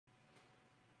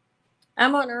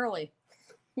I'm on early.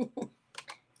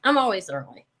 I'm always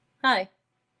early. Hi.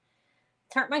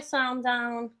 Turn my sound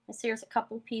down. I see there's a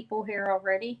couple people here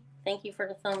already. Thank you for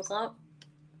the thumbs up,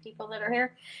 people that are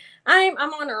here. I'm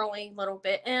on early a little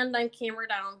bit, and I'm camera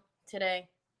down today.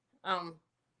 Um,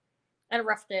 had a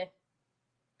rough day.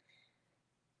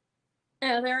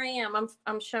 Yeah, there I am.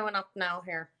 I'm showing up now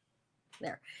here.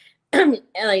 There. And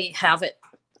I have it.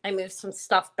 I moved some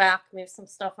stuff back, moved some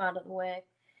stuff out of the way.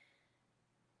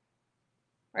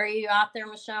 Are you out there,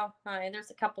 Michelle? Hi, there's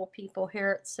a couple people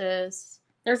here. It says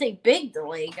there's a big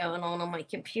delay going on my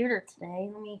computer today.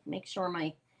 Let me make sure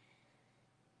my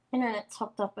internet's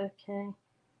hooked up okay.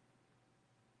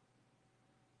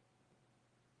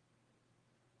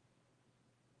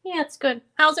 Yeah, it's good.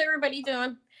 How's everybody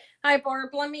doing? Hi, Barb.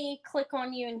 Let me click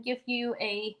on you and give you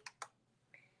a.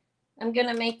 I'm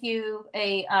gonna make you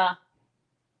a.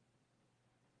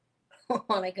 Hold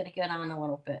on, I gotta get on a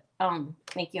little bit.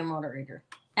 Make you a moderator.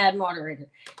 Add moderator.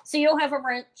 So you'll have a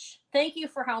wrench. Thank you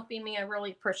for helping me. I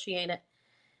really appreciate it.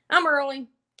 I'm early.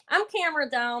 I'm camera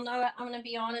down. I'm gonna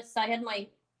be honest. I had my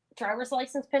driver's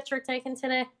license picture taken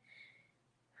today.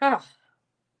 Oh.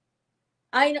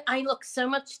 I look so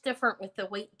much different with the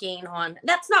weight gain on.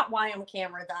 That's not why I'm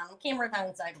camera down. I'm camera down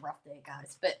inside a rough day,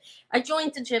 guys. But I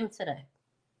joined the gym today.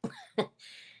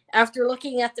 After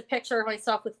looking at the picture of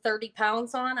myself with 30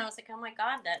 pounds on, I was like, oh my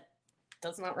God, that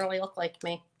does not really look like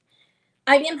me.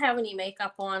 I didn't have any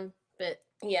makeup on, but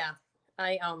yeah,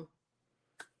 okay,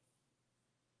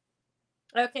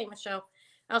 Michelle.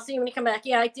 I'll see you when you come back.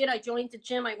 Yeah, I did. I joined the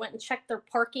gym. I went and checked their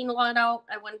parking lot out.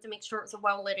 I wanted to make sure it was a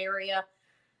well-lit area.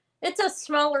 It's a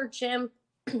smaller gym,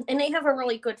 and they have a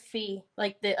really good fee,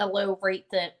 like a low rate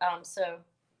that, so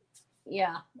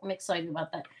yeah, I'm excited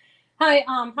about that. Hi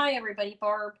everybody.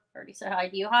 Barb, already said hi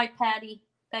to you. Hi, Patty,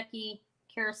 Becky,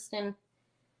 Kirsten,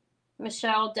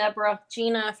 Michelle, Deborah,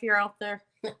 Gina, if you're out there.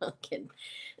 No, kidding.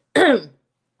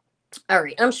 All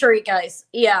right, I'm sure you guys,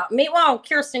 yeah, well,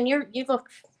 Kirsten, you look,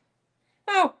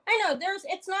 oh, I know,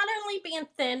 it's not only being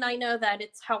thin, I know that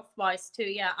it's health-wise too,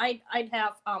 yeah, I'd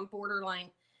have,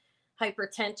 borderline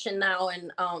hypertension now,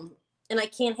 and I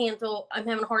can't handle, I'm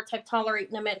having a hard time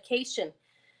tolerating the medication.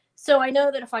 So I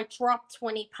know that if I drop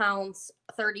 20 pounds,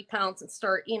 30 pounds and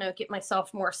start, get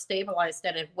myself more stabilized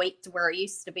at a weight to where I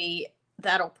used to be,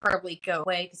 that'll probably go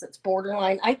away because it's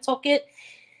borderline. I took it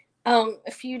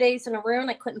a few days in a row and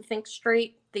I couldn't think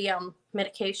straight, the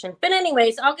medication. But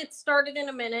anyways, I'll get started in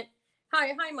a minute.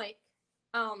 Hi, Mike.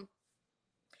 And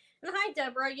hi,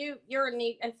 Deborah. You're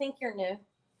new. I think you're new.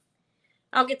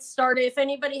 I'll get started. If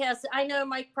anybody has, I know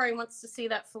Mike probably wants to see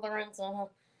that Florenza.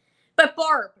 But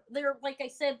Barb, like I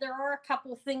said, there are a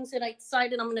couple of things that I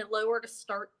decided I'm going to lower to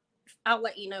start. I'll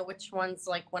let you know which ones,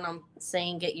 like when I'm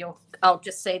saying it, I'll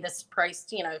just say this price,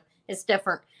 is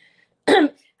different.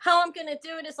 How I'm going to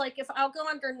do it is like, if I'll go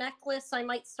under necklace, I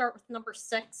might start with number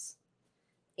 6,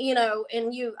 and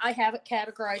I have it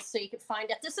categorized so you can find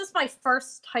it. This is my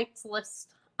first typed list.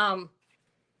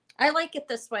 I like it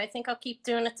this way. I think I'll keep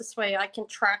doing it this way. I can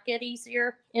track it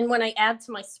easier. And when I add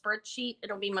to my spreadsheet,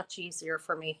 it'll be much easier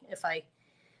for me if I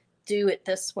do it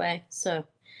this way. So,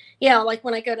 yeah, like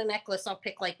when I go to necklace, I'll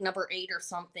pick like number 8 or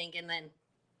something. And then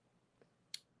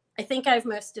I think I have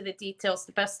most of the details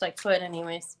the best I could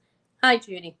anyways. Hi,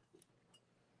 Judy.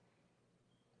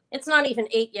 It's not even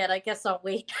 8 yet. I guess I'll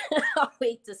wait. I'll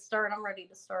wait to start. I'm ready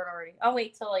to start already. I'll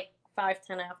wait till like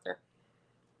 5-10 after.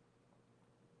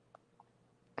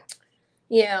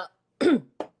 Yeah,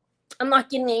 I'm not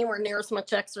getting anywhere near as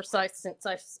much exercise since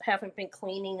I haven't been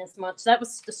cleaning as much. That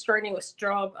was the strenuous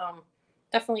job.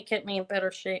 Definitely kept me in better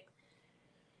shape.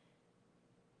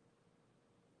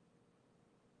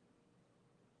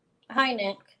 Hi,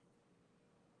 Nick.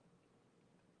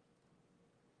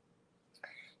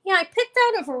 Yeah, I picked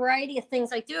out a variety of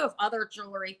things. I do have other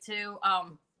jewelry too.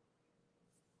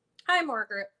 Hi,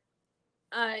 Margaret.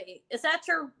 Is that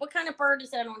what kind of bird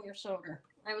is that on your shoulder?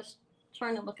 I was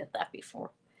trying to look at that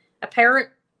before. A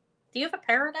parrot? Do you have a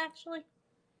parrot, actually?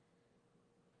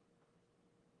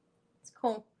 It's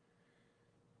cool.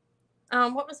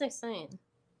 What was I saying?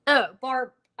 Oh,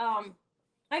 Barb,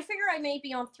 I figure I may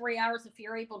be on 3 hours. If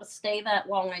you're able to stay that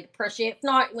long, I'd appreciate it. If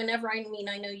not, whenever, I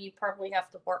know you probably have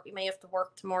to work. You may have to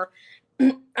work tomorrow.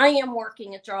 I am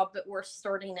working a job, but we're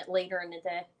starting it later in the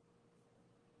day.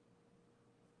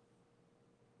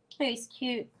 Oh, he's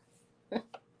cute.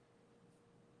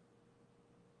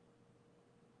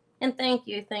 And thank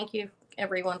you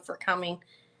everyone for coming.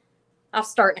 I'll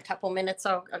start in a couple minutes.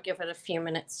 I'll give it a few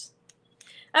minutes.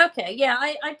 Okay, yeah,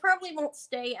 I probably won't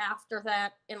stay after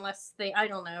that unless I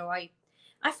don't know. I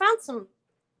found some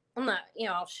I'm not,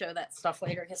 I'll show that stuff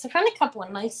later. Because I found a couple of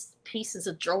nice pieces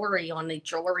of jewelry on the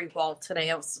jewelry wall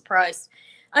today. I was surprised.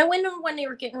 I went in when they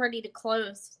were getting ready to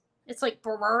close. It's like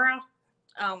Barara.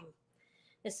 Um,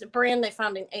 it's a brand. I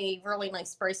found a really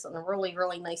nice bracelet and a really,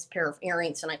 really nice pair of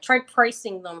earrings. And I tried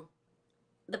pricing them.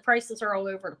 The prices are all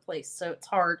over the place, so it's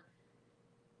hard.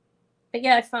 But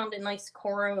yeah, I found a nice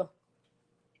coral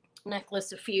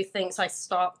necklace, a few things I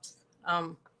stopped.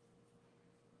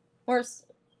 Where's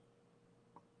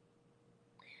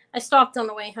I stopped on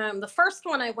the way home. The first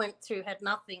one I went to had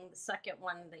nothing. The second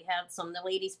one, they had some. The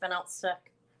lady's been out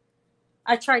sick.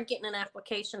 I tried getting an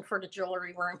application for the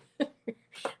jewelry room.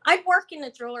 I'd work in the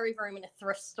jewelry room in a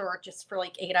thrift store just for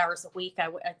like 8 hours a week. I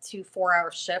would at 2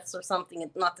 4-hour shifts or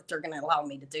something. Not that they're going to allow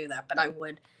me to do that, but I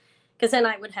would, because then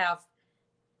I would have,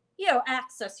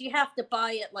 access. You have to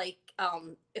buy it like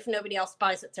if nobody else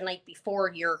buys it the night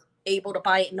before, you're able to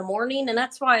buy it in the morning. And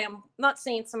that's why I'm not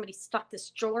saying somebody stuck this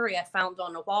jewelry I found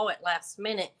on the wall at last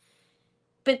minute,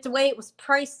 but the way it was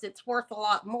priced, it's worth a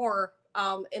lot more.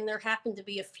 And there happened to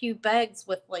be a few bags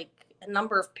with like a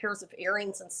number of pairs of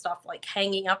earrings and stuff like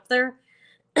hanging up there.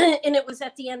 And it was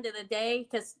at the end of the day,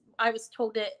 because I was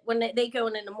told that when they go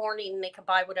in the morning and they can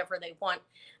buy whatever they want.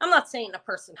 I'm not saying the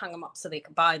person hung them up so they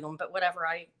could buy them, but whatever,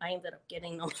 I ended up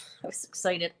getting them. I was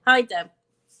excited. Hi, Deb.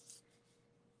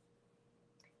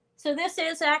 So this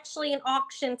is actually an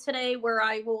auction today where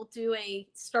I will do a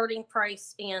starting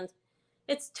price, and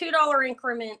it's $2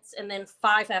 increments, and then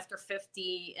 5 after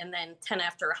 50, and then 10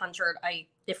 after 100.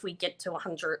 If we get to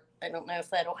 100, I don't know if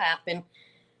that'll happen.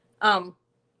 But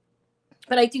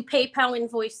I do PayPal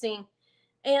invoicing,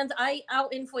 and I'll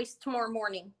invoice tomorrow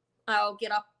morning. I'll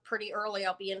get up pretty early.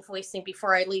 I'll be invoicing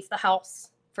before I leave the house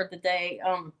for the day.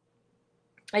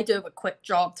 I do have a quick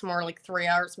job tomorrow, like 3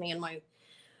 hours, me and my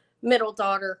middle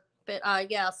daughter. But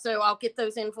yeah, so I'll get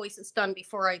those invoices done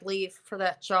before I leave for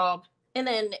that job. And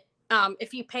then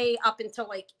if you pay up until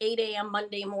like 8 a.m.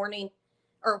 Monday morning,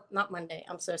 or not Monday,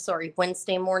 I'm so sorry,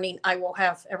 Wednesday morning, I will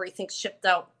have everything shipped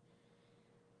out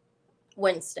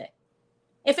Wednesday.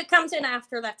 If it comes in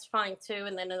after, that's fine too,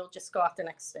 and then it'll just go out the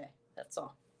next day. That's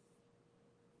all.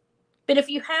 But if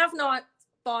you have not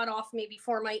bought off me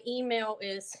before, my email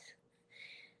is,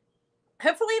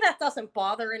 hopefully that doesn't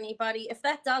bother anybody. If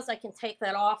that does, I can take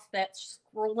that off. That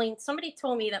scrolling. Somebody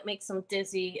told me that makes them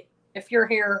dizzy. If you're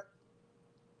here,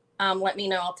 let me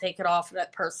know. I'll take it off of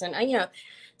that person.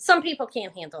 Some people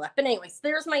can't handle that. But anyways,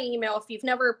 there's my email. If you've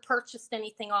never purchased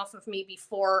anything off of me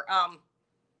before,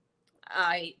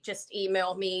 I just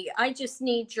email me. I just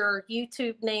need your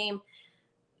YouTube name,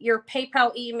 your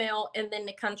PayPal email, and then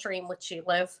the country in which you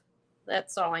live.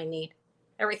 That's all I need.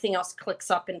 Everything else clicks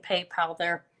up in PayPal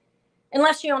there.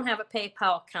 Unless you don't have a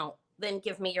PayPal account, then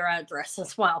give me your address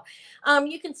as well.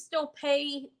 You can still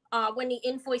pay when the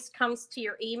invoice comes to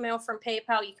your email from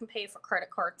PayPal. You can pay for credit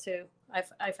card too.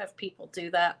 I've had people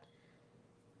do that.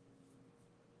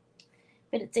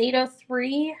 But it's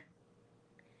 8:03.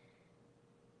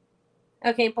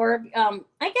 Okay, Barb.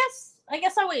 I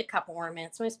guess I'll wait a couple more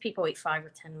minutes. Most people wait 5 or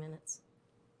 10 minutes.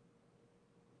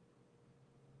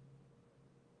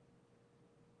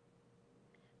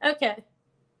 Okay.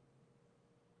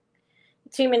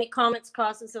 Too many comments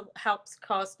helps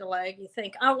cause delay. You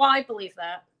think? Oh, well, I believe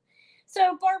that.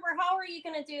 So, Barbara, how are you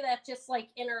going to do that? Just like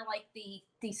enter like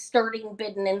the starting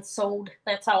bid and then sold.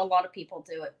 That's how a lot of people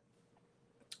do it.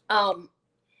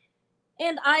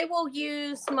 And I will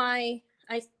use my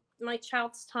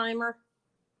child's timer.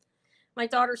 My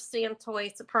daughter's sand toy.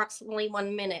 It's approximately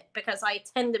 1 minute because I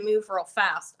tend to move real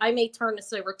fast. I may turn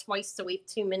this over twice a week,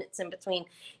 2 minutes in between.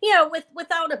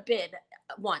 Without a bid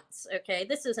once. Okay,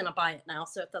 this isn't a buy it now,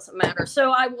 so it doesn't matter.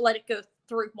 So I will let it go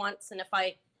through once, and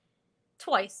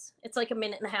twice, it's like 1.5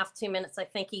 minutes, 2 minutes. I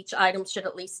think each item should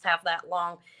at least have that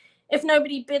long. If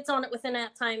nobody bids on it within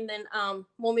that time, then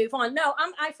we'll move on. No,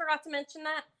 I forgot to mention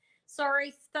that.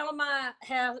 Sorry, Thelma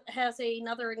has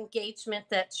another engagement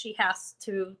that she has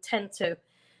to tend to.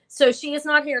 So she is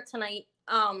not here tonight.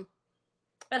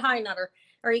 But hi, Nutter.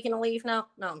 Are you going to leave now?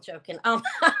 No, I'm joking. I'm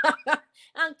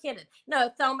kidding. No,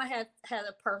 Thelma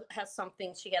has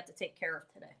something she had to take care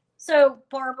of today. So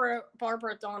Barbara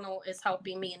Donnell is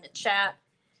helping me in the chat.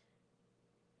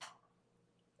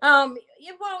 Well,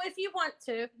 if you want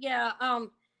to, yeah,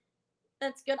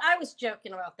 that's good. I was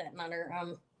joking about that,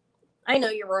 Nutter. I know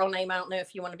your real name. I don't know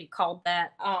if you want to be called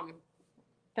that.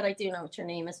 But I do know what your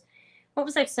name is. What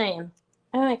was I saying?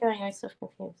 Oh my God, I'm so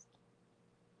confused.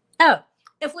 Oh,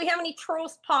 if we have any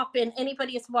trolls pop in,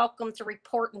 anybody is welcome to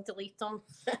report and delete them.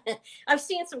 I've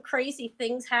seen some crazy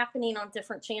things happening on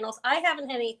different channels. I haven't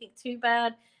had anything too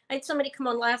bad. I had somebody come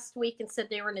on last week and said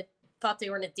thought they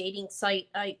were in a dating site.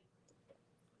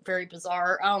 very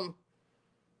bizarre. And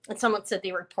someone said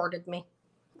they reported me.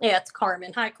 Yeah, it's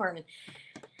Carmen. Hi, Carmen.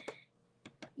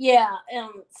 Yeah,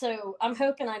 so I'm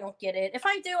hoping I don't get it. If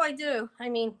I do, I do. I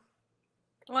mean,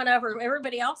 whatever.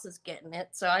 Everybody else is getting it.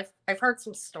 So I've heard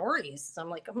some stories. So I'm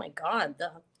like, oh my God,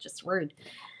 that's just rude.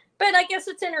 But I guess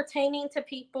it's entertaining to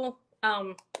people.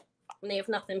 They have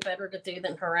nothing better to do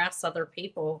than harass other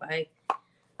people.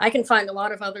 I can find a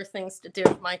lot of other things to do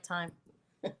with my time.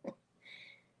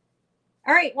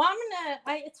 All right. Well,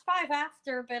 it's 5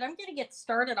 after, but I'm gonna get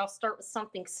started. I'll start with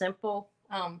something simple.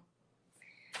 I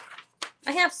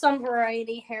have some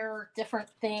variety here, different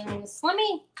things.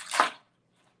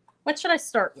 What should I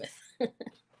start with?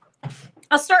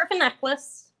 I'll start with a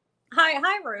necklace.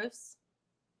 Hi, Rose.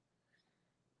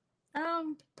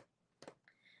 I'm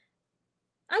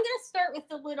gonna start with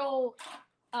the little,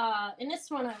 and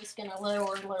this one I was gonna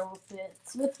lower a little bit.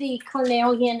 It's with the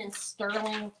carnelian and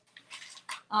sterling.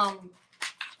 I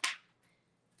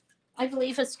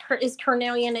believe is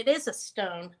carnelian. It is a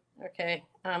stone. Okay.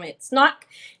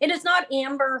 It is not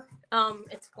amber.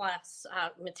 It's glass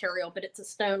material, but it's a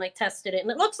stone. I tested it and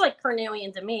it looks like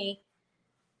carnelian to me.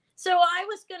 So I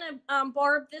was gonna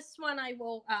Barb, this one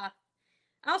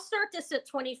I'll start this at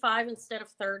 25 instead of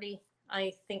 30.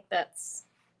 I think that's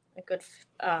a good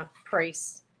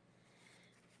price.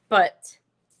 But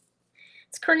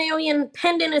it's carnelian,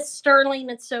 pendant is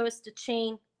sterling, and so is the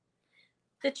chain.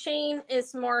 The chain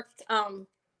is marked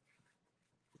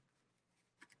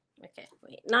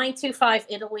 925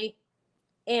 Italy,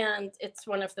 and it's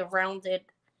one of the rounded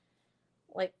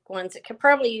ones. It could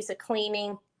probably use a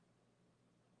cleaning.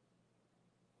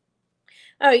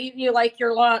 Oh, you like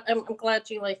your lot. I'm glad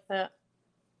you like that.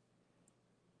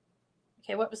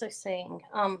 Okay, what was I saying?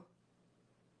 Are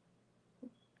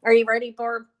you ready,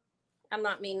 Barb? I'm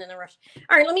not meaning to rush.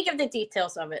 All right, let me give the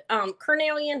details of it.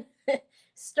 Carnelian,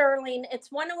 sterling.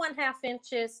 It's 1 1/2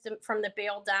 inches from the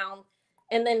bail down,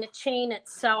 and then the chain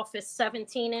itself is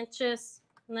 17 inches.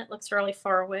 And that looks really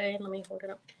far away. Let me hold it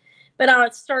up. But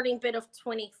it's starting bid of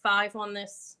 25 on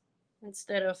this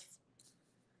instead of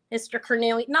Mr.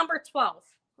 Carnelian. Number 12.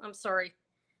 I'm sorry.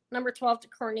 Number 12, the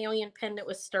carnelian pendant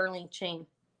with sterling chain.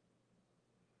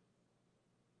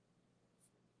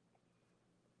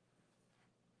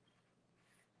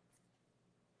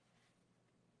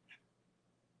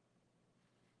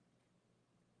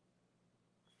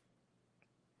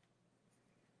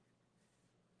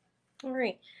 All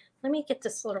right, let me get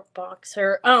this little box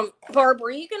here. Barb, were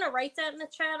you gonna write that in the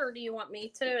chat, or do you want me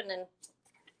to? And then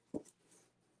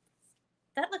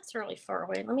that looks really far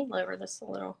away. Let me lower this a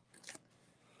little.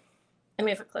 Let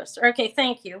me move it closer. Okay,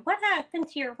 thank you. What happened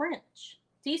to your wrench?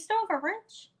 Do you still have a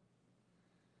wrench?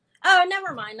 Oh,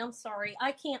 never mind. I'm sorry.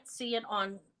 I can't see it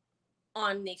on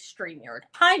the StreamYard.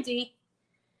 Hi, Dee.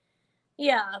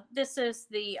 Yeah, this is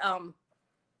the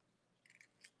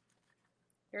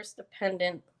here's the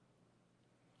pendant.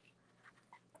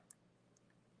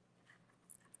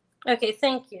 Okay,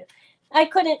 thank you. I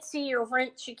couldn't see your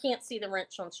wrench. You can't see the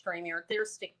wrench on StreamYard.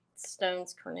 There's the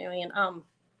stones carnelian.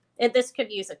 This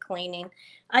could use a cleaning.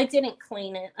 I didn't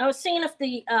clean it. I was seeing if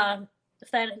that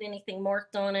had anything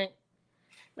marked on it.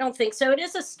 I don't think so. It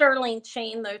is a sterling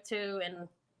chain though too, and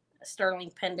a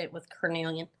sterling pendant with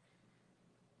carnelian.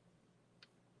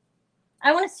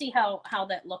 I want to see how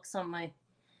that looks on my.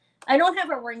 I don't have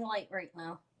a ring light right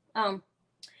now.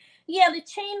 Yeah, the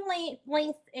chain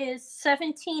length is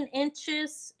 17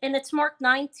 inches, and it's marked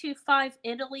 925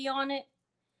 Italy on it.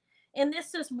 And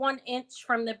this is 1 inch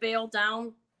from the bail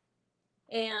down.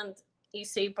 And you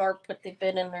see Barb put the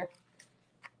bit in there.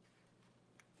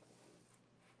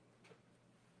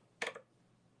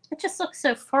 It just looks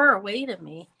so far away to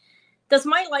me. Does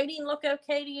my lighting look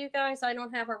okay to you guys? I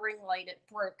don't have a ring light at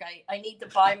work. I need to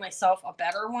buy myself a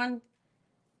better one.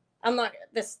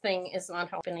 This thing is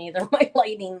not helping either. My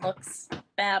lighting looks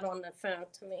bad on the phone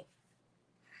to me.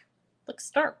 Looks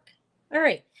dark. All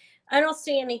right. I don't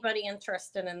see anybody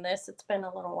interested in this. It's been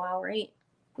a little while, right?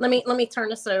 Let me turn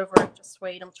this over. Just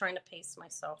wait. I'm trying to pace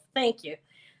myself. Thank you.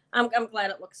 I'm glad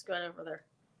it looks good over there.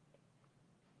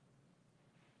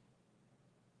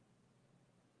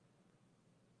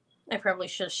 I probably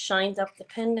should have shined up the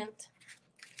pendant.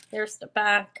 There's the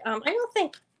back. I don't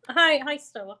think. Hi,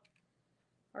 Stella.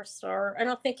 Or Star. I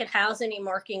don't think it has any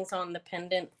markings on the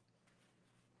pendant.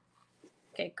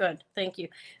 Okay, good. Thank you.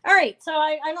 All right, so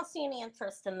I don't see any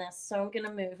interest in this, so I'm going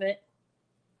to move it.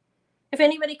 If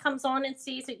anybody comes on and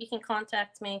sees it, you can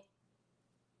contact me.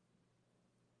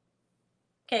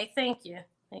 Okay, thank you.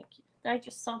 Thank you. I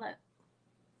just saw that.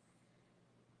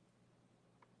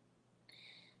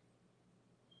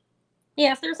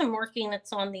 Yeah, if there's a marking,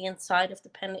 it's on the inside of the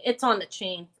pen. It's on the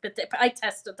chain, but I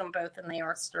tested them both and they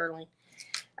are sterling.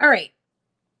 All right.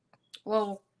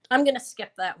 Well, I'm gonna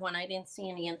skip that one. I didn't see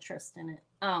any interest in it.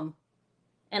 And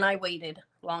I waited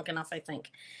long enough, I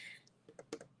think.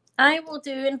 I will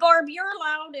do. And Barb, you're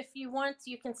allowed if you want.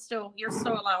 You're still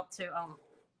allowed to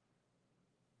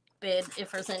bid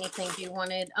if there's anything you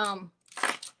wanted. I'll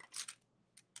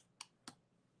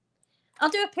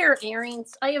do a pair of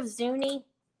earrings. I have Zuni.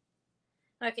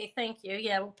 Okay, thank you.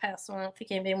 Yeah, we'll pass on if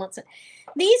anybody wants it.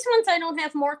 These ones I don't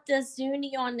have marked as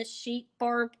Zuni on the sheet,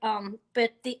 Barb.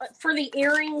 But for the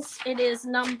earrings, it is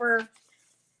number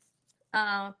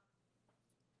 4,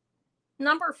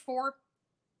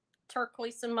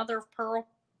 turquoise and mother of pearl,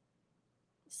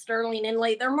 sterling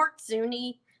inlay. They're marked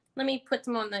Zuni. Let me put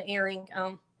them on the earring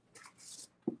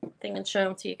thing and show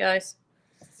them to you guys.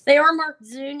 They are marked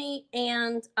Zuni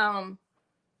and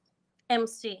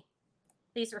MC.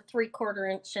 These are 3/4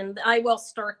 inch, and I will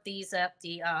start these at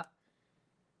the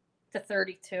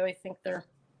 32. I think they're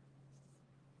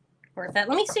worth that.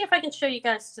 Let me see if I can show you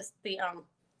guys just the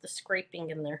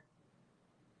scraping in there.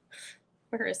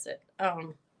 Where is it?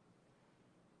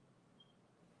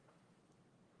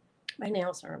 My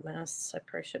nails are a mess. I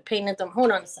probably should have painted them.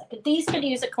 Hold on a second. These could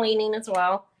use a cleaning as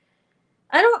well.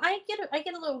 I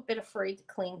get a little bit afraid to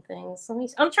clean things.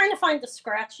 I'm trying to find the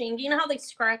scratching. You know how they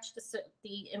scratch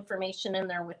the information in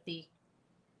there with the.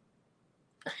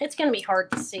 It's going to be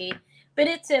hard to see, but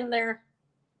it's in there.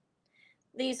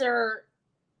 There's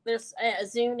a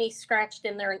Zuni scratched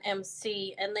in there, an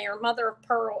MC, and they are mother of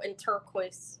pearl and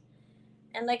turquoise,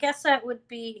 and I guess that would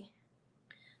be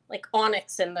like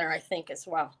onyx in there. I think as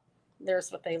well. There's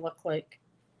what they look like.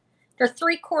 They're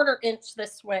 3/4 inch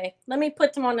this way. Let me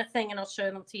put them on the thing and I'll show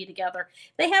them to you together.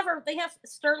 They have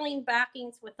sterling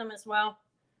backings with them as well.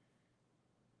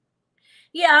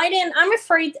 Yeah, I'm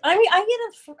afraid.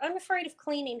 I'm afraid of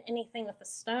cleaning anything with a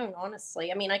stone.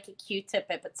 Honestly, I mean, I could Q-tip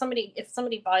it, but if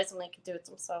somebody buys them, they could do it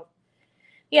themselves.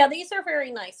 Yeah, these are very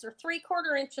nice. They're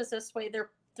 3/4 inches this way. They're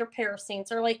paracenes.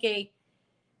 They're like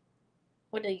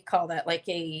what do you call that? Like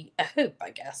a hoop,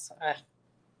 I guess.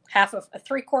 Half of a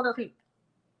 3/4 hoop.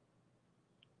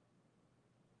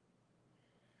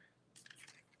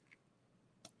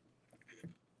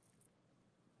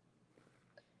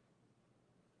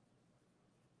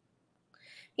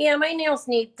 Yeah, my nails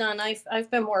need done. I've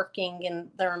been working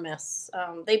and they're a mess.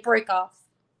 They break off.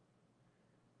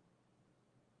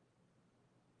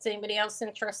 Is anybody else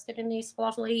interested in these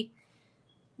lovely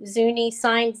Zuni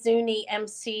signed Zuni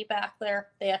MC back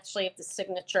there? They actually have the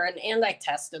signature, and I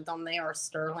tested them. They are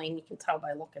sterling. You can tell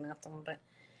by looking at them, but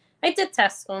I did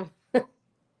test them.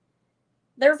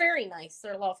 They're very nice.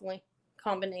 They're lovely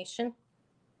combination.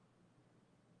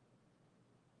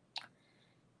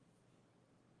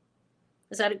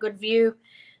 Is that a good view?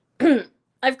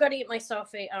 I've got to eat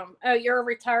myself a oh, you're a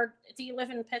retired. Do you live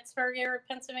in Pittsburgh area,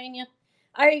 Pennsylvania?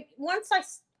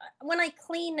 When I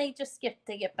clean, they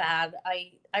get bad.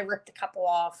 I ripped a couple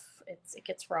off. It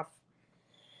gets rough.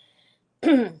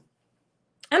 I'm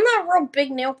not a real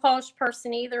big nail polish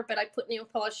person either, but I put nail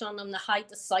polish on them to hide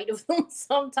the sight of them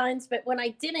sometimes. But when I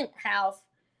didn't have,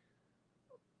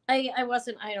 I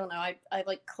wasn't. I don't know. I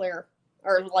like clear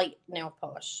or light nail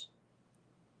polish.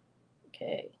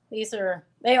 Okay,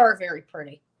 they are very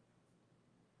pretty.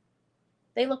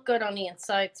 They look good on the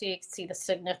inside too. You can see the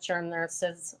signature in there. It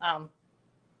says,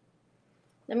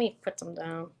 let me put them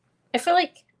down. I feel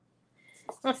like,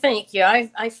 well, thank you.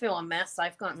 I feel a mess.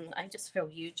 I just feel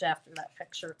huge after that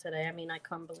picture today. I mean, I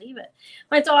couldn't believe it.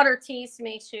 My daughter teased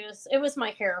me. It was my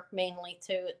hair mainly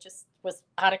too. It just was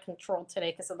out of control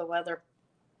today because of the weather.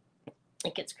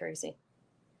 It gets crazy.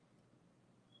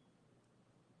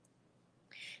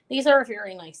 These are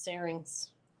very nice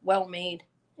earrings. Well made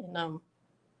and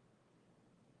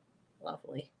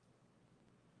lovely.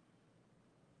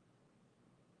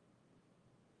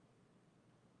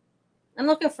 I'm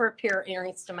looking for a pair of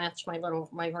earrings to match my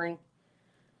ring.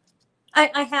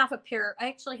 I have a pair. I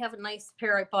actually have a nice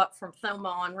pair I bought from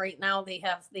Thermoset. Right now they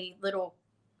have the little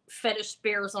fetish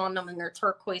bears on them and they're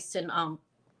turquoise and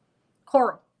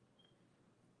coral.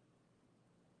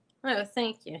 Oh,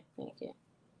 thank you. Thank you.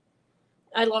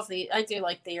 I do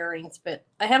like the earrings, but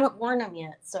I haven't worn them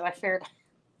yet, so I figured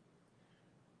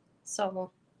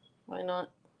so why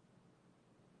not?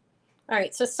 All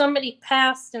right, so somebody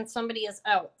passed and somebody is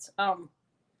out.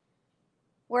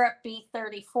 We're at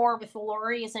B34 with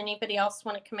Lori. Does anybody else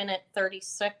want to come in at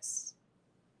 36?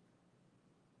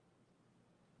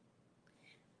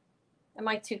 Am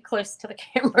I too close to the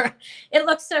camera? It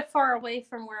looks so far away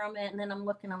from where I'm at, and then I'm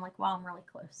looking. I'm like, wow, I'm really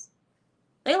close.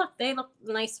 They look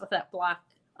nice with that black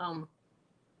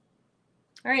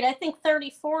All right, I think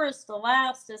 34 is the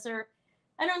last. Is there?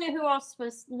 I don't know who else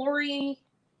was. Lori,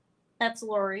 that's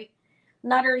Lori.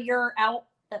 Nutter, you're out.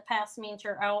 That pass means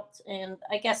you're out. And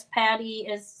I guess Patty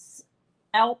is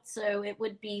out, so it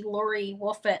would be Lori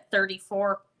Wolf at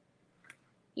 34.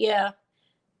 Yeah.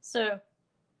 So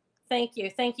thank you.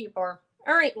 Thank you, Barb.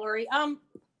 All right, Lori.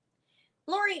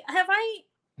 Lori,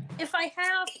 if I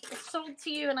have sold to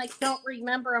you and I don't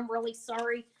remember, I'm really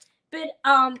sorry. But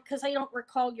because I don't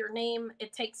recall your name,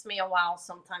 it takes me a while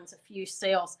sometimes, a few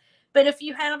sales. But if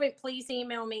you haven't, please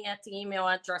email me at the email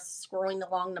address scrolling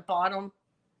along the bottom.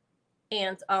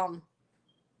 And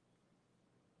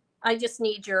I just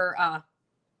need your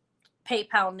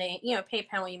PayPal name,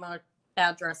 PayPal email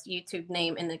address, YouTube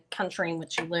name, and the country in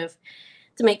which you live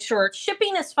to make sure.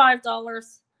 Shipping is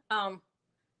 $5.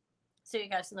 So you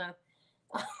guys know.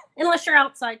 Unless you're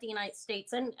outside the United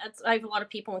States, and I have a lot of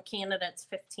people in Canada. It's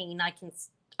 15.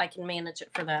 I can manage it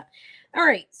for that. All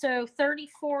right, so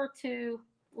 34 to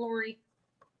Lori,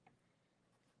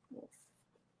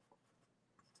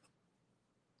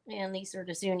 and these are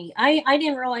the Zuni. I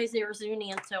didn't realize they were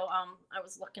Zuni until I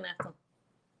was looking at them.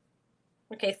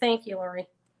 Okay, thank you, Lori.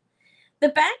 The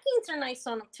backings are nice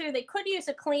on them too. They could use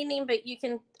a cleaning, but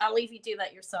I'll leave you do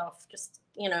that yourself. Just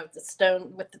the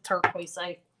stone with the turquoise.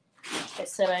 I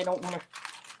said I don't want to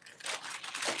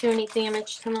do any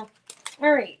damage to them.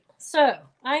 All right, so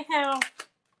I have.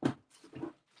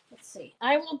 Let's see.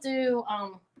 I'll do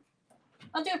a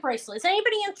bracelet. Is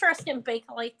anybody interested in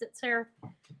Bakelite that's here?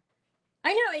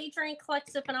 I know Adrian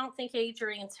collects it, but I don't think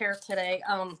Adrian's here today.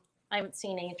 I haven't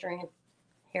seen Adrian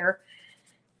here,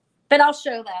 but I'll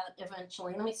show that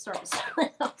eventually. Let me start with something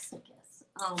else, I guess.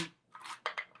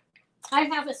 I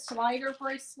have a slider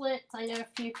bracelet. I know a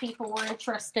few people were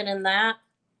interested in that.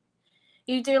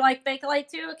 You do like Bakelite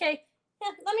too? Okay. Yeah,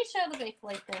 let me show the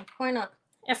Bakelite then. Why not?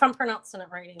 If I'm pronouncing it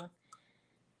right even.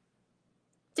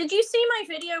 Did you see my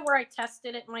video where I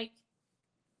tested it, Mike?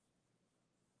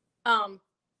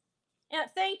 Yeah,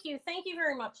 thank you. Thank you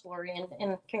very much, Lori,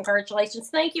 and congratulations.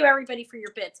 Thank you, everybody, for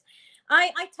your bids.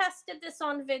 I tested this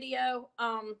on video.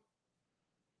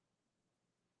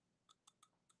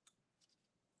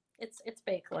 It's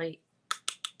Bakelite,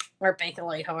 or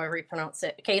Bakelite, however you pronounce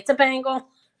it. Okay, it's a bangle.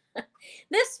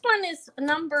 This one is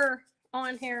number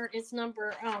on here is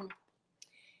number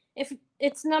if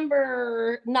it's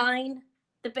number 9,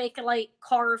 the Bakelite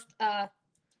carved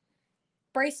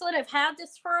bracelet. I've had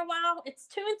this for a while. It's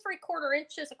 2 3/4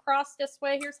 inches across this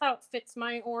way. Here's how it fits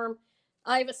my arm.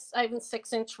 I have a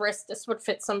 6-inch wrist. This would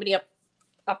fit somebody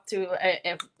up to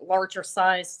a larger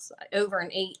size, over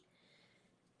an 8.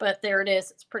 But there it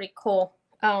is. It's pretty cool.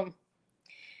 I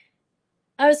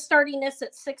was starting this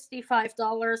at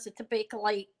 $65. It's a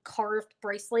Bakelite carved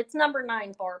bracelet. It's number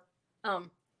 9, Barb, on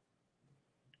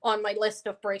my list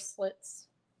of bracelets.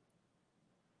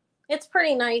 It's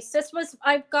pretty nice.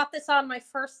 I got this on my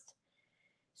first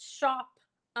shop,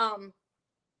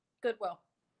 Goodwill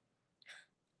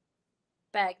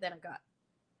bag that I got.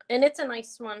 And it's a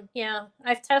nice one. Yeah,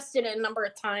 I've tested it a number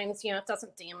of times. It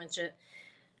doesn't damage it.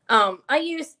 I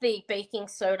used the baking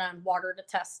soda and water to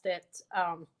test it.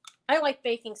 I like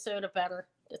baking soda better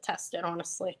to test it,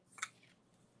 honestly.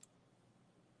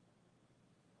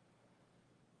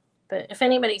 But if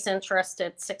anybody's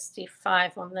interested,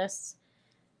 $65 on this.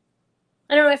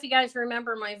 I don't know if you guys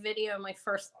remember my video, my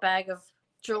first bag of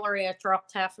jewelry. I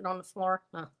dropped half it on the floor.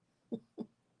 Oh.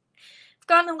 I've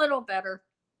gotten a little better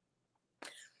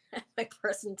at my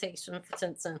presentation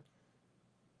since then.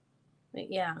 But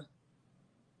yeah.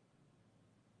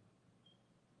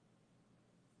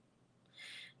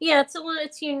 Yeah,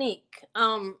 it's unique.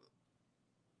 I've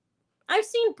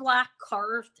seen black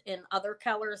carved in other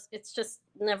colors. It's just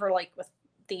never like with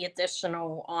the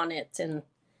additional on it. And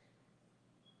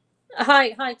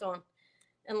hi Dawn.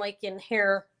 And like in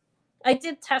hair, I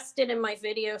did test it in my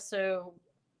video so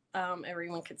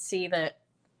everyone could see that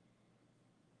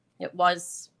it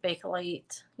was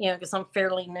Bakelite. Because I'm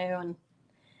fairly new and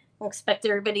I expect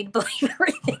everybody to believe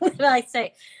everything that I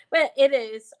say, but it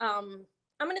is.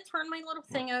 I'm going to turn my little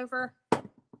thing over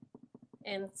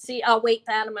and see. I'll wait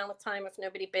that amount of time. If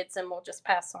nobody bids in, we'll just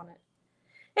pass on it.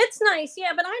 It's nice,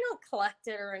 yeah, but I don't collect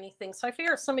it or anything. So I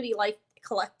figure if somebody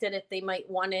collected it, they might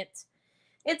want it.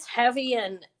 It's heavy,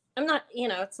 and I'm not,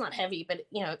 it's not heavy, but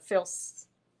it feels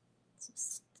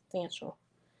substantial.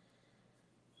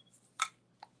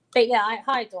 But yeah,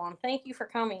 hi Dawn. Thank you for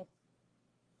coming.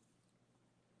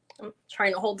 I'm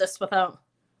trying to hold this without.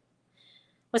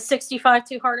 Was 65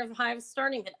 too hard of a high of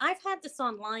starting? But I've had this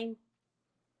online.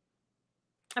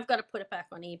 I've got to put it back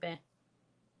on eBay.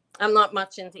 I'm not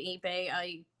much into eBay.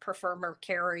 I prefer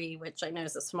Mercari, which I know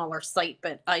is a smaller site,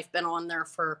 but I've been on there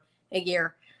for a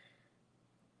year.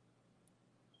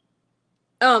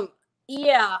 Um,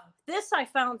 yeah, this I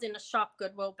found in a shop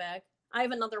Goodwill bag. I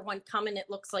have another one coming. It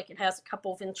looks like it has a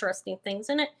couple of interesting things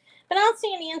in it, but I don't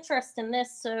see any interest in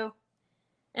this. So,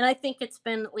 and I think it's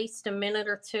been at least a minute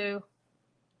or two.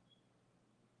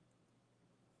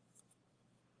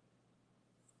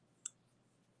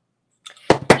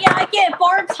 Yeah, I get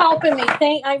Barb's helping me.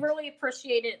 I really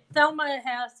appreciate it. Thelma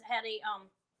has had a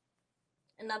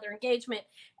another engagement.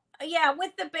 Yeah,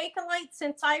 with the Bakelite,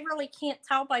 since I really can't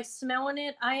tell by smelling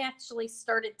it, I actually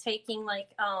started taking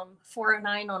like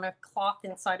 409 on a cloth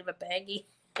inside of a baggie.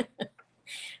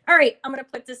 All right, I'm gonna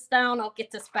put this down. I'll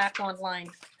get this back online.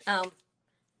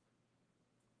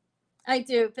 I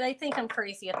do, but I think I'm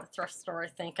crazy at the thrift store. I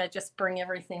think I just bring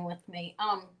everything with me.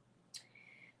 All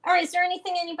right, is there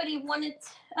anything anybody wanted?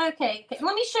 Okay,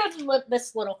 let me show you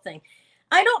this little thing.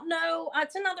 I don't know.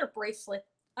 It's another bracelet.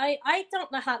 I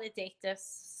don't know how to date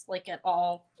this like at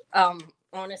all.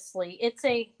 Honestly, it's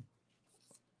a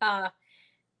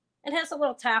it has a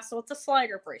little tassel. It's a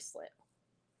slider bracelet.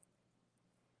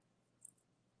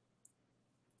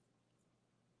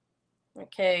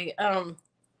 Okay.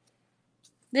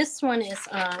 This one is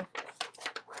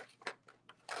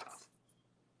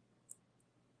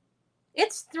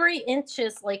it's 3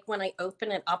 inches. Like when I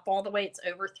open it up all the way, it's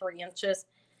over 3 inches.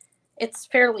 It's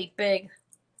fairly big.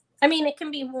 I mean, it can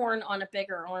be worn on a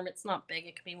bigger arm. It's not big.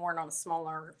 It can be worn on a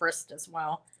smaller wrist as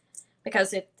well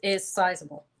because it is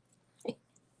sizable.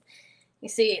 You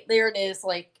see, there it is,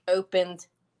 like opened.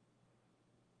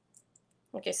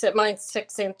 Okay, so mine's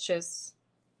 6 inches.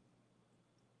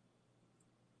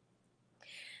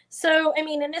 So, I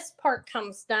mean, and this part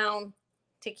comes down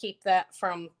to keep that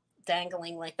from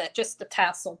dangling like that. Just the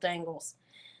tassel dangles.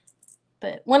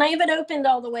 But when I have it opened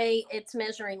all the way, it's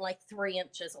measuring like 3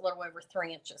 inches, a little over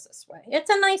 3 inches this way.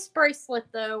 It's a nice bracelet,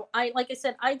 though. Like I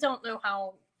said, I don't know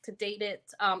how to date it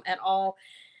at all.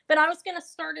 But I was going to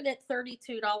start it at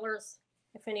 $32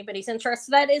 if anybody's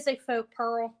interested. That is a faux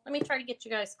pearl. Let me try to get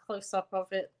you guys close up of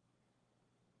it.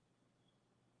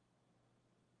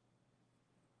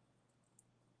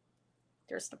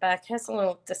 There's the back. It has a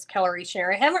little discoloration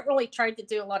area. I haven't really tried to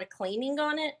do a lot of cleaning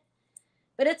on it,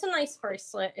 but it's a nice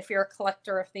bracelet if you're a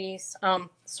collector of these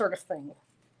sort of thing.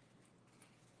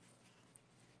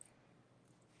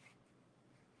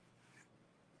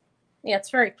 Yeah,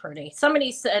 it's very pretty.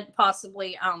 Somebody said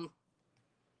possibly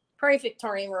probably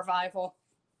Victorian revival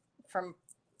from,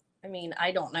 I mean,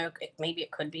 I don't know. Maybe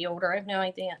it could be older. I have no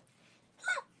idea.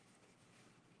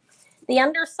 The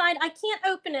underside, I can't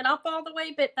open it up all the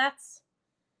way, but that's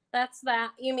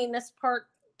that. You mean this part,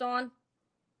 Dawn?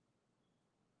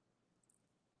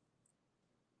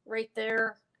 Right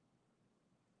there.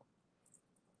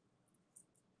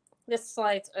 This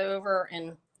slides over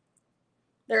and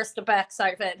there's the back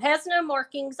side of it. It has no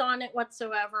markings on it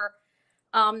whatsoever.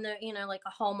 No, you know, like a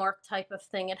Hallmark type of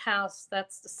thing. It has,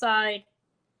 that's the side,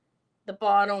 the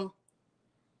bottom.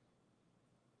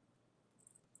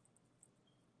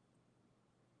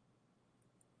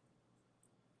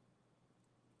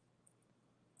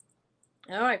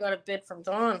 Oh, I got a bid from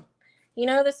Dawn. You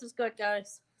know, this is good,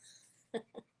 guys.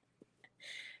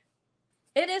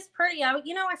 It is pretty. I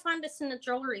found this in a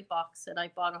jewelry box that I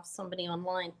bought off somebody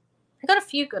online. I got a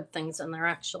few good things in there,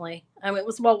 actually. I mean, it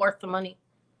was well worth the money.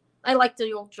 I like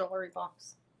the old jewelry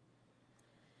box.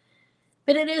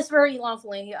 But it is very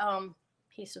lovely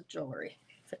piece of jewelry.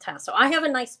 Fantastic. I have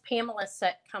a nice Pamela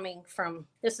set coming from,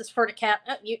 this is for the cat.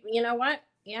 You know what?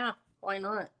 Yeah, why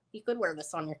not? You could wear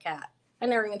this on your cat. I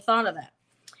never even thought of that.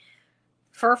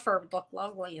 Fur would look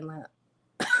lovely in that.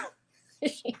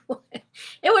 It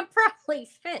would probably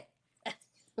fit.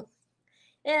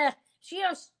 Yeah, she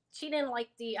didn't like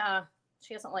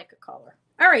she doesn't like a color.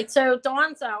 All right, so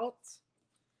Dawn's out.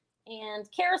 And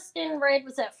Kirsten Red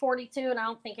was at 42, and I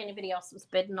don't think anybody else was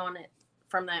bidding on it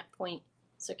from that point.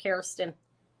 So Kirsten,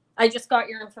 I just got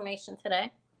your information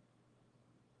today.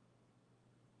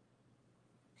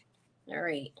 All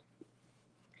right.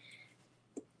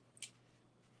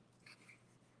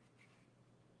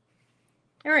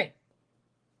 All right.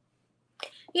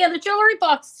 Yeah, the jewelry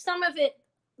box, some of it,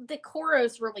 the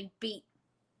Coros really beat.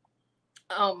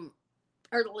 Or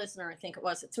the listener, I think it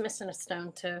was. It's missing a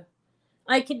stone too.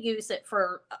 I could use it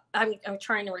for. I'm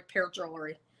trying to repair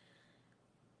jewelry.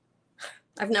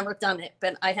 I've never done it,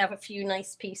 but I have a few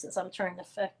nice pieces I'm trying to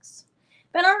fix.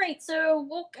 But all right,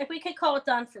 so if we could call it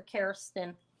done for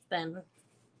Kirsten, then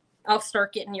I'll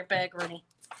start getting your bag ready.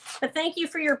 But thank you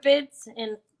for your bids,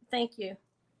 and thank you,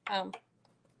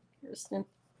 Kirsten.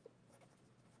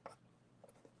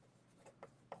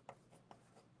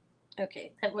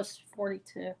 Okay, that was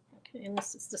 42. Okay, and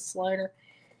this is the slider.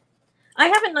 I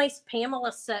have a nice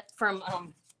Pamela set from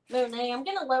Monet. I'm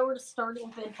gonna lower the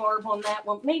starting bid, Barb, on that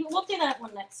one. Maybe we'll do that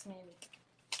one next. Maybe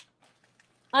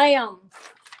hold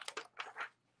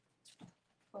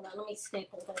on, let me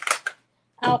staple this.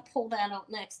 I'll pull that out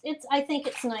next. I think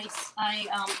it's nice.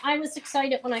 I was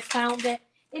excited when I found it.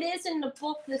 It is in the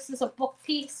book. This is a book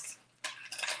piece.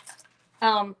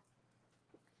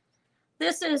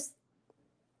 This is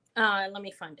let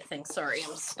me find the thing. Sorry,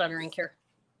 I'm stuttering here.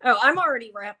 Oh, I'm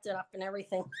already wrapped it up and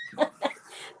everything.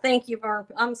 Thank you,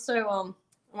 Barb. I'm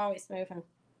always moving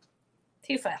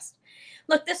too fast.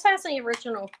 Look, this has the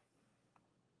original.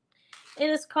 It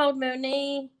is called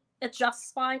Monet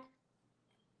Adjust Slide.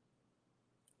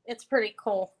 It's pretty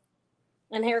cool.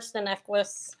 And here's the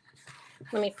necklace.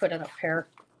 Let me put it up here.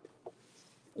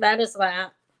 That is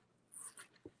that.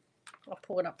 I'll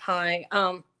pull it up high.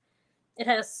 It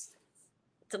has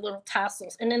the little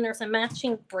tassels, and then there's a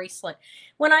matching bracelet.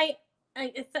 When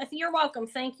you're welcome.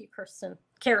 Thank you, Kirsten.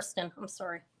 I'm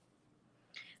sorry.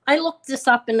 I looked this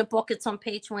up in the book. It's on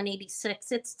page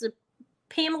 186. It's the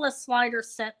Pamela slider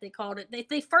set, they called it.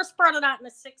 They first brought it out in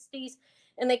the 60s,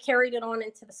 and they carried it on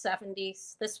into the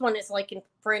 70s. This one is like in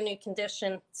brand new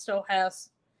condition. It still has.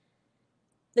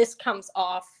 This comes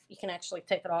off. You can actually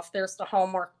take it off. There's the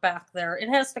hallmark back there. It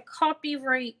has the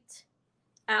copyright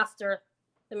after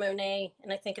the Monet,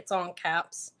 and I think it's on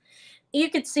caps. You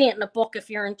could see it in the book if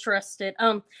you're interested.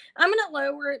 I'm going to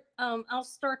lower it. I'll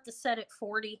start the set at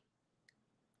 40.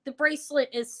 The bracelet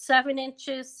is 7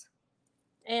 inches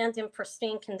and in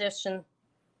pristine condition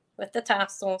with the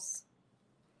tassels.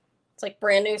 It's like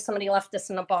brand new. Somebody left this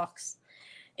in a box.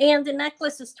 And the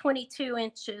necklace is 22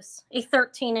 inches, a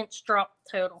 13-inch drop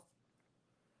total.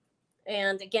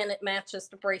 And again, it matches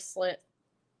the bracelet.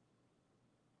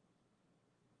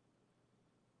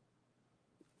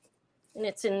 And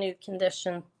it's in new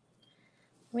condition.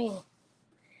 I mean,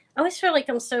 I always feel like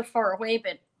I'm so far away,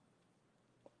 but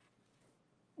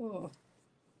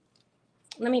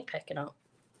let me pick it up.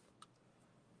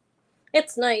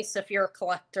 It's nice if you're a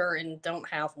collector and don't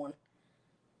have one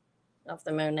of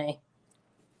the Monet.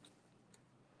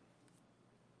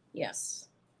 Yes,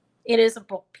 it is a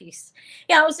book piece.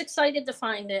 Yeah, I was excited to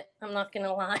find it. I'm not going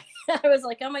to lie. I was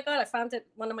like, oh my God, I found it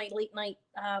one of my late night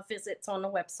visits on the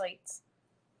websites.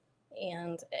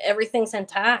 And everything's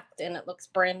intact and it looks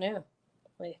brand new.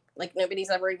 Like nobody's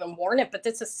ever even worn it, but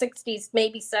this is 60s,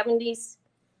 maybe 70s.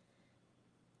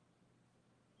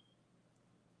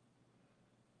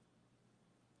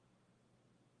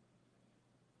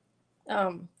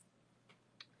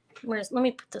 Let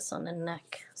me put this on the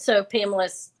neck. So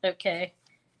Pamela's okay.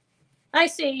 I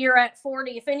see you're at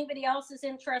 40. If anybody else is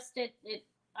interested,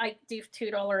 I do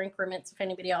 $2 increments. If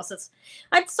anybody else is,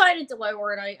 I decided to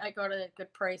lower it. I got it at a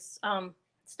good price.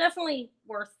 It's definitely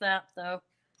worth that though.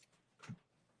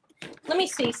 Let me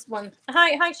see one.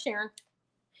 Hi Sharon.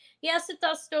 Yes, it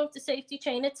does still have the safety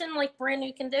chain. It's in like brand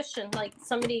new condition. Like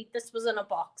this was in a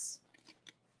box.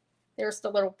 There's the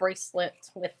little bracelet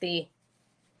with the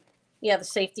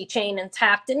safety chain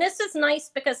intact. And this is nice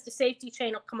because the safety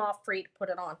chain will come off for you to put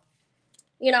it on.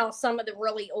 You know, some of the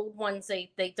really old ones,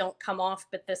 they don't come off,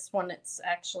 but this one, it's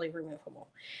actually removable.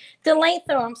 The length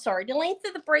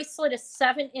of the bracelet is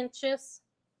 7 inches.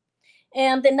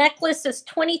 And the necklace is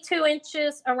 22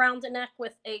 inches around the neck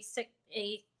with a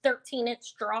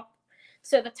 13-inch drop.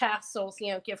 So the tassels,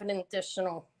 give an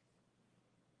additional.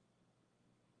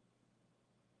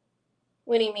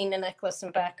 What do you mean the necklace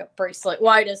and backup bracelet?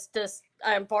 Why does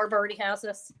Barb already has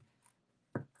this?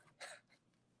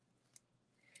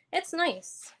 It's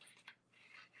nice.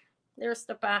 There's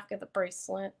the back of the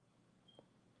bracelet.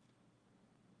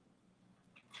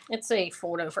 It's a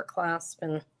fold-over clasp,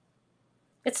 and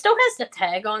it still has the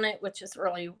tag on it, which is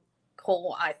really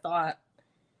cool, I thought.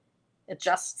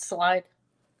 Adjust slide.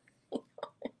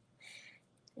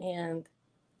 And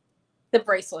the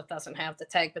bracelet doesn't have the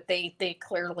tag, but they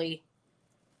clearly,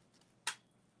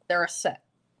 they're a set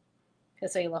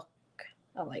because they look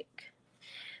alike.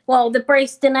 Well,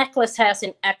 the necklace has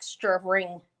an extra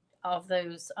ring of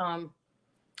those. I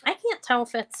can't tell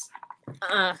if it's,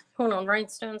 hold on,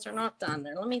 rhinestones are not down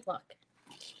there. Let me look.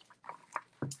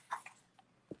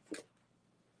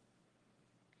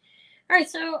 All right,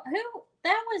 so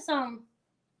that was,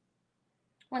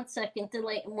 1 second,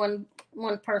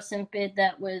 one person bid,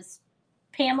 that was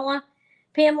Pamela.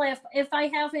 Pamela, if I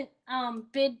haven't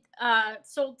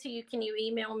sold to you, can you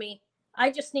email me?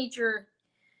 I just need your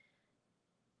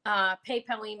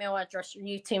PayPal email address, your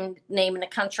YouTube name, and the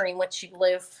country in which you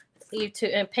live.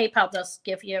 YouTube and PayPal does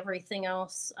give you everything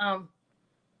else.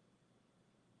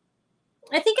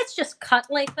 I think it's just cut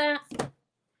like that.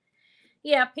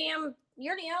 Yeah, Pam,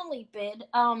 you're the only bid.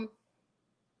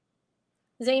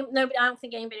 Nobody. I don't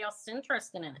think anybody else is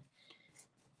interested in it.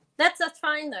 That's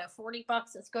fine though.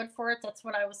 $40 is good for it. That's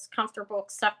what I was comfortable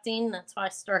accepting. That's why I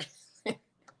started.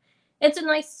 It's a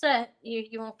nice set.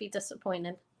 You won't be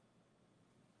disappointed.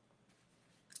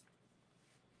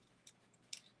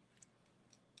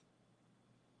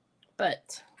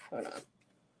 But hold on.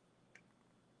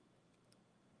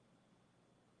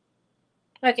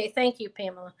 Okay, thank you,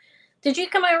 Pamela. Did you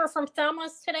come over from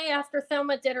Thelma's today? After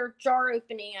Thelma did her jar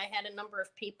opening, I had a number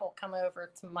of people come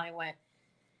over to my way.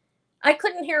 I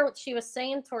couldn't hear what she was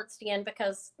saying towards the end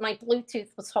because my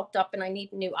Bluetooth was hooked up and I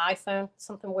need a new iPhone.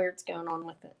 Something weird's going on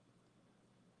with it.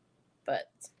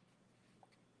 But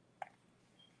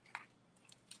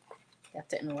that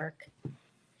didn't work.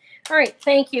 All right,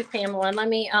 thank you, Pamela. Let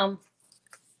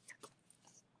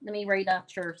me read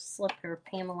out your slip here,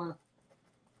 Pamela.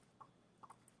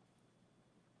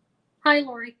 Hi,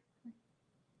 Lori.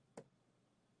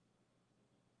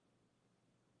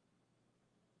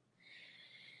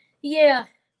 Yeah,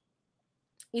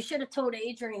 you should have told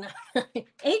Adrian.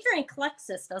 Adrian collects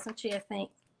this, doesn't she? I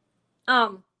think.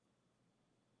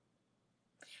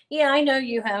 Yeah, I know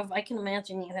you have. I can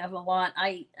imagine you have a lot.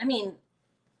 I mean,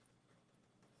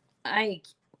 I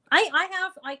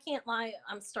have. I can't lie.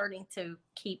 I'm starting to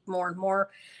keep more and more.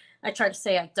 I try to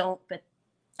say I don't, but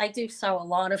I do sell a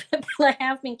lot of it. But I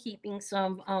have been keeping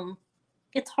some.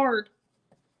 It's hard.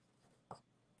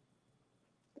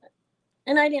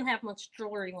 And I didn't have much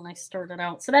jewelry when I started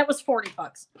out. So that was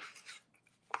 $40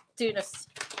 due to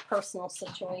personal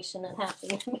situation that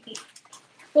happened to me.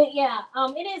 But yeah,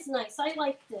 it is nice. I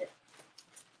liked it.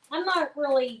 I'm not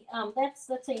really, that's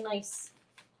a nice,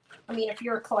 I mean, if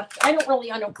you're a collector, I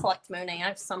don't collect Monet. I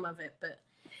have some of it, but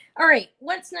all right.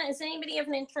 What's next? Does anybody have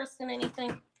an interest in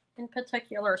anything in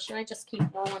particular? Or should I just keep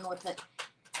rolling with it?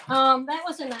 That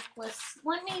was a necklace.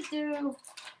 Let me do,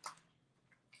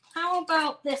 how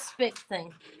about this big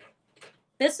thing?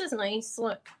 This is nice.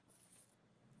 Look.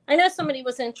 I know somebody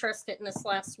was interested in this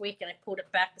last week and I pulled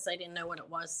it back because I didn't know what it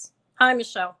was. Hi,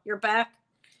 Michelle. You're back.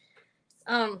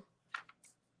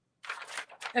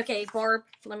 Okay, Barb,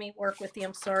 let me work with you.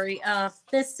 I'm sorry.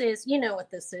 This is, you know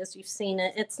what this is. You've seen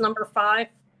it. It's number 5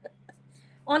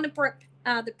 on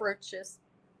the brooches.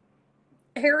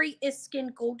 Harry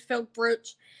Iskin gold-filled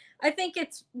brooch. I think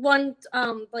it's one,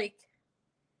 like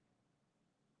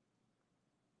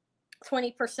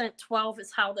 20%, 12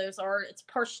 is how those are. It's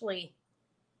partially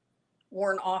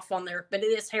worn off on there, but it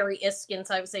is Harry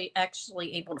Iskin's. I was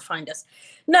actually able to find this.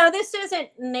 No, this isn't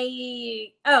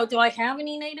Oh, do I have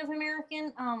any Native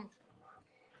American?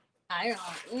 I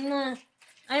don't know.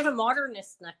 I have a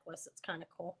modernist necklace. It's kind of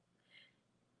cool.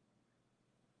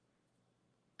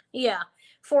 Yeah,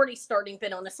 40 starting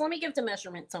bid on this. Let me give the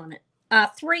measurements on it.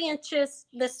 3 inches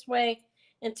this way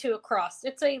and 2 across.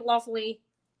 It's a lovely,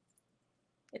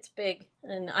 it's big,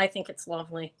 and I think it's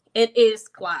lovely. It is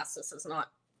glass. This is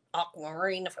not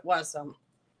aquamarine. If it was,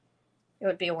 it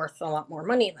would be worth a lot more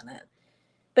money than it.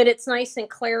 But it's nice and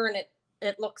clear, and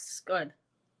it looks good.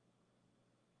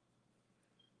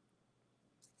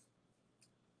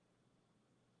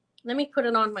 Let me put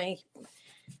it on my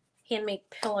handmade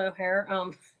pillow here.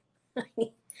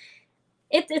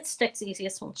 It sticks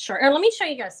easiest when it's short. Let me show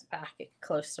you guys the back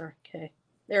closer. Okay,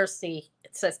 there's it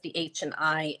says the H and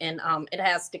I, and it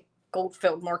has the gold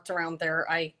filled marked around there.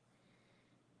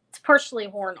 It's partially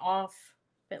worn off,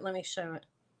 but let me show it.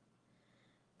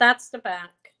 That's the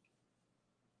back.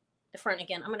 The front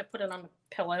again. I'm going to put it on the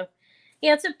pillow.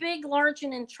 Yeah, it's a big, large,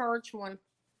 and in charge one.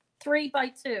 3 by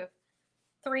 2.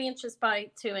 3 inches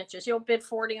by 2 inches. You'll bid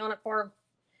 40 on it, Barb.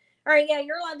 All right, yeah,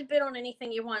 you're allowed to bid on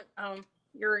anything you want.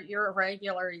 You're a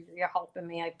regular. You're helping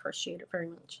me. I appreciate it very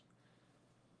much.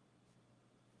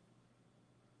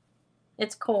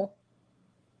 It's cool.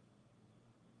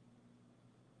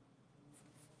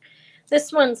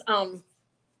 This one's I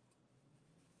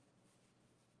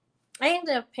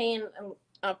ended up paying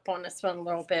up on this one a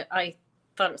little bit. I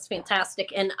thought it was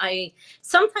fantastic, and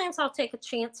sometimes I'll take a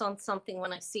chance on something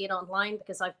when I see it online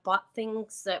because I've bought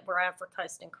things that were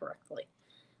advertised incorrectly,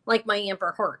 like my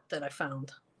Amber Heart that I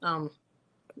found.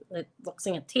 It looks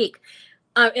antique.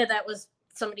 That was,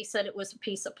 somebody said it was a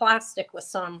piece of plastic with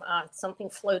something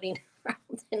floating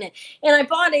around in it, and I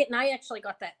bought it, and I actually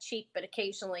got that cheap. But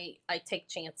occasionally I take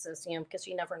chances, because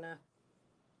you never know.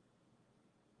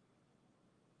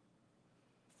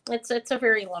 It's a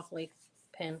very lovely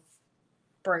pin.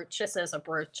 Brooch. This is a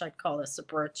brooch. I'd call this a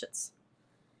brooch. It's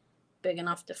big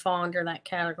enough to fall under that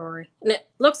category. And it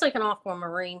looks like an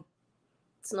aquamarine.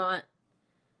 It's not.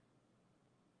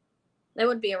 That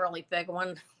would be a really big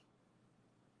one.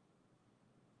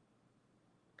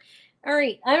 All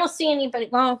right. I don't see anybody.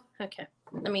 Well, okay.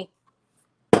 Let me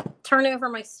turn over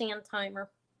my stand timer.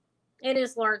 It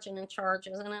is large and in charge,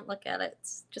 isn't it? Look at it.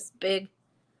 It's just big.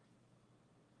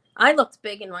 I looked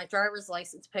big in my driver's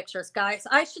license pictures, guys.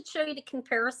 I should show you the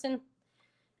comparison.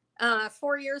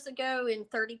 4 years ago and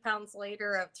 30 pounds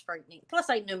later, it's frightening. Plus,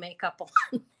 I had no makeup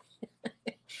on.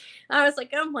 I was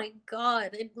like, oh my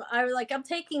God. I was like, I'm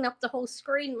taking up the whole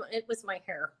screen. It was my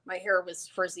hair. My hair was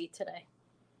frizzy today.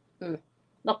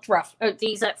 Looked rough. Oh,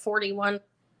 these at 41.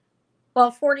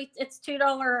 Well, 40, it's $2.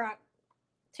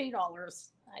 $2.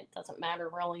 It doesn't matter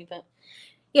really, but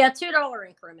yeah, $2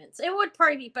 increments. It would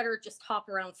probably be better just hop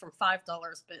around from $5,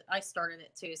 but I started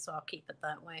it too, so I'll keep it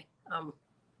that way.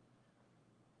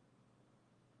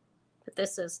 But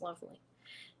this is lovely.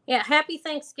 Yeah, happy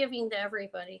Thanksgiving to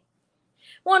everybody.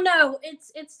 Well, no,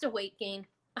 it's the weight gain.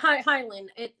 Hi, Lynn.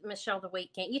 Michelle, the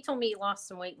weight gain. You told me you lost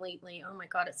some weight lately. Oh my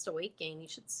God, it's the weight gain. You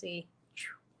should see.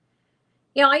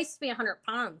 Yeah, I used to be 100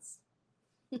 pounds.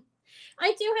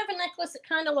 I do have a necklace that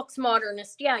kind of looks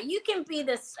modernist. Yeah, you can be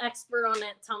this expert on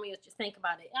it. Tell me what you think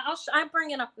about it. I'll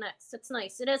bring it up next. It's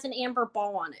nice. It has an amber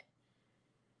ball on it.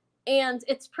 And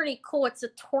it's pretty cool. It's a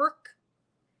torque.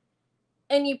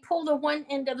 And you pull the one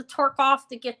end of the torque off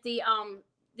to get the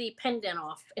pendant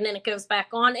off. And then it goes back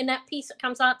on. And that piece that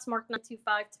comes out, it's marked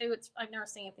 9252. I've never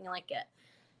seen anything like it.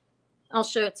 I'll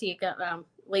show it to you,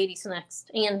 ladies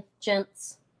next. And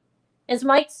gents. Is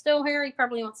Mike still here? He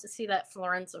probably wants to see that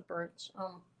Florenza brooch.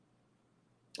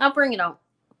 I'll bring it up.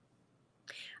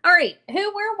 All right.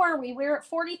 Where were we? We were at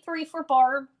 43 for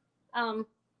Barb.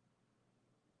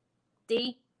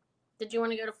 D, did you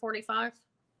want to go to 45?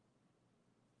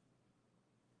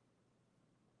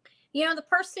 You know, the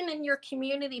person in your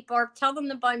community, Barb, tell them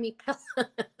to buy me pillows.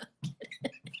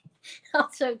 I'm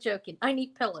so joking. I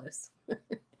need pillows.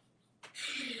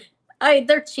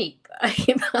 They're cheap. I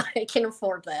can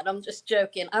afford that. I'm just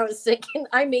joking. I was thinking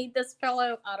I made this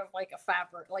pillow out of like a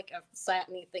fabric, like a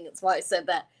satiny thing. That's why I said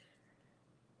that.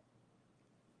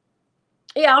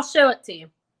 Yeah, I'll show it to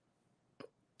you.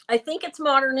 I think it's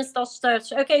modernist. I'll show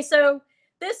it. Okay, so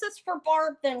this is for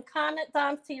Barb. Then comment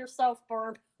down to yourself,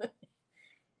 Barb.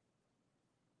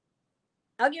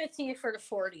 I'll give it to you for the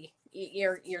 40.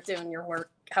 You're doing your work,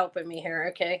 helping me here.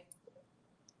 Okay.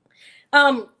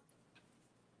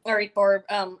 All right, Barb.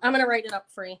 I'm gonna write it up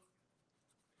for you.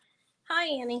 Hi,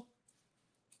 Annie.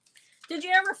 Did you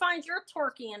ever find your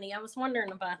torque, Annie? I was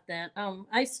wondering about that.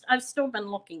 I've still been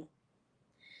looking.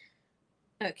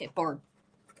 Okay, Barb.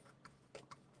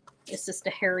 This is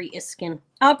the Harry Iskin.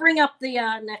 I'll bring up the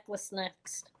necklace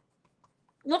next.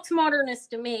 Looks modernist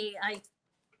to me.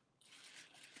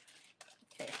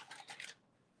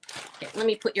 Okay, let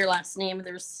me put your last name.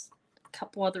 There's a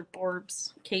couple other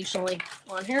Barbs occasionally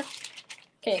on here.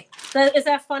 Okay, is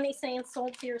that funny saying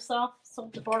sold to yourself?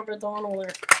 Sold to Barbara Donald?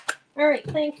 All right,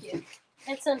 thank you.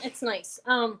 It's nice.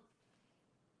 Oh,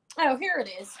 here it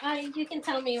is. You can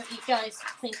tell me what you guys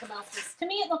think about this. To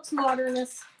me, it looks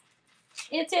modernist.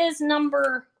 It is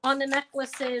number on the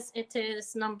necklaces. It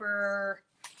is number.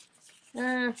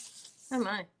 Oh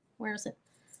my, where is it?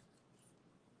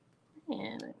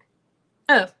 Yeah.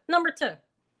 Oh, number 2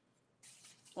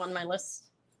 on my list.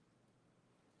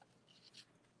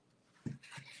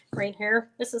 Right here.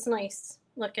 This is nice.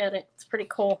 Look at it. It's pretty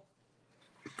cool.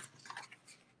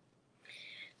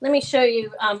 Let me show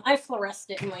you. I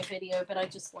fluoresced it in my video, but I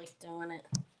just like doing it.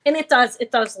 And it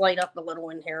does light up a little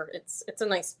in here. It's a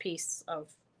nice piece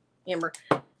of amber.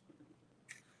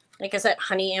 Like I said,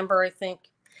 honey amber, I think.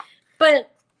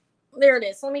 But there it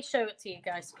is. Let me show it to you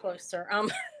guys closer.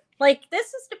 Like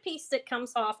this is the piece that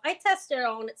comes off. I tested it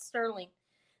all and it's sterling.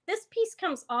 This piece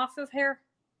comes off of here,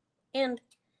 and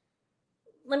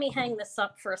let me hang this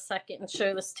up for a second and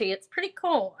show this to you. It's pretty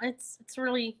cool. It's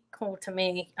really cool to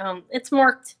me. It's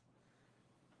marked.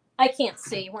 I can't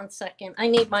see. 1 second. I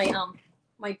need my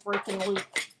my broken loop.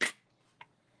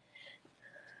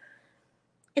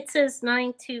 It says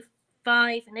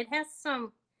 925, and it has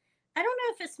some. I don't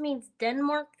know if this means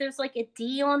Denmark. There's like a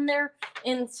D on there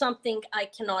and something I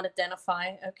cannot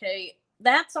identify. Okay,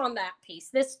 that's on that piece.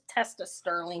 This test is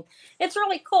sterling. It's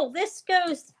really cool. This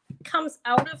comes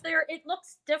out of there. It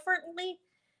looks differently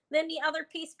than the other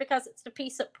piece because it's the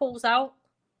piece that pulls out.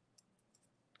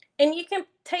 And you can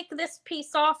take this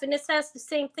piece off, and this has the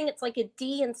same thing. It's like a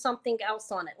D and something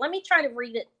else on it. Let me try to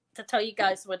read it to tell you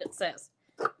guys what it says.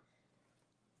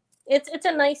 It's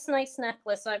a nice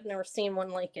necklace. I've never seen one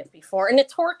like it before, and the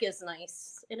torque is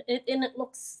nice. It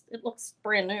looks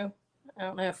brand new. I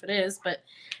don't know if it is, but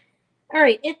all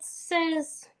right. It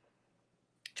says.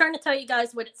 Trying to tell you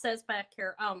guys what it says back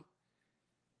here.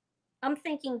 I'm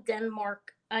thinking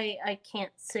Denmark. I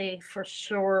can't say for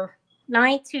sure.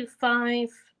 925.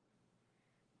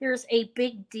 Here's a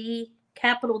big D,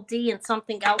 capital D, and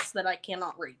something else that I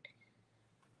cannot read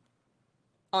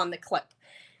on the clip.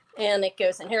 And it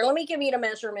goes in here. Let me give you the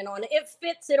measurement on it. It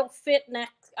fits. It'll fit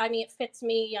next. I mean, it fits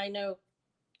me. I know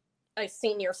I've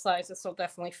seen your sizes, so it'll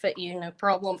definitely fit you. No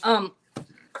problem. I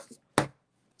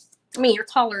mean, you're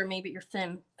taller than me, but you're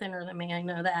thinner than me. I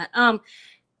know that.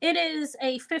 It is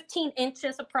a 15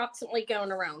 inches approximately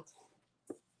going around.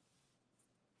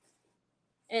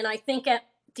 And I think at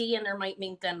D in there might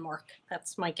mean Denmark.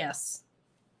 That's my guess.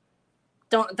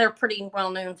 They're pretty well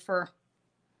known for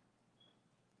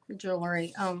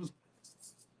jewelry.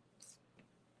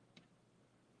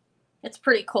 It's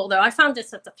pretty cool though. I found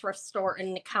this at the thrift store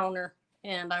in the counter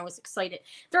and I was excited.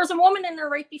 There was a woman in there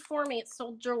right before me. It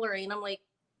sold jewelry and I'm like,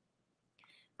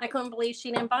 I couldn't believe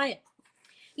she didn't buy it.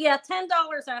 Yeah, $10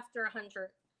 after 100.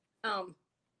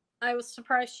 I was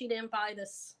surprised she didn't buy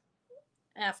this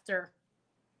after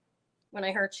when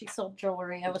I heard she sold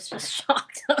jewelry. I was just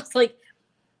shocked. I was like,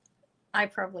 I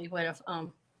probably would have.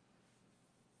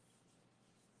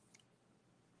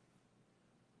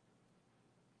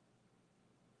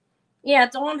 Yeah,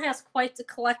 Dawn has quite the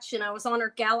collection. I was on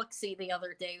her Galaxy the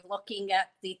other day looking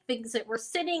at the things that were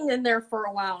sitting in there for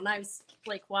a while. And I was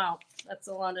like, wow, that's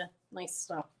a lot of nice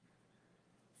stuff.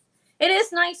 It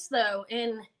is nice though.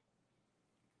 And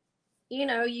you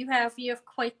know, you have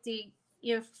quite the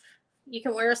you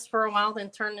can wear this for a while, then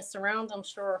turn this around, I'm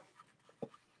sure.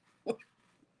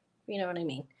 You know what I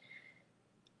mean?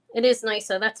 It is nice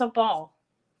though. That's a ball.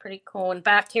 Pretty cool. And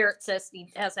back here it says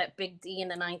he has that big D in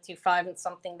the 925 and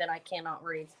something that I cannot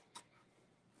read.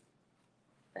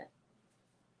 But,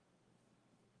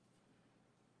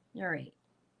 all right.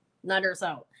 Nutter's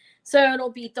out. So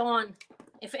it'll be Dawn.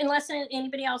 Unless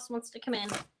anybody else wants to come in.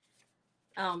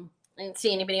 I didn't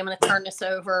see anybody. I'm going to turn this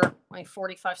over. My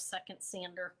 45-second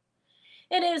sander.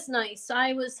 It is nice.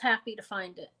 I was happy to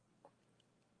find it.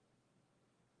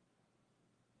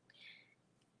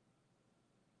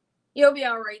 You'll be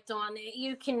all right, Dawn.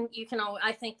 You can.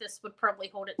 I think this would probably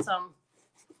hold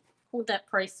that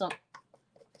price up.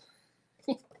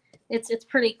 It's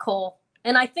pretty cool,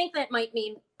 and I think that might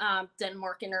mean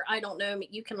Denmark in there. I don't know.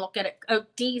 You can look at it. Oh,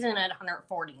 D's in at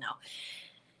 140 now.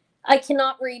 I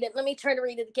cannot read it. Let me try to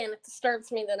read it again. It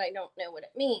disturbs me that I don't know what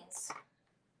it means.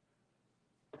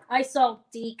 I saw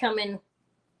D come in.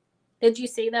 Did you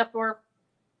see that, Barb?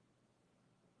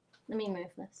 Let me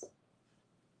move this.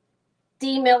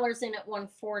 D Miller's in at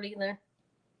 140 there.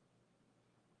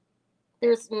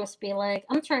 There's must be a leg.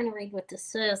 I'm trying to read what this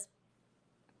says.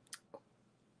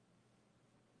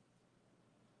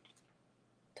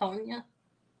 Tanya?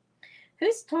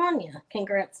 Who's Tanya?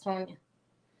 Congrats, Tanya.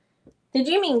 Did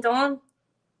you mean Dawn?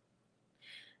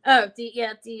 Oh, D.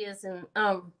 Yeah, D is in.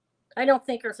 I don't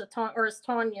think there's a Tanya, or is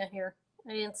Tanya here?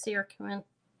 I didn't see her come in.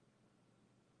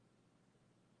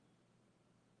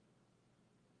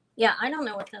 Yeah, I don't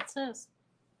know what that says.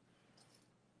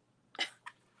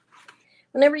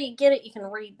 Whenever you get it, you can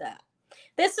read that.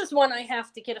 This is one I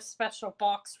have to get a special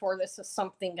box for. This is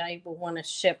something I will want to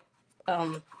ship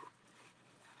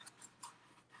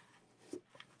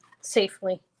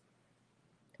safely.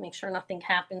 Make sure nothing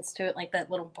happens to it, like that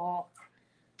little ball.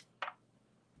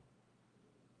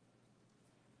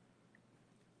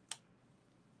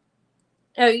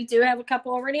 Oh, you do have a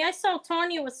couple already? I saw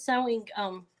Tanya was selling,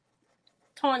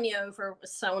 Tanya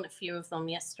was selling a few of them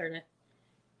yesterday.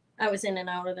 I was in and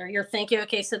out of there. You're thinking,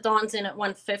 okay, so Dawn's in at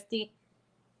 150.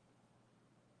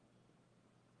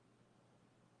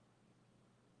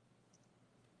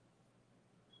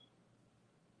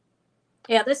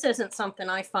 Yeah, this isn't something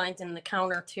I find in the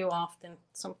counter too often.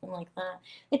 Something like that.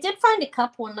 I did find a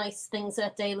couple of nice things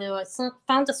that day, Lou. I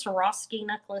found a Swarovski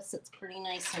necklace. It's pretty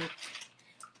nice.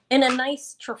 And a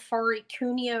nice Trifari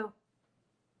Cuneo.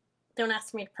 Don't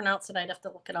ask me to pronounce it. I'd have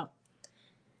to look it up.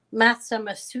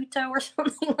 Matsamasuto or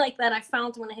something like that. I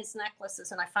found one of his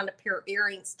necklaces, and I found a pair of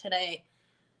earrings today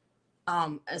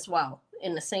as well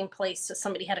in the same place. So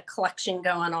somebody had a collection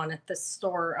going on at this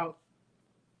store of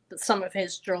some of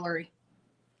his jewelry.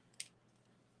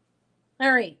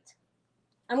 All right.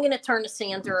 I'm going to turn the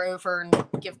sander over and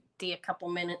give Dee a couple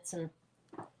minutes.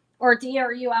 Or Dee,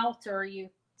 are you out or are you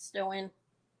still in?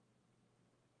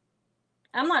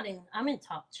 I'm in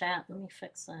top chat. Let me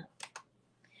fix that.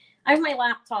 I have my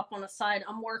laptop on the side.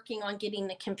 I'm working on getting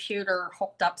the computer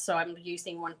hooked up, so I'm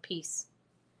using one piece.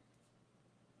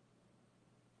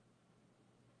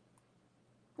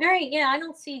 All right, yeah, I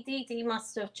don't see Dee. Dee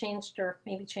must have changed her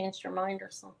mind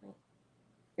or something.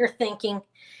 You're thinking.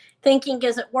 Thinking,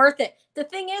 is it worth it? The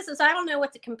thing is I don't know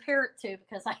what to compare it to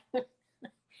because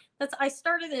I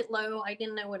started it low. I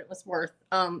didn't know what it was worth.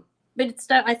 But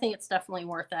I think it's definitely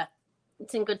worth that.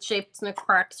 It's in good shape. There's no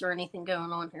cracks or anything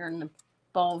going on here in the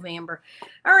ball of amber.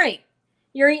 All right,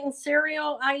 you're eating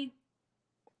cereal.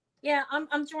 Yeah,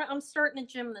 I'm starting a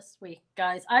gym this week,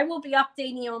 guys. I will be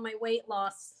updating you on my weight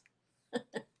loss.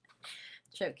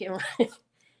 Joking.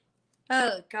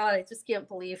 Oh God, I just can't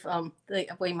believe the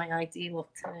way my ID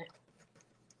looked today.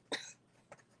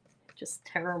 Just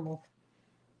terrible.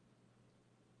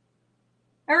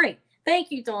 All right,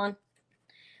 thank you, Dawn.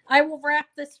 I will wrap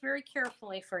this very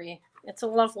carefully for you. It's a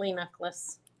lovely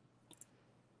necklace.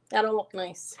 That'll look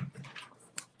nice.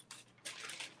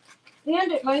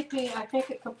 And it might be, I think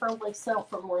it could probably sell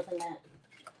for more than that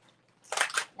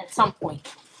at some point.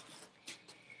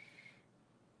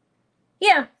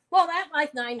 Yeah, well, I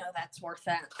know that's worth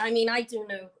that. I mean, I do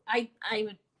know, I'm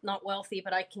not wealthy,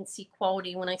 but I can see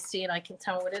quality when I see it. I can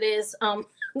tell what it is.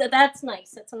 That's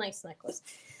nice. That's a nice necklace.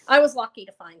 I was lucky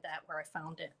to find that where I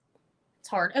found it. It's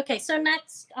hard. Okay, so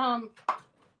next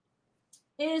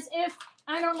is if,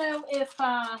 I don't know if,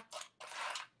 I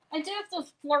do have the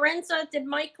Florenza. Did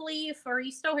Mike leave? Or are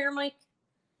you still here, Mike?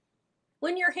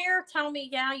 When you're here, tell me,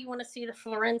 yeah, you want to see the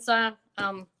Florenza.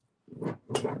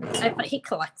 He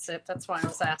collects it. That's why I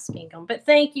was asking him. But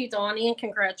thank you, Donnie, and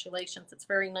congratulations. It's a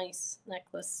very nice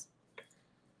necklace.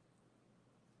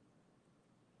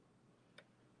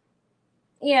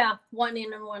 Yeah, one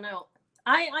in and one out.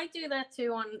 I do that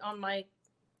too on my,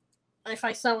 if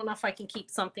I sell enough, I can keep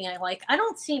something I like. I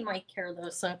don't see Mike here though,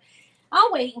 so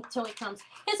I'll wait until he comes.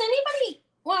 Has anybody,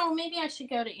 well, maybe I should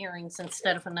go to earrings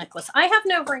instead of a necklace. I have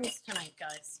no rings tonight,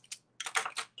 guys.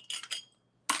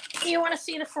 Do you want to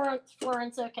see the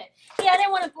Florence? Okay. Yeah, I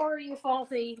didn't want to bore you with all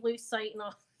the lucite and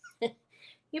all.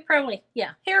 You probably,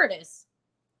 yeah, here it is.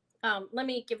 Let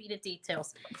me give you the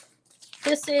details.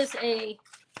 This is a,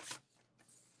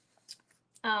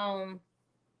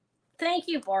 thank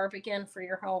you, Barb, again for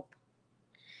your help.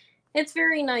 It's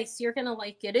very nice. You're going to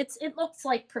like it. It looks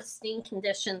like pristine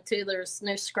condition too. There's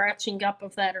no scratching up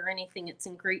of that or anything. It's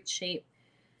in great shape.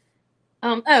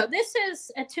 Oh, this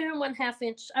is a 2.5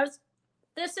 inch.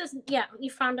 This is, yeah, you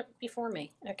found it before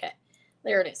me. Okay,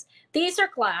 there it is. These are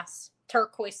glass,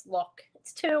 turquoise look.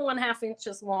 It's 2.5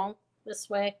 inches long this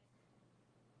way.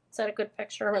 Is that a good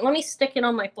picture of it? Let me stick it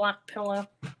on my black pillow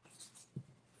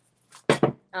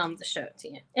to show it to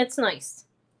you. It's nice.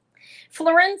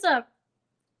 Florenza's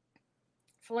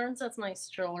nice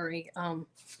jewelry. I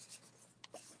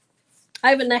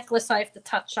have a necklace I have to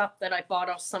touch up that I bought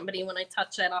off somebody. When I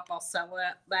touch that up, I'll sell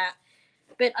that.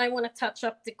 But I want to touch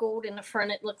up the gold in the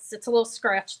front. It's a little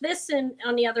scratched. This,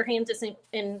 on the other hand, is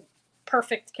in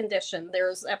perfect condition.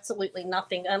 There's absolutely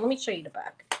nothing. Let me show you the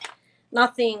back.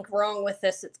 Nothing wrong with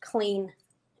this. It's clean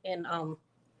and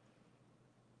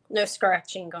no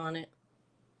scratching on it.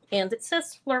 And it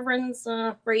says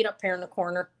Florenza right up here in the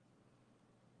corner.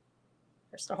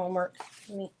 There's the homework.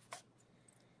 Here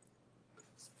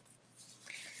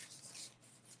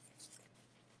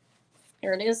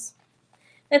it is.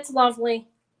 It's lovely.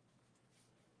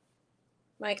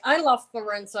 Like, I love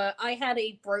Florenza. I had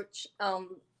a brooch.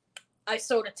 I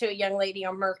sold it to a young lady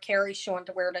on Mercari. She wanted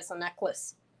to wear it as a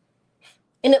necklace.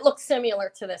 And it looked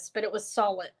similar to this, but it was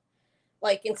solid.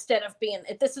 Like, instead of being,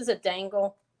 this is a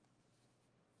dangle.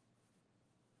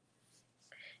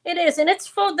 It is, and it's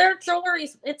full. Their jewelry,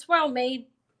 it's well made.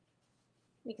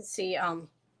 You can see,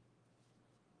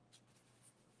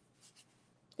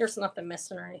 there's nothing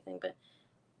missing or anything, but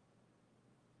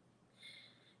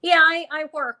yeah, I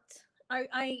worked.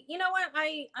 You know what?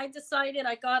 I decided,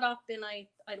 I got up and I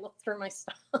looked through my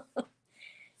stuff.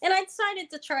 And I decided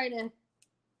to try to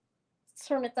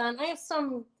turn it down. I have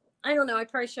some, I don't know, I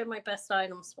probably showed my best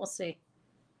items. We'll see.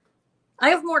 I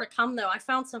have more to come though. I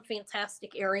found some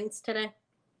fantastic earrings today.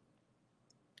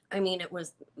 I mean,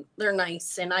 they're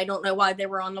nice, and I don't know why they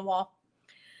were on the wall.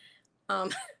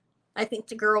 I think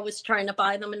the girl was trying to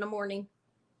buy them in the morning.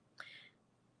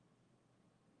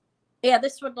 Yeah,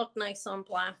 this would look nice on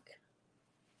black.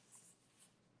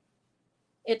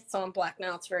 It's on black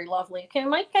now. It's very lovely. Okay,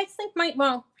 Mike, I think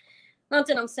well, not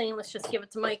that I'm saying let's just give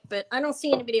it to Mike, but I don't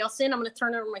see anybody else in. I'm going to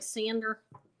turn over my sander,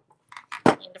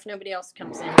 and if nobody else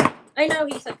comes in. I know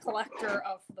he's a collector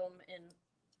of them, and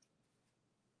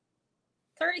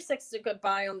 36 is a good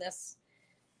buy on this.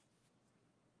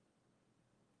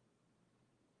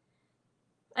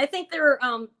 I think they're,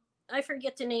 I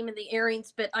forget the name of the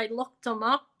earrings, but I looked them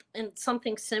up and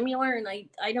something similar, and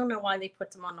I don't know why they put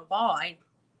them on the wall. I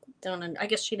don't know. I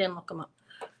guess she didn't look them up.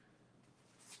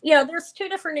 Yeah, there's two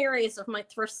different areas of my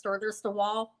thrift store. There's the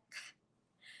wall,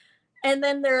 And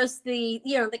then there's the,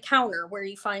 the counter where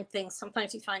you find things.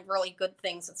 Sometimes you find really good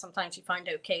things, and sometimes you find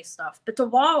okay stuff. But the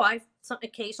wall, I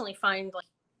occasionally find, like,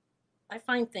 I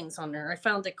find things on there. I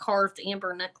found a carved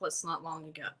amber necklace not long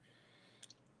ago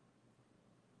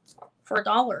for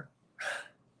 $1.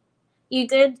 You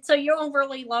did? So you'll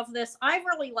really love this. I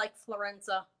really like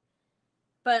Florenza,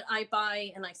 but I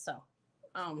buy and I sell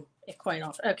it quite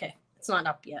often. Okay, it's not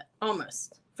up yet.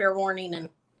 Almost. Fair warning. And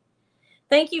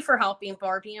thank you for helping,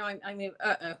 Barb. I mean,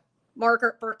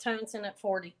 Margaret Bertone's in at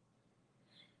 40.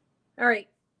 All right,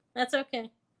 that's okay.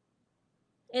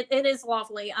 It is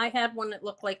lovely. I had one that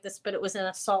looked like this, but it was in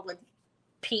a solid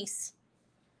piece.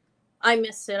 I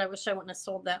missed it. I wish I wouldn't have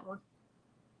sold that one.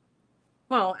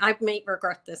 Well, I may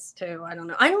regret this too. I don't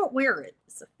know. I don't wear it.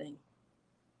 It's a thing.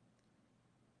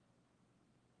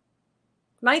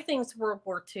 My thing's World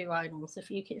War II items. If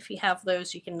you have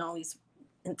those, you can always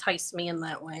entice me in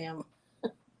that way.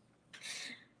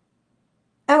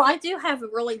 Oh, I do have a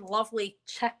really lovely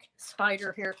check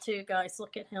spider here too, guys.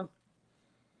 Look at him.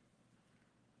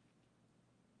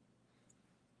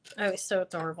 Oh, he's so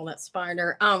adorable, that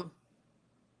spider.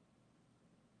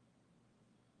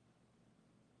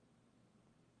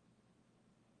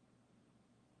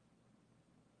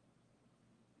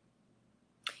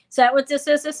 Is that what this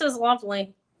is? This is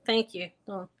lovely. Thank you.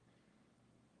 Oh.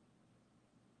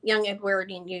 Young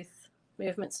Edwardian Youth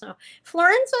Movement Snow.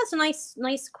 Florenza's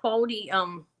nice quality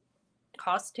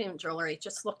costume jewelry. It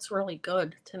just looks really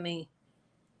good to me.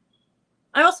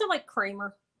 I also like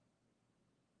Kramer.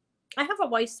 I have a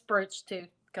Weiss brooch too,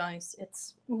 guys.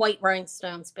 It's white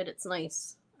rhinestones, but it's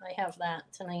nice. I have that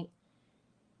tonight.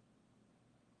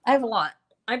 I have a lot.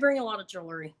 I bring a lot of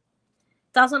jewelry.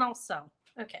 Doesn't all sell.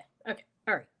 Okay. All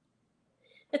right.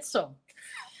 It's sold.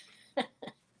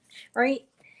 Right?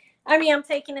 I mean, I'm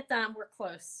taking it down. We're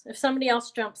close. If somebody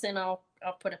else jumps in, I'll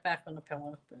put it back on the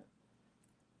pillow.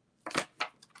 But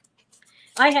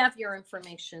I have your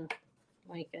information,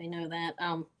 Mike. I know that.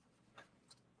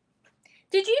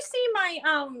 Did you see my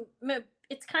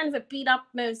it's kind of a beat up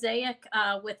mosaic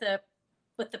with the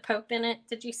Pope in it?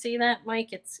 Did you see that,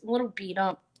 Mike? It's a little beat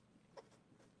up.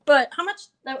 But how much?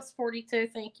 That was 42.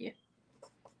 Thank you.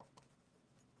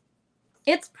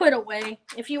 It's put away.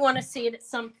 If you want to see it at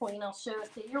some point, I'll show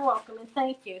it to you. You're welcome, and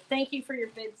thank you. Thank you for your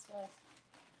bids,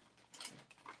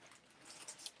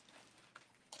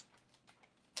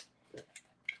 guys.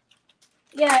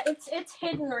 Yeah, it's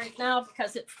hidden right now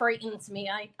because it frightens me.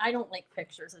 I don't like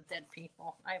pictures of dead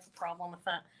people. I have a problem with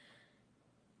that.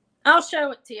 I'll show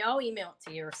it to you. I'll email it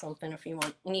to you or something if you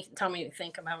want, and you can tell me what you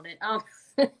think about it.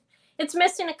 It's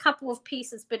missing a couple of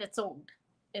pieces, but it's old.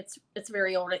 It's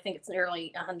very old. I think it's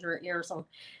nearly 100 years old.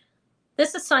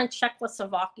 This is signed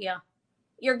Czechoslovakia.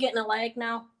 You're getting a lag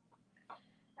now?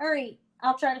 All right.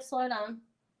 I'll try to slow down.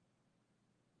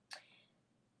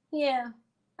 Yeah.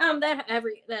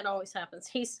 That always happens.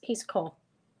 He's cool.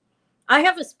 I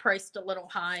have his priced a little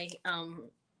high.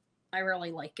 I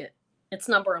really like it. It's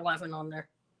number 11 on there.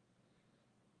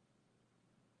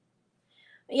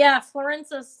 Yeah,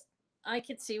 Florenza's. I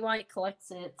could see why he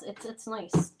collects it. It's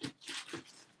nice.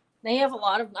 They have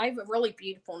I have a really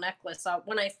beautiful necklace.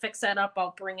 When I fix that up,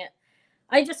 I'll bring it.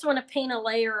 I just want to paint a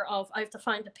layer of. I have to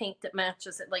find the paint that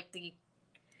matches it. Like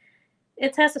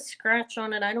it has a scratch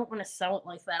on it. I don't want to sell it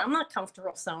like that. I'm not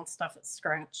comfortable selling stuff that's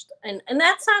scratched. And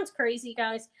that sounds crazy,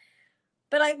 guys,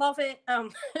 but I love it.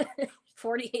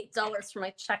 $48 for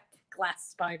my Czech glass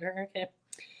spider. Okay.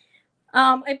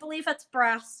 I believe that's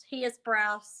brass. He is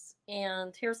brass.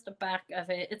 And here's the back of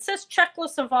it. It says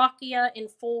Czechoslovakia in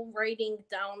full writing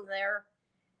down there.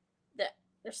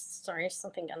 There's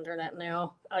something under that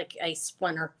now, like a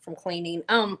splinter from cleaning.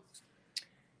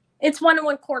 It's 1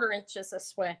 1/4 inches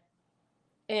this way,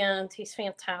 and he's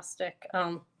fantastic.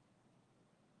 Hi,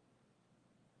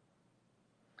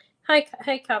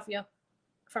 Kavya,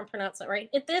 if I'm pronouncing it right.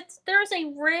 There's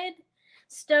a red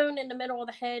stone in the middle of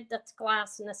the head that's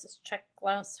glass, and this is Czech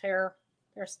glass hair.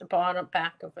 There's the bottom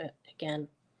back of it again.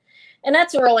 And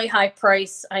that's a really high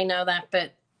price. I know that,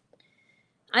 but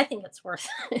I think it's worth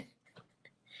it.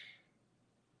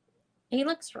 He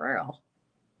looks real.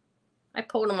 I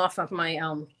pulled him off of my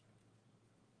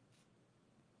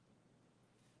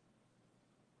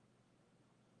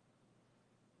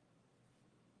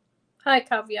Hi,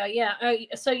 Kavya. Yeah. Oh,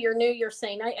 so you're new, you're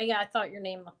saying. I thought your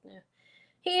name looked new.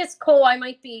 He is cool.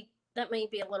 That may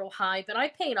be a little high, but I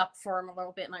paid up for him a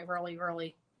little bit, and I really,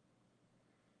 really,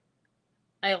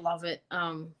 I love it.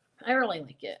 I really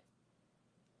like it.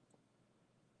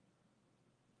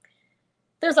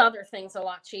 There's other things a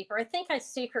lot cheaper. I think I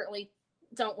secretly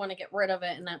don't want to get rid of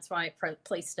it, and that's why I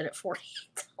placed it at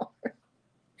 $48.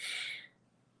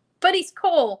 But he's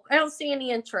cool. I don't see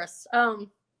any interest. I'm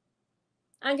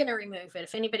gonna remove it.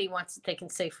 If anybody wants it, they can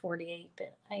say 48.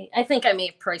 But I think I may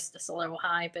have priced this a little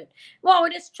high. But well,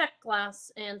 it is check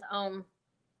glass, and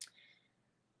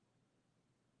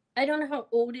I don't know how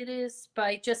old it is,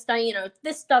 but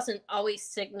this doesn't always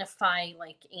signify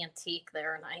like antique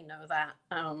there, and I know that.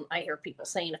 I hear people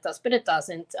saying it does, but it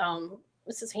doesn't.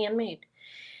 This is handmade.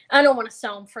 I don't want to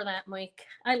sell him for that, Mike.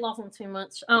 I love him too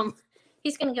much.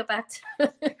 He's gonna go back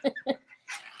to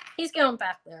he's going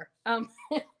back there.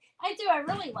 I do. I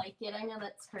really like it. I know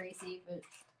that's crazy, but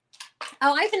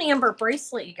oh, I have an amber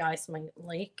bracelet. You guys might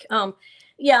like.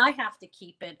 Yeah, I have to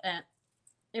keep it.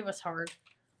 It was hard.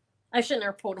 I shouldn't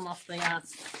have pulled them off the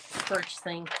birch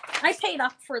thing. I paid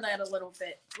up for that a little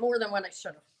bit more than what I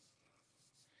should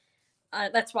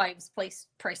have. That's why it was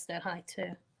priced that high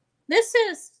too. This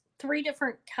is 3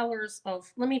 different colors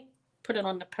of. Let me put it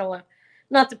on the pillow,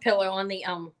 not the pillow on the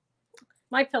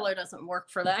My pillow doesn't work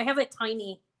for that. I have a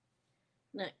tiny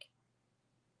neck.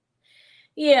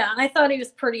 Yeah, I thought he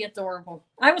was pretty adorable.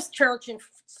 I was starting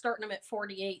him at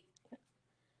 48.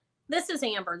 This is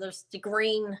amber. There's the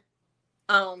green.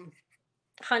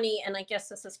 Honey, and I guess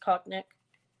this is cognac.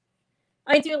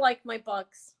 I do like my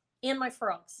bugs and my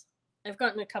frogs. I've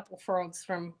gotten a couple frogs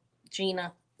from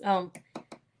Gina.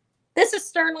 This is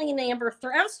Sterling Amber.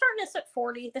 I was starting this at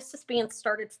 40. This is being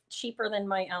started cheaper than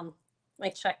my my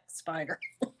check spider.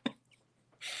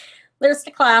 There's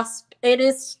the clasp. It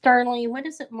is Sterling. What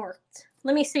is it marked?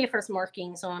 Let me see if there's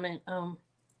markings on it.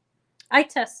 I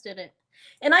tested it,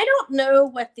 and I don't know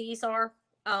what these are.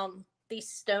 These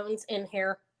stones in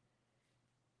here.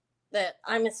 That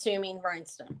I'm assuming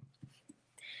rhinestone.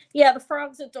 Yeah, the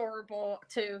frog's adorable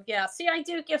too. Yeah, see, I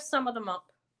do give some of them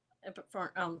up.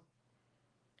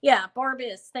 Yeah, Barb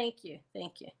is. Thank you.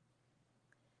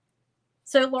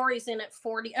 So Lori's in at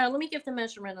 40. Let me give the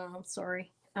measurement on. I'm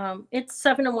sorry. It's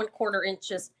 7 1/4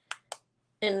 inches,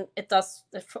 and it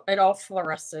all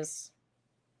fluoresces,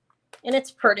 and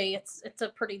it's pretty. It's a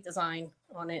pretty design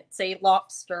on it. It's a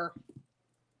lobster.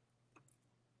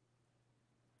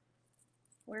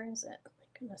 Where is it? Oh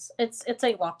my goodness. It's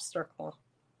a lobster claw.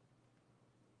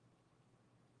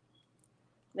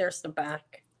 There's the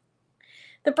back.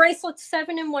 The bracelet's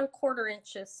 7 1/4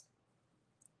 inches.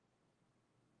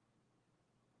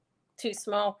 Too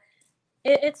small.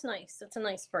 It's nice. It's a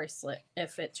nice bracelet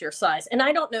if it's your size. And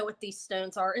I don't know what these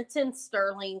stones are. It's in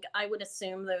sterling. I would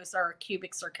assume those are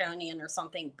cubic zirconian or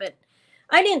something, but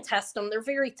I didn't test them. They're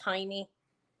very tiny.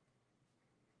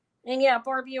 And yeah,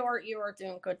 Barb, you are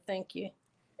doing good. Thank you.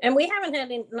 And we haven't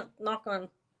had any, knock on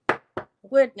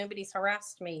wood, nobody's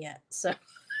harassed me yet. So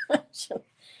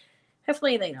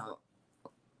hopefully they don't.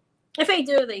 If they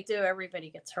do, everybody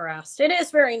gets harassed. It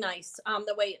is very nice,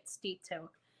 the way it's detailed.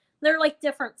 They're like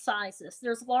different sizes.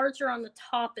 There's larger on the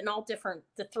top and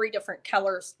the 3 different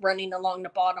colors running along the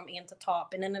bottom and the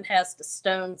top. And then it has the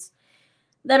stones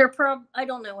that are I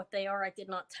don't know what they are. I did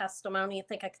not test them. I don't even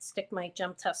think I could stick my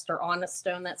gem tester on a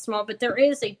stone that small. But there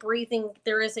is a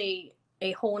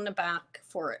hole in the back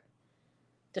for it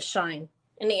to shine.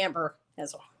 And the amber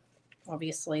as well.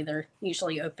 Obviously, they're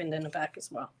usually opened in the back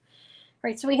as well. All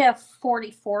right, so we have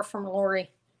 44 from Lori.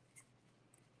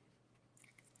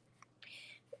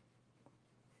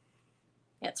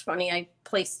 Yeah, it's funny. I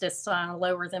placed this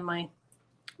lower than my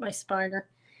spider.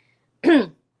 I've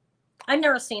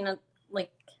never seen it.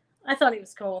 I thought he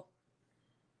was cool.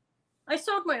 I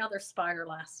sold my other spider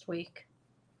last week.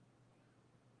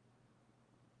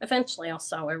 Eventually, I'll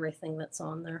sell everything that's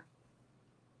on there.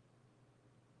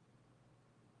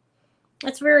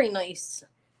 It's very nice.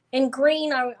 In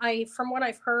green, I from what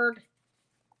I've heard,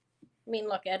 I mean,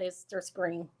 look, there's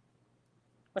green.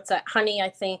 What's that? Honey, I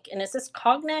think. And is this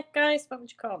cognac, guys? What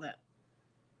would you call that?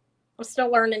 I'm still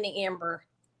learning the amber.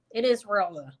 It is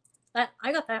real, though.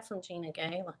 I got that from Gina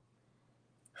Gay.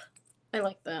 I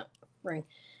like that ring.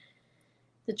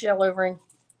 The jello ring.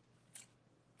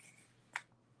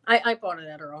 I bought it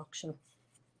at her auction.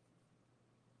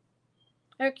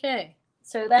 Okay.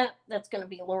 So that's going to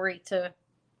be Lori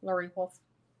Wolf.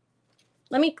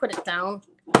 Let me put it down.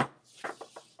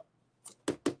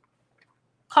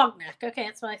 Cognac. Okay,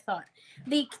 that's what I thought.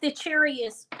 The cherry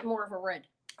is more of a red.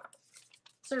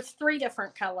 So there's 3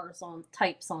 different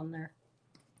types on there.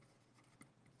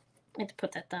 I had to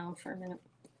put that down for a minute.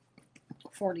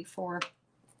 44.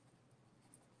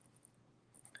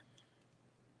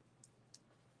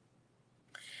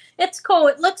 It's cool.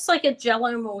 It looks like a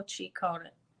Jello mold, she called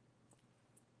it.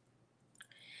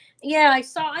 Yeah, I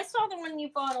saw the one you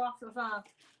bought off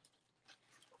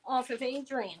of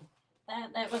Adrian.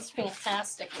 That was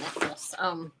fantastic necklace.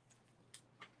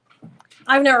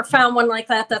 I've never found one like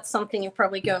that. That's something you're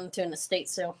probably going to an estate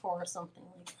sale for or something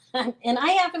like that. And I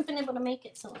haven't been able to make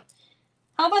it. So,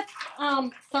 how about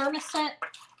Thermoset?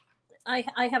 I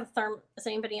have a Is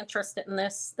anybody interested in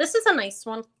this? This is a nice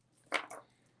one.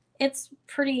 It's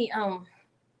pretty.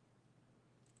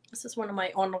 This is one of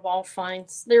my on the wall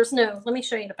finds. There's no. Let me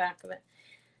show you the back of it.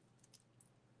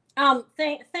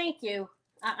 Thank you.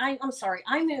 I'm sorry.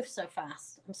 I move so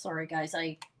fast. I'm sorry, guys.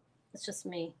 It's just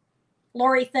me.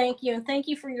 Lori, thank you, and thank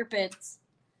you for your bids.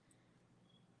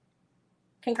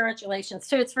 Congratulations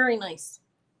too. It's very nice.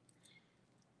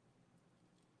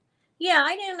 Yeah,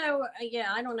 I don't know.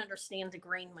 Yeah, I don't understand the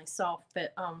green myself,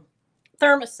 but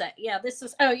Thermoset. Yeah, this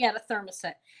is. Oh yeah, the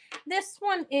Thermoset. This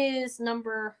one is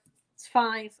number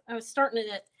 5. I'll start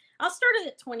it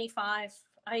at 25.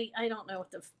 I don't know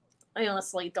what the. I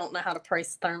honestly don't know how to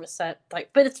price Thermoset type,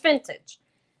 but it's vintage.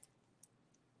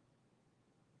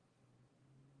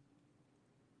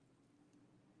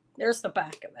 There's the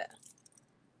back of it.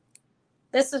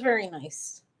 This is very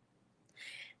nice.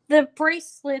 The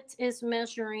bracelet is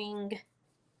measuring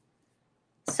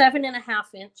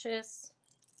 7.5 inches,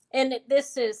 and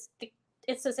this is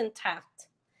intact.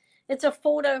 It's a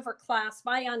fold over clasp.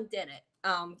 I undid it.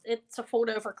 It's a fold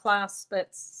over clasp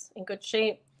that's in good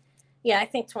shape. Yeah, I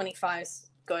think 25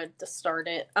 is good to start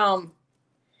it.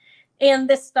 And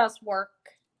this does work.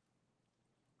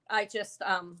 I just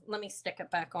let me stick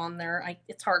it back on there.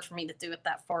 It's hard for me to do it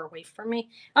that far away from me.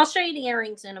 I'll show you the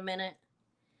earrings in a minute.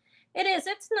 It is.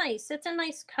 It's nice. It's a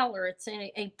nice color. It's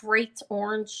a bright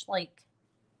orange, like.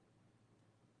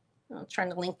 I'm trying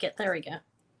to link it. There we go.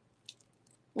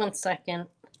 1 second.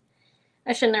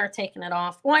 I should never taken it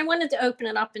off. Well, I wanted to open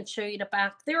it up and show you the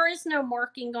back. There is no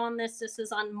marking on this. This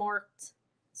is unmarked.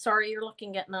 Sorry, you're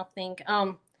looking at nothing.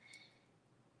 I'm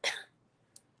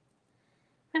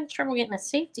having trouble getting a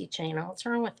safety chain. What's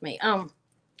wrong with me?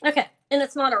 Okay, and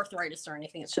it's not arthritis or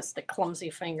anything. It's just the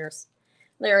clumsy fingers.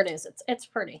 There it is. It's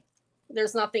pretty.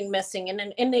 There's nothing missing,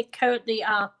 and in the coat, the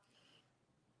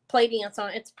plating it's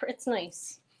on. It's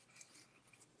nice.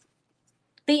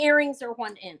 The earrings are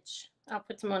 1 inch. I'll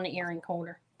put them on the earring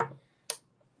holder.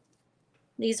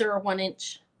 These are a 1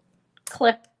 inch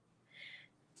clip.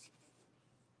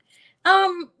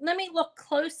 Let me look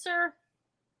closer.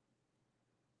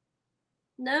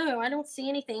 No, I don't see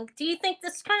anything. Do you think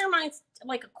this kind of reminds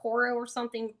like a Coro or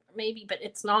something? Maybe, but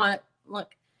it's not.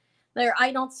 Look, there.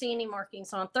 I don't see any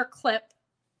markings on it. They're clip.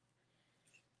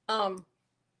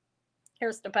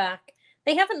 Here's the back.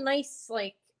 They have a nice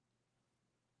like.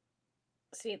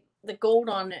 See the gold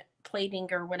on it,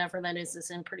 plating or whatever that is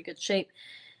in pretty good shape.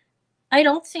 I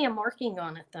don't see a marking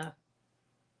on it though.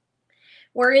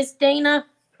 Where is Dana?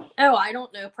 Oh, I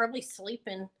don't know. Probably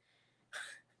sleeping.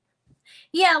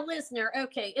 Yeah, Lisner.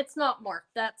 Okay, it's not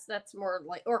marked. That's more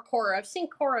like or Coro. I've seen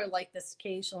Coro like this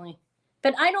occasionally,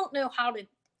 but I don't know how to.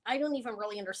 I don't even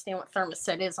really understand what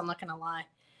Thermoset is. I'm not gonna lie.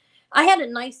 I had a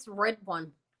nice red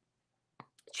one,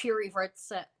 cheery red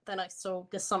set that I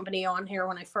sold to somebody on here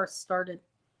when I first started.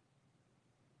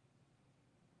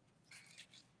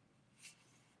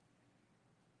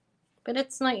 But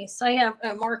it's nice. I have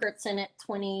Margaret's in it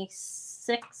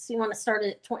 26. You want to start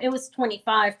it at 20? It was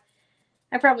 25.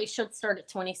 I probably should start at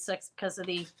 26 because of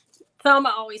the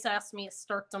Thelma always asks me to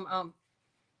start them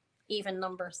even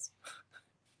numbers.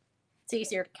 It's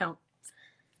easier to count,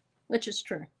 which is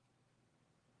true.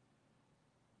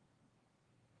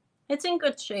 It's in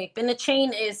good shape, and the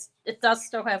chain it does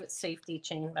still have its safety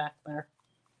chain back there.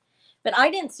 But I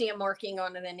didn't see a marking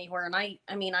on it anywhere, and I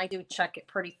mean, I do check it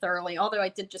pretty thoroughly. Although I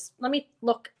did just let me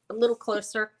look a little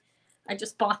closer. I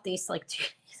just bought these like 2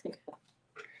 days ago,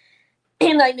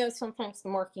 and I know sometimes the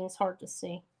marking's hard to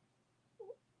see.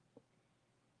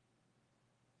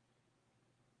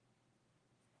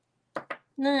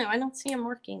 No, I don't see a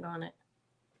marking on it.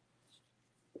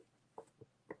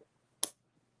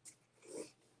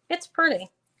 It's pretty.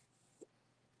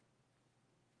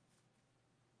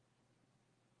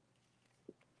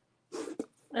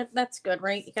 That's good,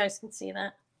 right? You guys can see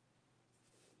that.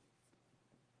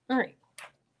 All right.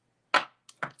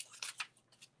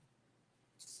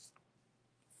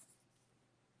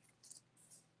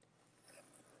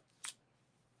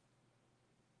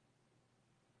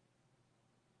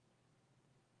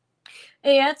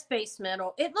 Yeah, it's base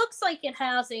metal. It looks like it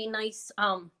has a nice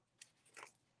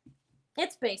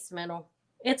it's base metal.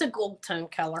 It's a gold tone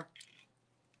color.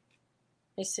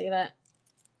 You see that?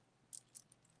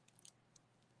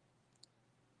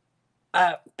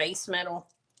 Base metal.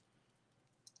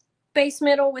 Base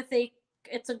metal with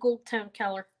it's a gold tone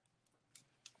color.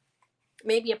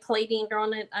 Maybe a plating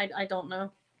on it. I don't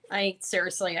know. I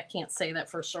seriously, I can't say that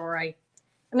for sure. I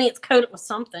mean, it's coated with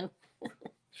something.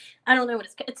 I don't know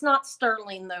what it's not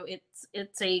sterling though.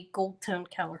 It's a gold tone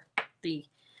color. The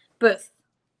both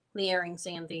the earrings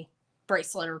and the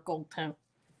bracelet are gold tone.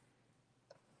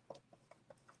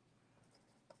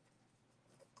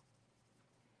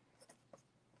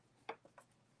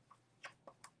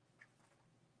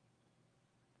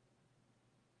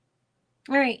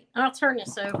 All right, I'll turn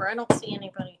this over. I don't see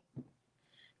anybody.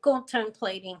 Gold tone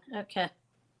plating. Okay.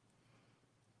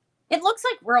 It looks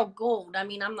like real gold. I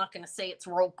mean, I'm not going to say it's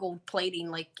real gold plating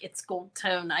like it's gold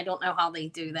tone. I don't know how they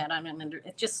do that. I don't under.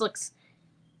 It just looks.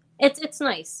 It's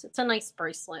nice. It's a nice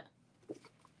bracelet.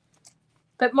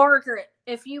 But Margaret,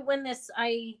 if you win this,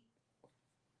 yeah,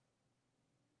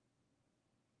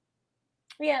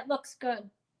 it looks good.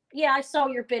 Yeah, I saw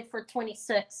your bid for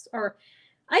 26, or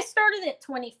I started at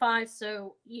 25,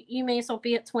 so you may as well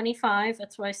be at 25.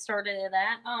 That's why I started it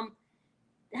at.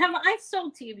 I've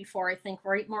sold to you before, I think,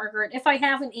 right, Margaret? If I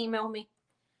haven't, email me.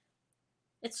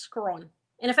 It's scrolling.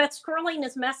 And if that scrolling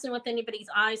is messing with anybody's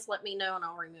eyes, let me know and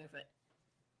I'll remove it.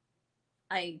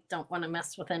 I don't want to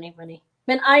mess with anybody.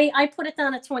 And I put it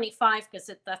down at 25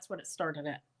 because that's what it started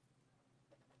at.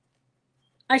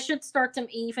 I should start them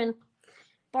even.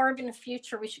 Barb, in the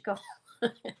future, we should go.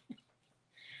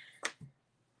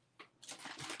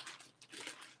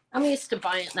 I'm used to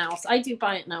buy it now. So I do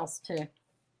buy it now too.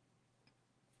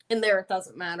 And there it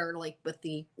doesn't matter, like with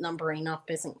the numbering up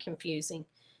isn't confusing.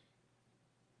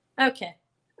 Okay.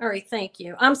 All right, thank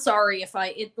you. I'm sorry if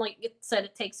it said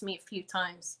it takes me a few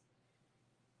times.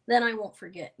 Then I won't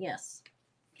forget. Yes.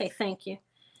 Okay, thank you.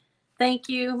 Thank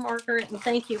you, Margaret, and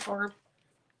thank you, Barb.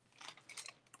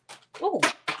 Oh,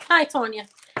 hi, Tanya.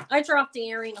 I dropped the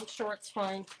earring. I'm sure it's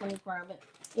fine. Let me grab it.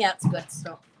 Yeah, it's good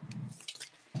still.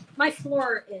 My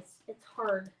floor it's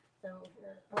hard. So,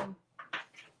 I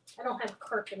don't have a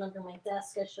carpet under my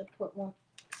desk. I should put one.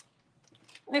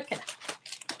 Okay.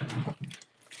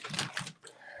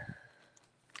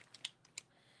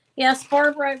 Yes,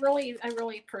 Barbara, I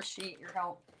really appreciate your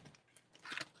help.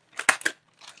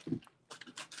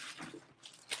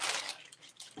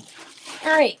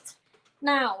 All right.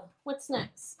 Now, what's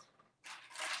next?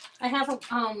 I have a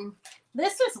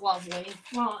this is lovely.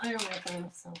 Well, I don't know if I'm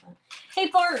something. Hey,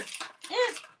 Barb. Yeah,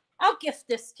 I'll gift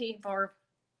this to you, Barb.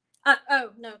 Oh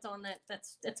no, it's on that.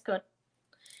 That's good.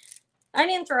 I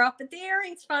didn't drop it. The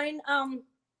earring's fine.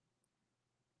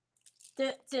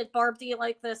 Did Barb? Do you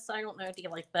like this? I don't know. Do you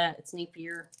like that? It's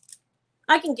Napier.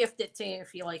 I can gift it to you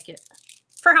if you like it.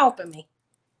 For helping me.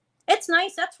 It's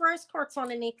nice. That's rose quartz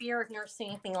on a Napier. I've never seen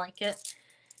anything like it.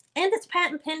 And it's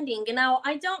patent pending. And now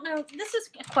I don't know. This is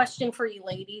a question for you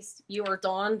ladies. You or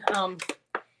Dawn.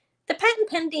 The patent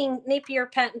pending, Napier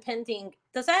patent pending,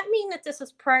 does that mean that this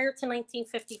is prior to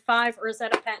 1955, or is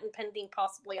that a patent pending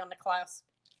possibly on the clasp?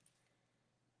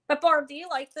 But Barb, do you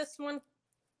like this one?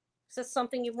 Is this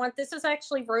something you want? This is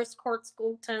actually rose quartz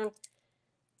gold tone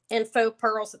and faux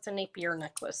pearls. It's a Napier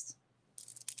necklace.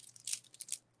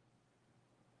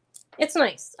 It's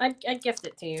nice. I'd gift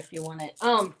it to you if you want it.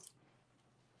 I'll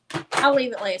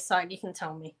leave it lay aside. You can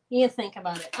tell me. You can think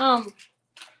about it.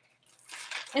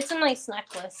 It's a nice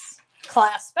necklace.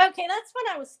 Clasp. Okay, that's what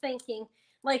I was thinking.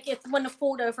 Like if when the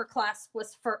fold over clasp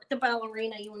was for the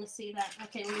ballerina, you want to see that?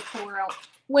 Okay, let me pull her out.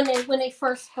 When they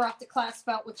first brought the clasp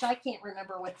out, which I can't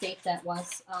remember what date that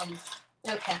was.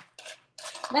 Okay,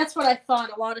 that's what I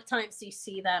thought. A lot of times you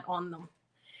see that on them.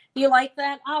 You like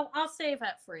that? I'll save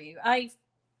that for you.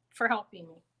 For helping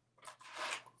me.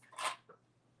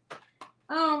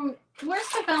 Where's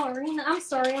the ballerina? I'm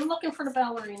sorry, I'm looking for the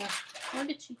ballerina. Where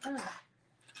did she go?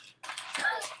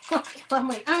 I'm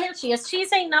like, oh, here she is.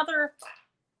 She's another,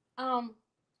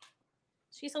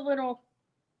 she's a little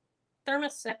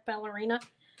Thermoset ballerina.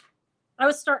 I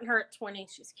was starting her at 20.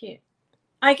 She's cute.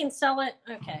 I can sell it.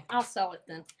 Okay, I'll sell it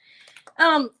then.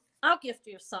 I'll gift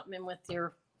you something with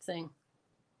your thing.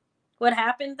 What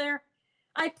happened there?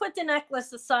 I put the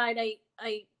necklace aside.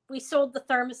 We sold the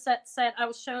Thermoset set. I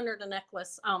was showing her the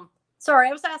necklace. Sorry,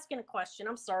 I was asking a question.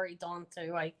 I'm sorry, Dawn,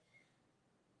 too. I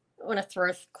want to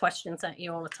throw questions at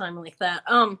you all the time like that.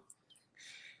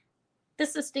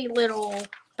 This is the little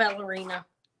ballerina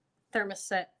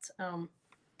Thermoset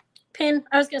pin.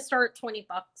 I was gonna start at $20.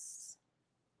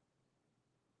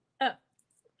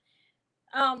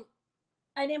 Oh,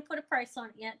 I didn't put a price on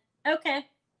it yet. Okay,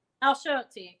 I'll show it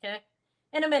to you. Okay,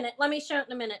 in a minute. Let me show it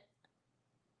in a minute.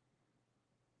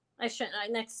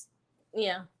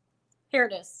 Yeah. Here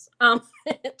it is.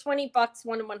 $20,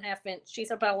 1.5 inch. She's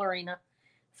a ballerina.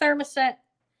 Thermoset.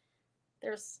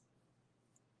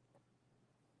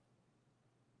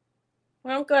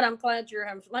 Well, good. I'm glad you're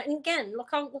having fun. And again,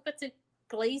 look at the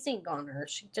glazing on her.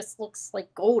 She just looks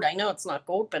like gold. I know it's not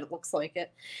gold, but it looks like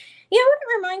it. You know what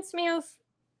it reminds me of?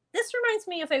 This reminds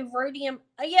me of a rhodium.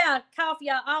 Yeah,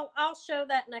 Kavya, I'll show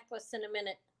that necklace in a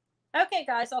minute. Okay,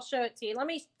 guys, I'll show it to you. Let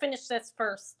me finish this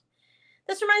first.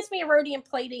 This reminds me of rhodium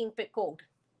plating, but gold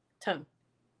tone.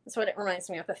 That's what it reminds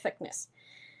me of, the thickness.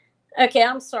 Okay,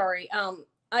 I'm sorry.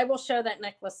 I will show that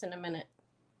necklace in a minute.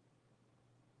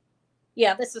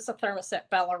 Yeah, this is a Thermoset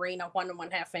ballerina,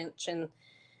 1.5 inch, and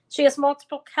she has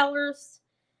multiple colors.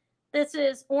 This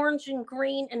is orange and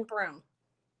green and brown,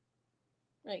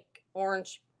 like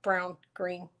orange, brown,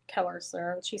 green colors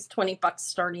there. And she's $20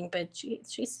 starting bid.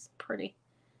 She's pretty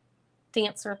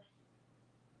dancer.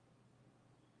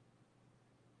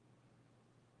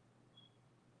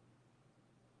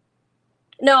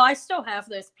 No, I still have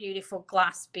those beautiful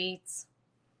glass beads.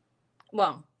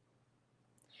 Well,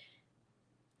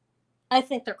 I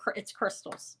think it's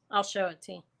crystals. I'll show it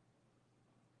to you.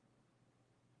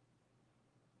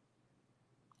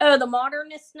 Oh, the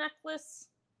modernist necklace.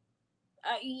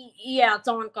 Yeah,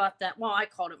 Dawn got that. Well, I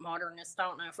called it modernist. I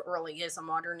don't know if it really is a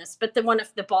modernist, but the one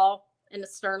of the ball and the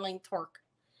sterling torque.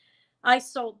 I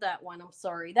sold that one. I'm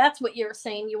sorry. That's what you're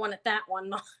saying. You wanted that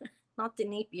one, not the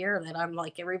Napier that I'm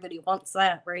like, everybody wants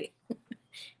that, right?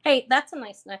 Hey, that's a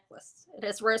nice necklace. It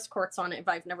has rose quartz on it if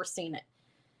I've never seen it.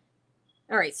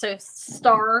 All right, so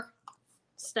Stella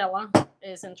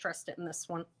is interested in this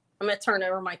one. I'm going to turn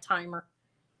over my timer.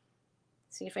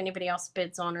 See if anybody else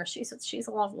bids on her. She's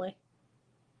lovely.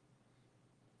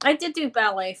 I did do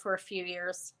ballet for a few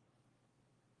years.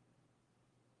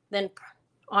 Then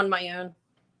on my own.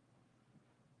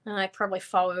 And I'd probably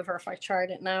fall over if I tried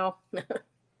it now.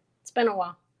 It's been a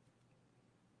while.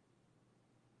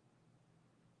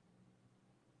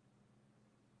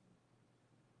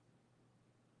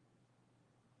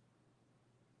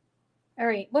 All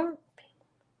right. Well,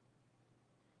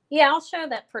 yeah, I'll show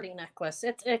that pretty necklace.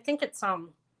 I think it's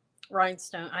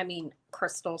rhinestone. I mean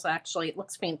crystals. Actually, it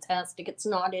looks fantastic. It's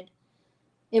knotted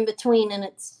in between, and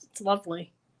it's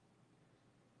lovely.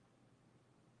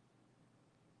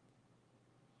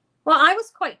 Well, I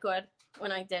was quite good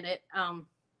when I did it. I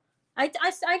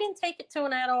didn't take it to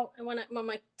an adult when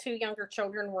my two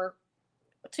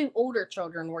older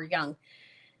children were young,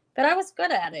 but I was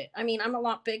good at it. I mean, I'm a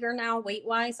lot bigger now, weight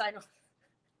wise. I'd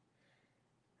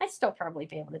still probably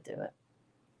be able to do it.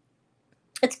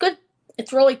 It's good.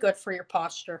 It's really good for your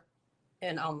posture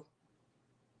and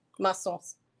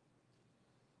muscles.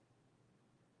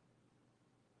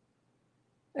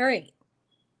 All right.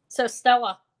 So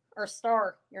Stella or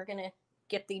Star, you're gonna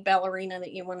get the ballerina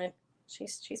that you wanted.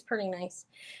 She's pretty nice.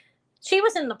 She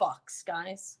was in the box,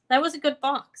 guys. That was a good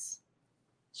box.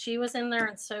 She was in there,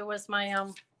 and so was my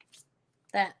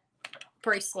that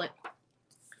bracelet,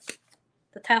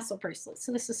 the tassel bracelet.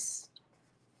 So this is.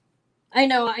 I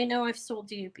know. I've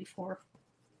sold you before.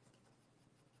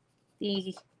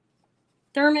 The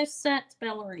Thermoset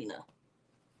ballerina.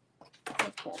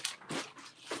 Okay.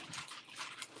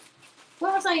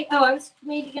 What was I? Oh, I was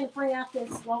maybe going to bring out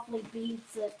this lovely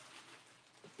beads that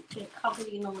can cover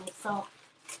you on myself.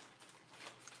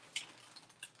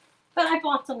 But I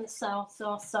bought them to sell, so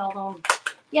I'll sell them.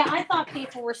 Yeah, I thought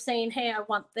people were saying, hey, I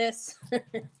want this.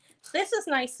 This is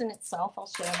nice in itself. I'll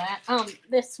show that.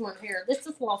 This one here. This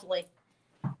is lovely.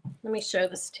 Let me show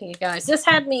this to you guys. This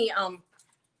had me,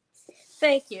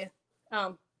 thank you.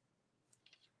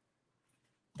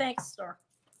 Thanks, Star.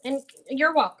 And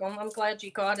you're welcome. I'm glad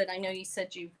you got it. I know you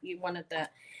said you wanted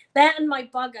that. That and my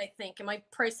bug, I think. And my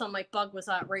price on my bug was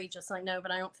outrageous, I know,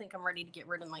 but I don't think I'm ready to get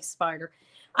rid of my spider.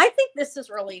 I think this is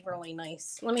really, really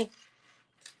nice. Let me.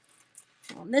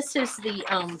 This is the,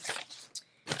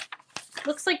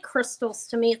 looks like crystals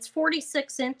to me. It's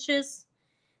 46 inches.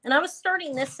 And I was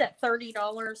starting this at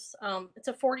 $30. It's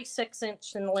a 46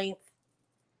 inch in length.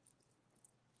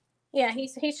 Yeah,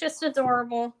 he's just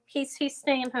adorable. He's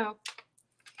staying home.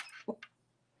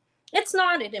 It's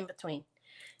knotted in between.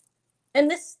 And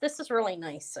this is really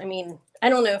nice. I mean, I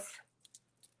don't know if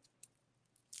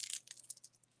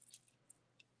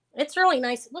it's really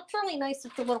nice. It looked really nice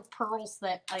with the little pearls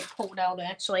that I pulled out,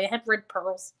 actually. I had red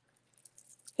pearls.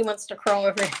 He wants to crawl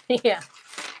over. Yeah.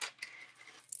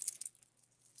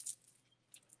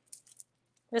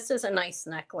 This is a nice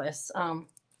necklace.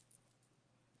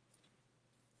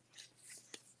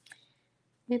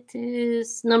 It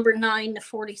is number 9 to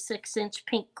 46 inch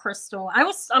pink crystal.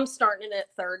 I'm starting it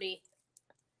at 30.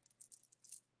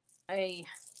 I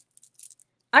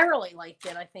really liked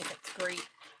it. I think it's great.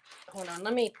 Hold on,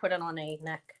 let me put it on a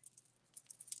neck.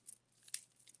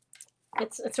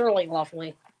 It's really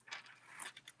lovely.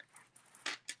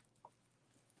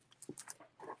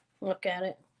 Look at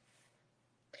it.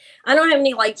 I don't have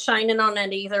any light shining on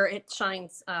it either. It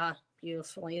shines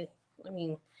beautifully. I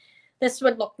mean, this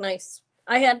would look nice.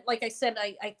 I had, like I said,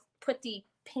 I put the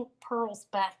pink pearls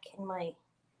back in my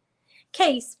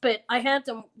case, but I had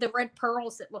the red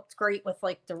pearls that looked great with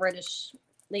like the reddish.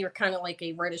 They were kind of like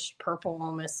a reddish purple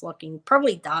almost looking.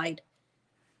 Probably dyed.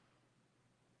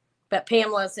 But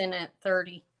Pamela's in at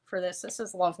 30 for this. This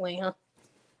is lovely, huh?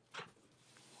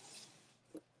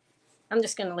 I'm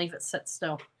just going to leave it sit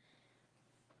still.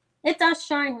 It does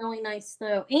shine really nice,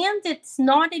 though. And it's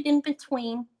knotted in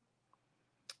between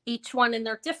each one, and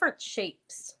they're different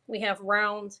shapes. We have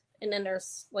round, and then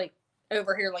there's, like,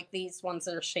 over here, like these ones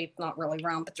that are shaped not really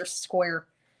round, but they're square.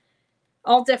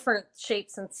 All different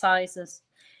shapes and sizes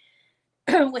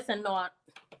with a knot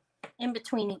in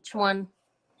between each one.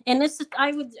 And this is,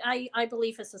 I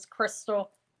believe this is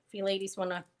crystal. If you ladies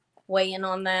want to weigh in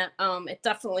on that, it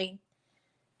definitely,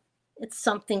 it's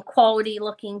something quality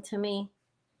looking to me.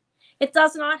 It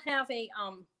does not have a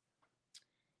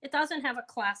it doesn't have a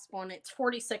clasp on it. It's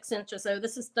 46 inches though.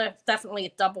 This is definitely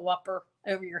a double upper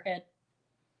over your head.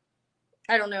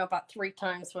 I don't know about 3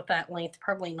 times with that length.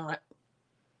 Probably not.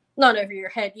 Not over your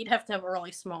head. You'd have to have a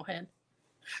really small head.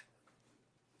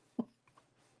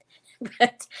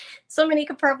 But somebody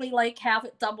could probably like have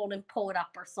it doubled and pull it up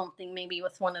or something, maybe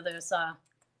with one of those.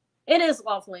 It is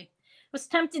lovely. Was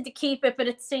tempted to keep it, but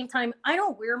at the same time, I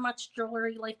don't wear much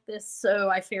jewelry like this, so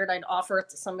I figured I'd offer it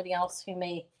to somebody else who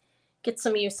may get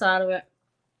some use out of it.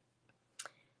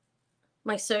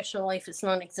 My social life is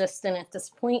non-existent at this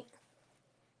point.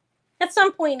 At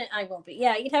some point, I will be.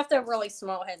 Yeah, you'd have to have a really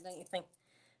small head, don't you think?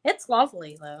 It's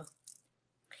lovely, though.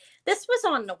 This was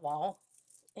on the wall.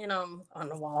 And on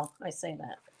the wall, I say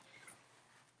that.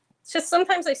 It's just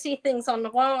sometimes I see things on the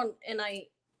wall, and I'm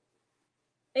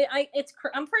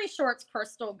pretty sure it's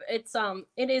crystal, but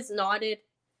it is knotted,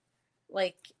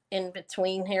 like in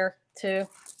between here too.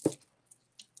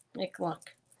 Like,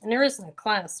 look, and there isn't a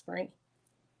clasp, right?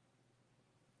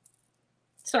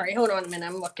 Sorry, hold on a minute.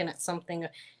 I'm looking at something.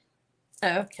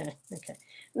 Oh, okay.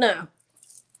 No.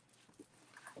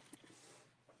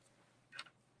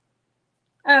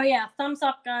 Oh yeah, thumbs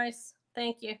up, guys.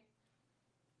 Thank you.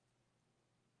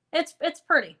 It's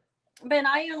pretty, but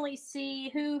I only see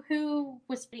who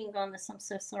was being on this. I'm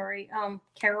so sorry.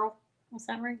 Carol, was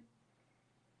that right?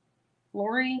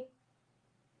 Lori,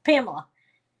 Pamela.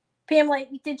 Pamela,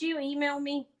 did you email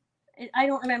me? I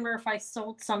don't remember if I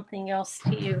sold something else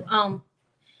to you.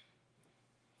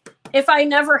 If I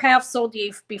never have sold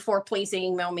you before, please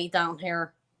email me down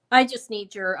here. I just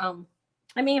need your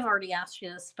I may have already asked you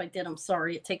this. If I did, I'm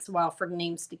sorry. It takes a while for the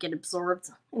names to get absorbed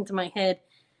into my head.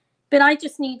 But I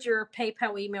just need your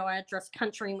PayPal email address,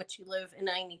 country in which you live, and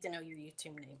I need to know your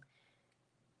YouTube name.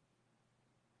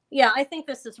 Yeah, I think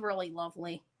this is really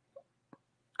lovely.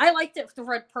 I liked it with the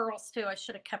red pearls, too. I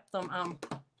should have kept them.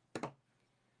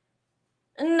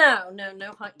 No,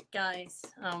 guys.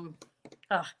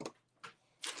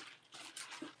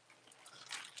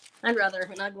 I'd rather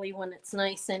have an ugly one that's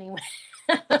nice anyway.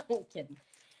 I'm kidding.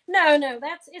 No,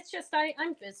 it's just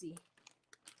I'm busy,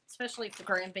 especially for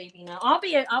grandbaby now. I'll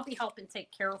be helping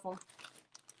take care of them.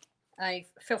 I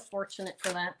feel fortunate for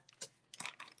that.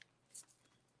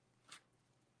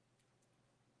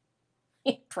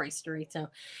 Price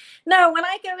retail. No, when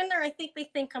I go in there, I think they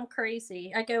think I'm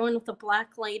crazy. I go in with a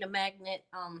black light, a magnet,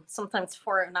 sometimes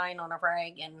 409 on a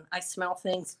rag, and I smell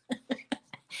things.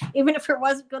 Even if there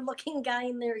was a good-looking guy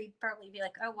in there, he'd probably be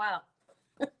like, "Oh wow,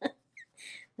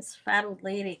 this fat old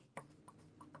lady."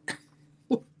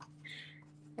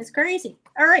 It's crazy.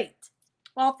 All right.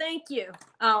 Well, thank you,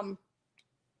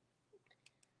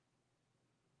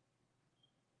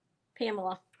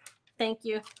 Pamela. Thank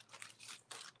you.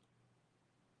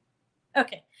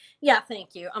 Okay. Yeah,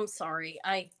 thank you. I'm sorry.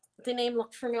 The name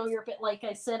looked familiar, but like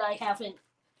I said, I haven't.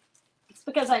 It's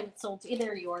because I haven't sold you.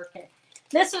 There you are. Okay.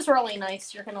 This is really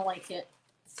nice. You're gonna like it.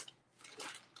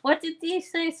 What did he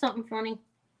say? Something funny.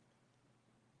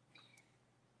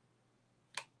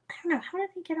 I don't know. How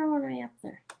did he get all the way up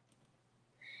there?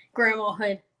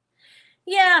 Grandmahood.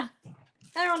 Yeah.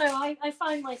 I don't know. I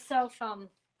find myself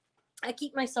I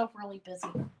keep myself really busy.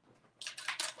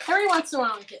 Every once in a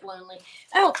while I get lonely.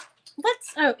 Oh,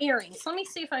 earrings. Let me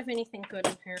see if I have anything good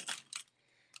in here.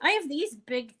 I have these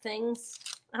big things.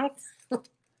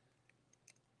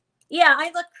 Yeah,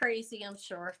 I look crazy, I'm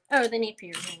sure. Oh, the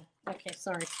napier ring. Okay,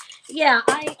 sorry. Yeah,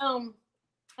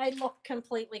 I look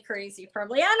completely crazy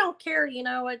probably. I don't care,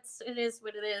 it is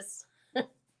what it is.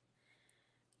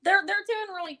 They're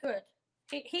doing really good.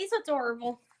 He's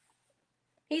adorable.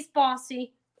 He's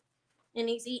bossy. And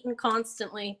he's eating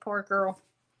constantly, poor girl.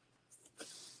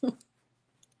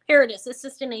 Here it is. This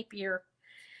is the napier.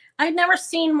 I'd never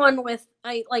seen one with,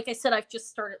 like I said, I've just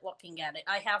started looking at it.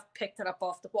 I have picked it up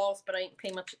off the walls, but I didn't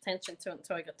pay much attention to it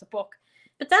until I got the book.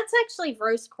 But that's actually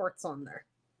rose quartz on there.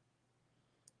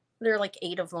 There are like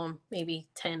 8 of them, maybe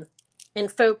 10.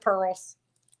 And faux pearls.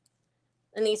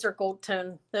 And these are gold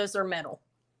tone. Those are metal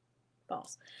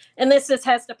balls. And this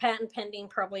has the patent pending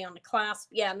probably on the clasp.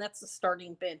 Yeah, and that's the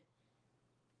starting bid.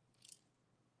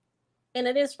 And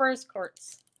it is rose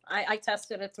quartz. I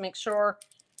tested it to make sure.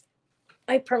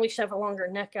 I probably should have a longer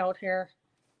neck out here.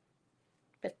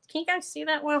 But can you guys see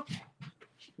that well?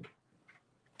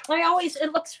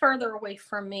 It looks further away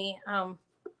from me.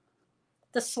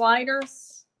 The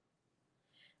sliders.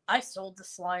 I sold the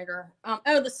slider.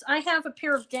 I have a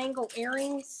pair of dangle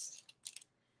earrings.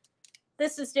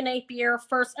 This is the Napier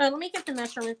first. Let me get the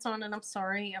measurements on it. I'm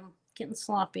sorry. I'm getting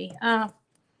sloppy.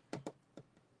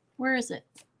 Where is it?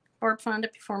 Barb found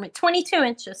it before me. 22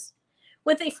 inches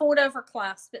with a fold over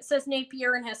clasp. It says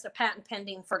Napier and has a patent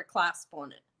pending for the clasp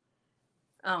on it.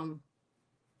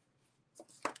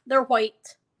 They're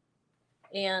white,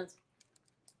 and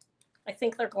I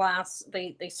think they're glass.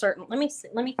 They certainly. Let me see.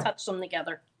 Let me touch them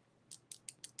together.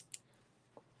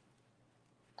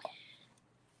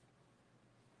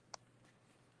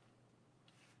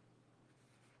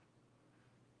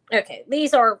 Okay,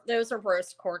 those are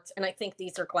rose quartz, and I think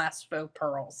these are glass faux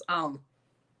pearls.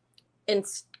 In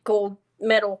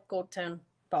metal gold tone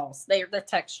balls. They're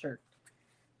textured.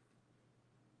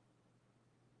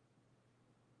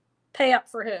 Pay up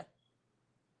for who?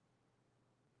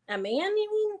 A man, you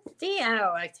mean?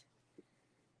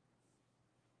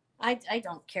 I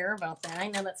don't care about that. I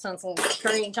know that sounds a little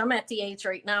strange. I'm at the age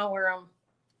right now where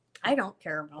I don't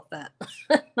care about that.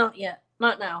 Not yet.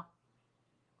 Not now.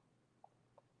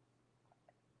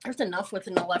 There's enough with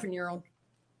an 11-year-old.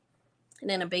 And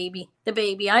then a baby. The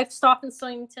baby. I've stopped and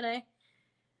seen today.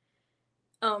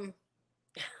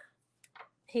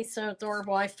 He's so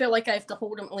adorable. I feel like I have to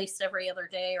hold him at least every other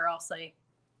day, or else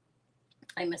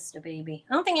I missed a baby.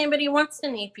 I don't think anybody wants the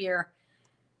Napier.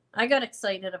 I got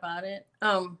excited about it.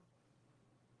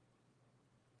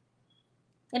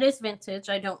 It is vintage.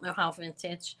 I don't know how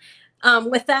vintage.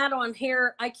 With that on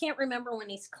here, I can't remember when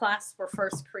these clasps were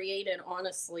first created.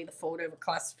 Honestly, the fold over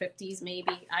class 50s,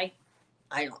 maybe. I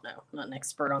don't know. I'm not an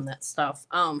expert on that stuff.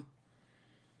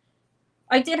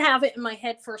 I did have it in my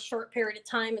head for a short period of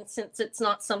time, and since it's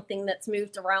not something that's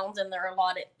moved around in there a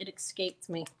lot, it escaped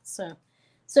me.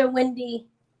 So Wendy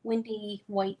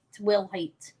White, Will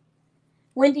Haight.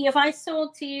 Wendy, if I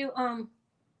sold to you,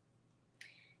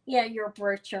 yeah, your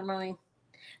brooch or mine.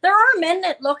 There are men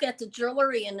that look at the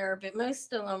jewelry in there, but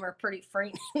most of them are pretty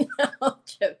frightening. I'm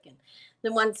joking.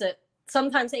 The ones that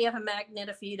sometimes they have a magnet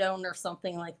if you don't, or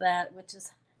something like that, which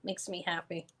makes me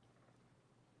happy.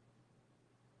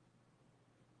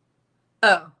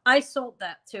 Oh, I sold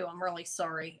that too. I'm really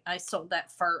sorry. I sold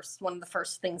that first. One of the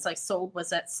first things I sold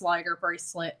was that slider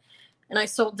bracelet. And I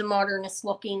sold the modernist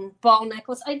looking ball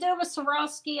necklace. I do have a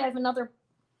Swarovski. I have another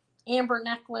amber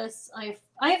necklace. I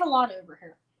have a lot over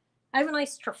here. I have a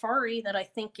nice Trifari that I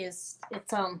think I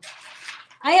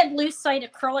had lucite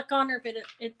acrylic on her, but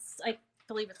I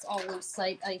believe it's all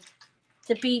lucite.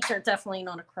 The beads are definitely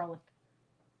not acrylic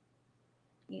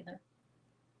either.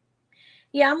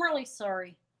 Yeah, I'm really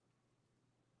sorry.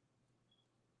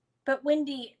 But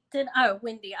Wendy,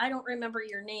 Wendy, I don't remember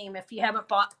your name if you haven't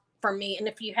bought from me. And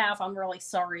if you have, I'm really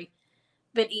sorry.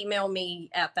 But email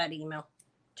me at that email.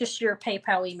 Just your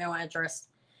PayPal email address.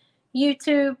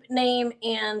 YouTube name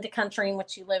and the country in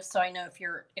which you live, so I know if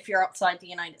you're outside the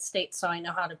United States, so I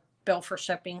know how to bill for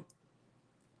shipping.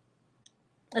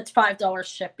 It's $5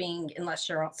 shipping unless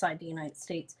you're outside the United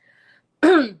States.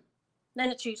 Then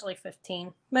it's usually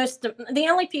 $15. The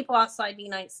only people outside the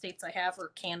United States I have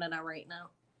are Canada right now.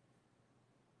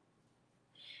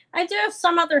 I do have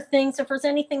some other things. If there's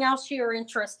anything else you're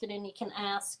interested in, you can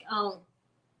ask. I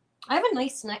have a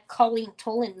nice Colleen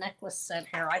Tolan necklace set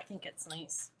here. I think it's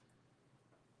nice.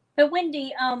 But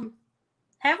Wendy, have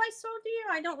I sold to you?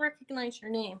 I don't recognize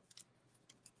your name.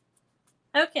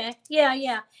 Okay.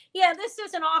 Yeah. This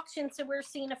is an auction, so we're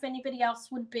seeing if anybody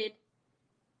else would bid.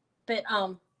 But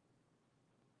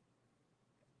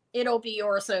it'll be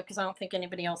yours though, because I don't think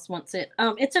anybody else wants it.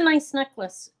 It's a nice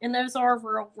necklace, and those are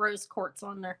real rose quartz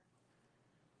on there.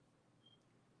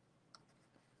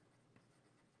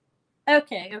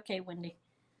 Okay, Wendy.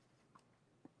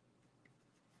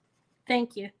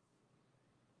 Thank you.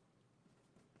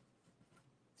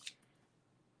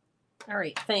 All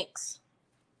right, thanks.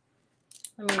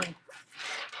 Let me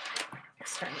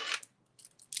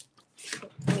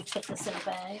put this in a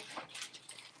bag.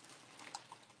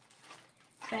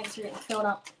 Bags are getting filled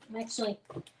up. I'm actually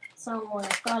some more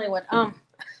than I thought I would.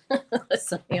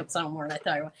 Some more than I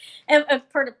thought I would. And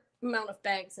per the amount of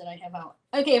bags that I have out.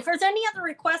 Okay, if there's any other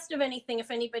request of anything,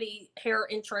 if anybody here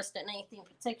interested in anything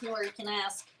particular, you can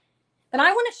ask. But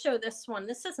I want to show this one.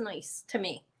 This is nice to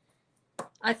me.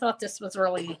 I thought this was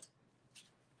really.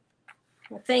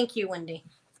 Well, thank you, Wendy.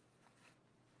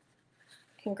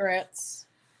 Congrats.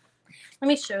 Let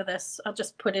me show this. I'll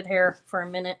just put it here for a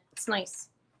minute. It's nice.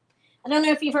 I don't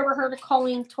know if you've ever heard of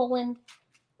Colleen Toland.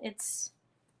 It's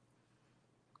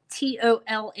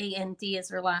Toland is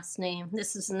her last name.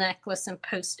 This is a necklace and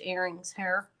post earrings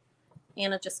here.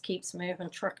 Anna just keeps moving,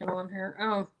 trucking on her.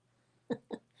 Oh,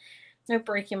 no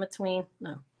break in between.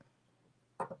 No.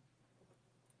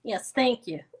 Yes, thank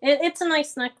you. It's a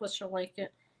nice necklace. You'll like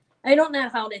it. I don't know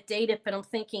how to date it, but I'm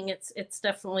thinking it's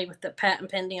definitely with the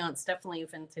patent pending on. It's definitely a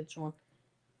vintage one.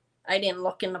 I didn't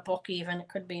look in the book even. It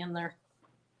could be in there.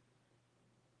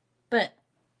 But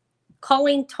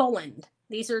Colleen Toland.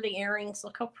 These are the earrings.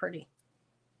 Look how pretty.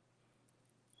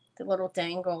 The little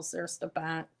dangles. There's the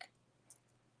back.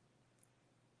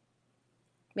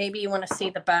 Maybe you want to see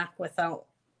the back without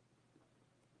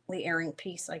the earring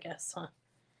piece, I guess, huh?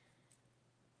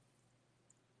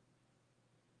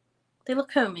 They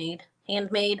look homemade,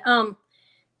 handmade.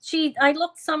 I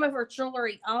looked some of her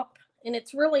jewelry up, and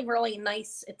it's really, really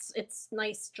nice. It's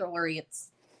nice jewelry.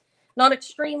 It's not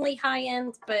extremely high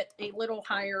end, but a little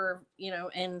higher,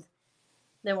 end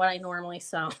than what I normally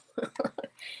sell.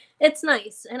 It's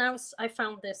nice, and I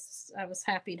found this. I was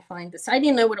happy to find this. I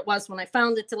didn't know what it was when I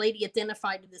found it. The lady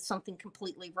identified it as something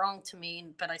completely wrong to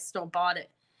me, but I still bought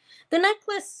it. The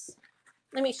necklace.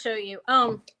 Let me show you.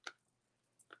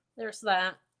 There's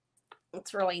that.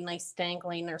 It's really nice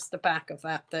dangling. There's the back of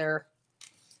that there.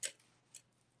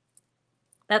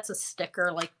 That's a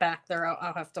sticker like back there.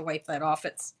 I'll have to wipe that off.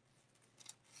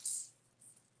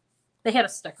 They had a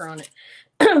sticker on it.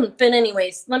 But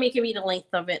anyways, let me give you the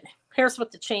length of it. Here's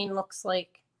what the chain looks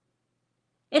like.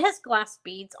 It has glass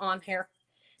beads on here.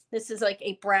 This is like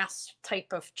a brass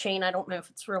type of chain. I don't know if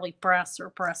it's really brass or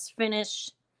brass finish.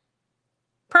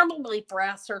 Probably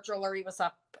brass. Her jewelry was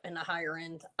up in the higher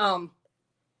end. A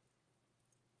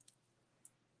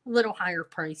little higher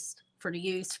priced for to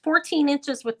use. 14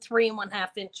 inches with 3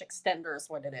 1/2 inch extender is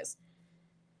what it is.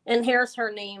 And here's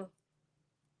her name.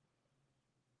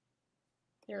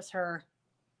 Here's her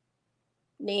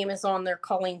name is on there,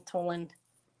 Colleen Toland.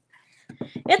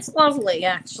 It's lovely,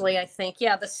 actually, I think.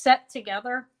 Yeah, the set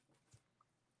together.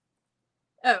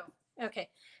 Oh, okay.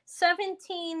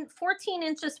 14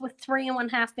 inches with 3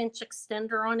 1/2 inch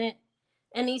extender on it.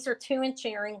 And these are 2-inch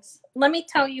earrings. Let me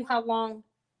tell you how long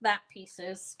that piece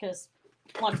is, because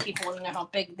a lot of people want to know how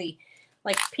big the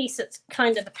piece it's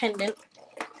kind of the pendant.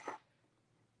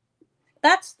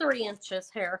 That's 3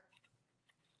 inches here.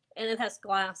 And it has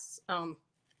glass and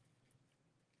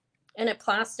a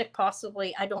plastic,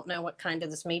 possibly. I don't know what kind of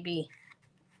this may be.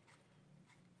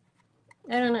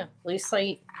 I don't know.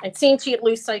 Lucite. I'd seen she had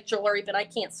lucite jewelry, but I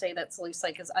can't say that's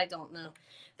lucite because I don't know.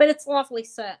 But it's a lovely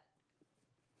set.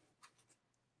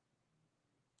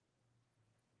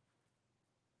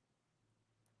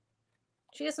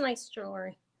 She has nice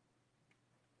jewelry.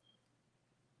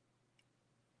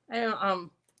 I don't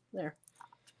there.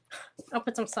 I'll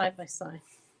put them side by side.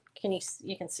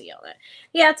 You can see all that.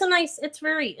 Yeah, it's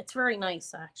very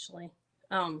nice actually.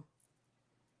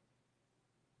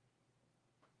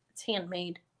 It's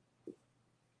handmade.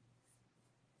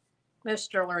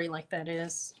 Most jewelry like that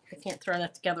is. I can't throw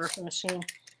that together with a machine.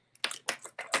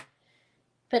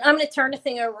 But I'm going to turn the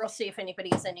thing over. We'll see if anybody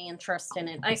has any interest in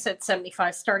it. I said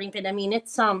 75 starting, but I mean,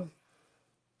 it's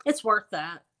worth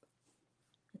that.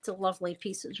 It's a lovely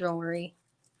piece of jewelry.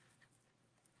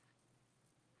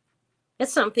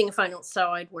 It's something, if I don't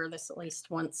sell, I'd wear this at least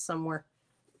once somewhere.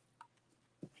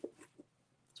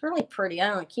 It's really pretty. I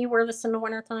don't know. Can you wear this in the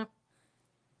wintertime?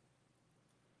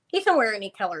 You can wear any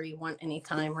color you want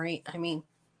anytime, right? I mean,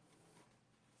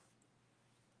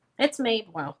 it's made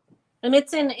well. And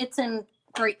it's in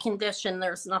great condition.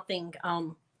 There's nothing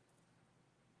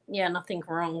nothing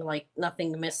wrong, like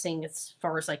nothing missing as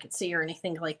far as I could see or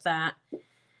anything like that.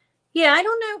 Yeah, I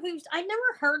don't know I never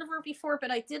heard of her before,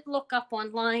 but I did look up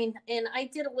online and I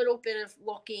did a little bit of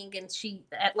looking, and she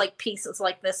at like pieces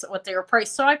like this, what they were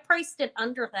priced. So I priced it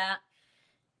under that.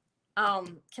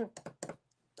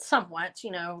 Somewhat,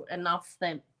 enough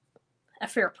that a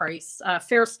fair price,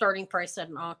 fair starting price at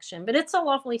an auction. But it's a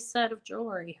lovely set of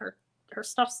jewelry. Her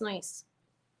stuff's nice.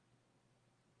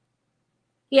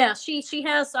 Yeah, she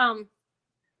has a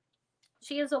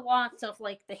lot of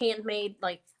like the handmade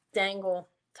like dangle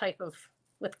type of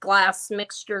with glass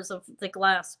mixtures of the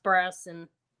glass brass, and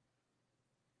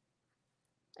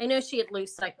I know she had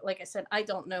loose like I said, I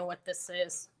don't know what this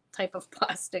is. type of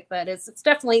plastic that is. It's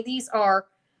definitely, these are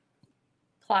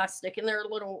plastic, and they're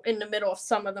little in the middle of,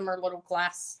 some of them are little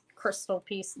glass crystal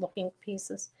piece looking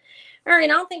pieces. All right,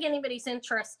 I don't think anybody's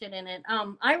interested in it.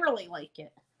 I really like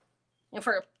it, and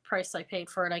for the price I paid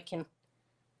for it, I can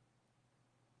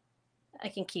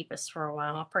keep this for a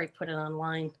while. I'll probably put it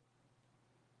online.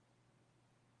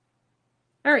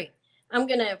 All right,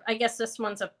 I guess this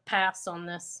one's a pass on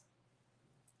this.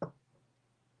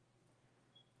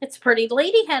 It's pretty. The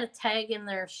lady had a tag in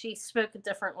there. She spoke a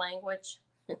different language.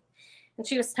 And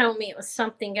she was telling me it was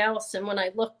something else. And when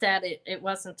I looked at it, it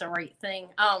wasn't the right thing.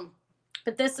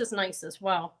 But this is nice as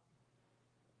well.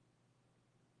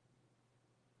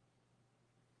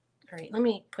 All right, let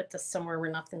me put this somewhere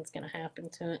where nothing's going to happen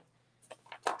to it.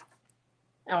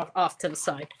 Off to the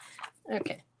side.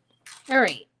 Okay. All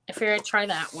right. I figured I'd try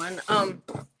that one.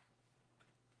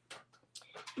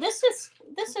 This is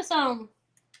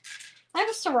I have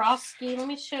a Swarovski. Let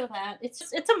me show that. It's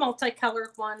a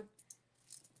multicolored one.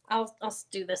 I'll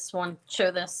do this one.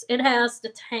 Show this. It has the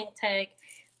tank tag.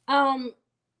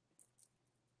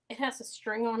 It has a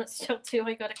string on it still too.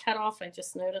 I got to cut off. I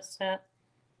just noticed that.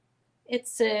 It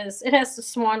says it has the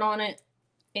swan on it,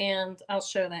 and I'll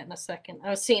show that in a second. I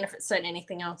was seeing if it said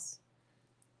anything else.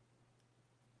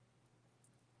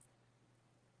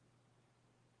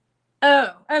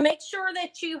 Oh, make sure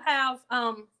that you have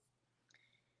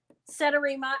set a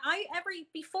reminder.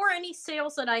 Before any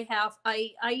sales that I have,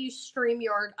 I use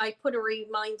StreamYard. I put a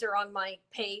reminder on my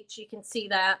page. You can see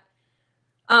that.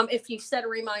 If you set a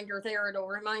reminder there, it'll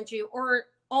remind you. Or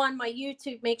on my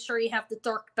YouTube, make sure you have the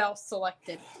dark bell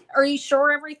selected. Are you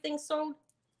sure everything's sold?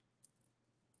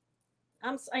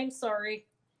 I'm sorry.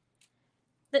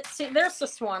 See, there's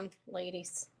this one,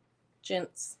 ladies,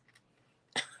 gents.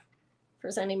 If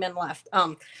there's any men left.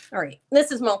 All right.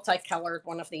 This is multicolored,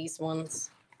 one of these ones.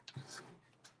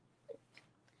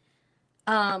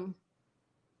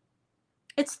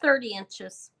 It's 30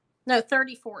 inches. No,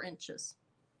 34 inches.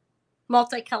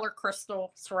 Multicolor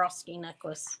crystal Swarovski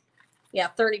necklace. Yeah,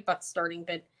 $30 starting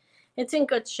bid. It's in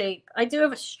good shape. I do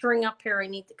have a string up here I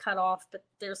need to cut off, but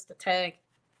there's the tag.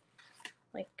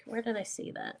 Like, where did I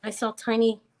see that? I saw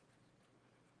tiny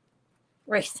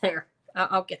right there.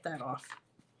 I'll get that off.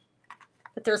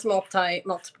 But there's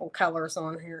multiple colors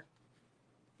on here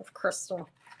of crystal.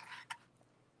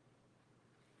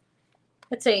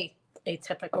 It's a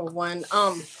typical one.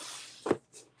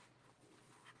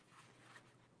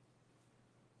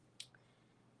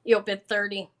 You'll bid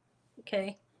 30.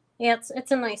 Okay. Yeah,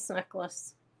 it's a nice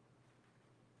necklace.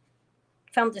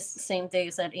 Found this the same day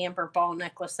as that amber ball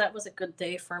necklace. That was a good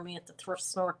day for me at the thrift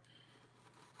store.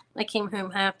 I came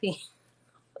home happy.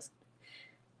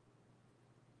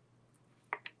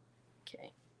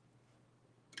 Okay.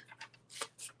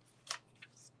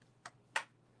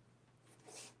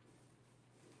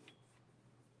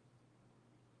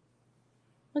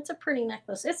 It's a pretty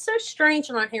necklace. It's so strange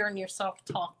not hearing yourself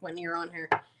talk when you're on here.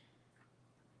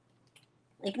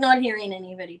 Like, not hearing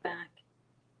anybody back.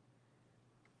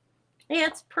 Yeah,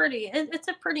 it's pretty. It's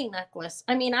a pretty necklace.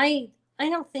 I mean, I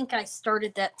don't think I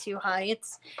started that too high.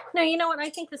 No, you know what?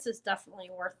 I think this is definitely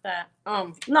worth that.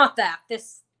 Not that.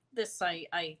 This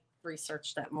I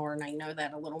researched that more, and I know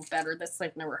that a little better. This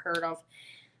I've never heard of.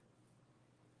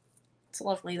 It's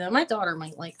lovely, though. My daughter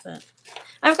might like that.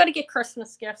 I've got to get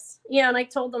Christmas gifts. Yeah, and I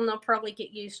told them they'll probably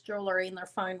get used jewelry, and they're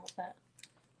fine with that.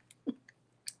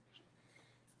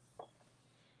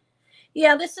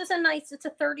 Yeah, this is it's a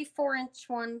 34-inch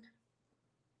one.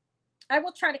 I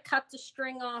will try to cut the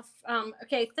string off.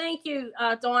 Okay, thank you,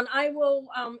 Dawn. I will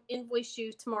invoice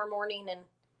you tomorrow morning, and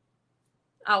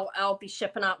I'll be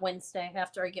shipping out Wednesday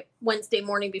after I get Wednesday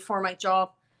morning before my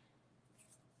job.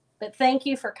 But thank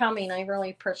you for coming. I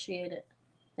really appreciate it.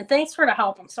 And thanks for the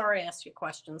help. I'm sorry I asked you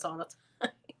questions all the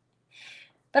time.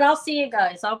 But I'll see you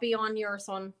guys. I'll be on yours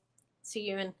see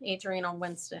you and Adrienne on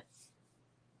Wednesday.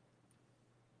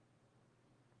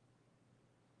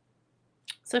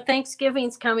 So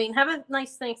Thanksgiving's coming. Have a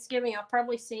nice Thanksgiving. I'll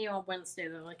probably see you on Wednesday,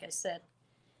 though, like I said.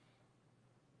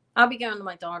 I'll be going to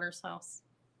my daughter's house.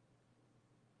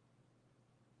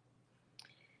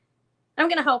 I'm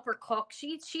going to help her cook.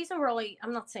 She's a really,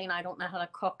 I'm not saying I don't know how to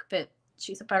cook, but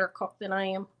she's a better cook than I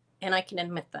am, and I can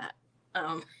admit that.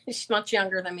 She's much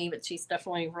younger than me, but she's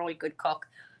definitely a really good cook.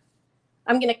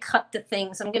 I'm going to cut the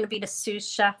things. I'm going to be the sous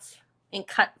chef and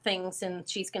cut things, and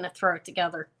she's going to throw it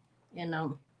together. And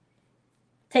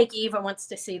Eva wants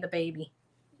to see the baby.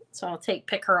 So I'll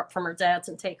pick her up from her dad's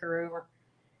and take her over.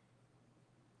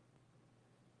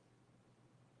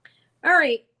 All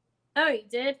right. Oh, you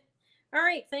did? All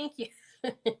right. Thank you.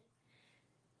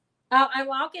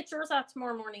 I'll get yours out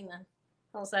tomorrow morning then.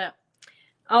 How's that?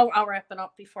 I'll wrap it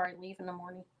up before I leave in the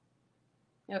morning.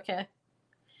 Okay.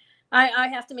 I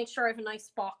have to make sure I have a nice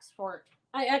box for it.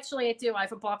 I do. I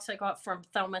have a box I got from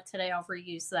Thelma today. I'll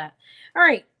reuse that. All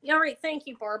right. All right. Thank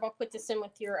you, Barb. I'll put this in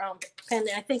with your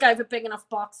pendant. I think I have a big enough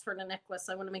box for the necklace.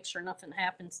 I want to make sure nothing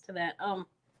happens to that. All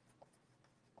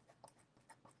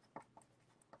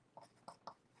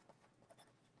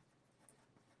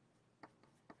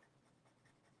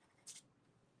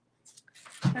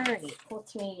right.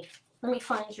 Let me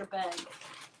find your bag.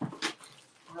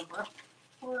 Barbara.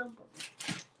 Barbara.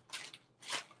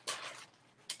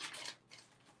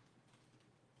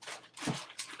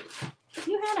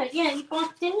 You had didn't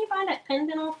you buy that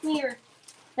pendant off me or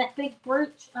that big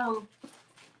brooch? Yeah,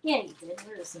 you did.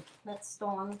 Where is it? That's the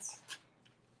ones.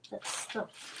 That's the.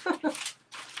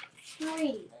 Alrighty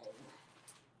then.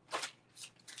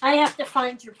 I have to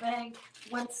find your bag.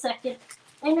 1 second.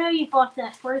 I know you bought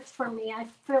that brooch from me. I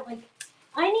feel like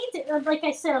I need to, like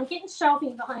I said, I'm getting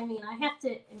shelving behind me, and I have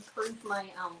to improve my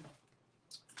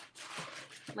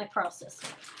my process.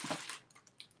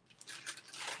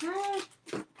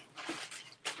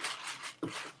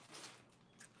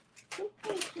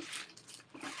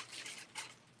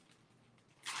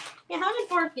 Yeah, how did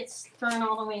Barb get thrown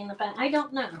all the way in the back? I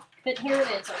don't know, but here it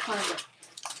is. I found it.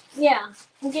 Yeah,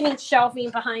 I'm getting shelving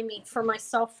behind me for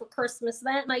myself for Christmas.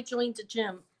 That and I joined a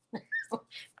gym,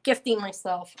 gifting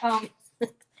myself. All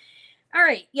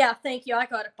right, yeah, thank you. I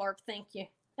got it, Barb. Thank you.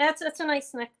 That's a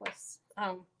nice necklace.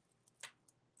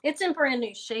 It's in brand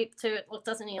new shape too. It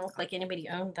doesn't even look like anybody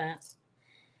owned that.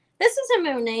 This is a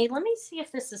Monet. Let me see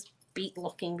if this is beat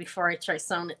looking before I try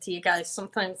selling it to you guys.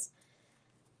 Sometimes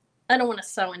I don't want to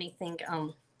sell anything.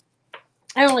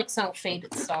 I don't like selling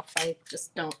faded stuff. I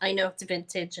just don't. I know it's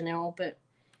vintage and all, but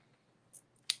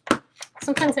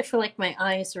sometimes I feel like my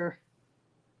eyes are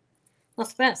not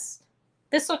the best.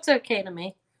 This looks okay to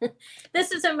me.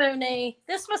 This is a Monet.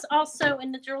 This was also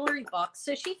in the jewelry box.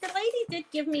 So the lady did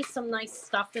give me some nice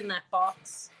stuff in that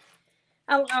box.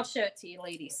 I'll show it to you,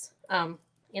 ladies, and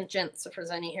gents, if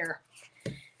there's any here.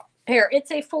 Here,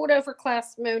 it's a fold over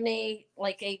class Monet,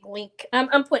 like a link.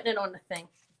 I'm putting it on the thing.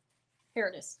 Here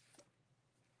it is.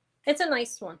 It's a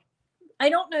nice one.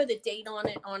 I don't know the date on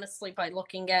it, honestly, by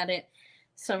looking at it.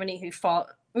 Somebody who fought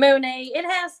Monet. It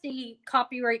has the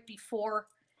copyright before.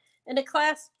 And the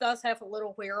clasp does have a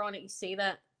little wear on it. You see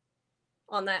that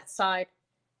on that side.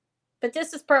 But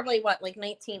this is probably, what, like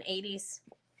 1980s?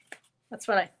 That's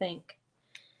what I think.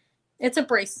 It's a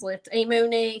bracelet. A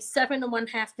Monet 7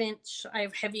 1/2 inch. I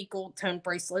have heavy gold tone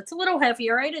bracelet. It's a little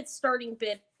heavier, right? It's starting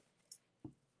bid.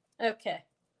 Okay.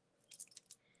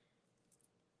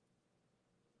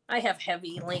 I have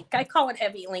heavy link. I call it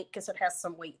heavy link because it has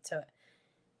some weight to it.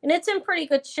 And it's in pretty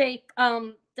good shape.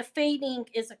 The fading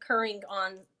is occurring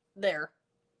on there.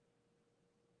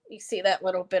 You see that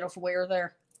little bit of wear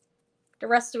there. The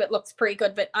rest of it looks pretty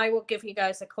good, but I will give you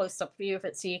guys a close-up view of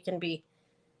it so you can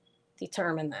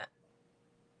determine that.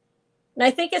 And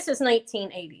I think this is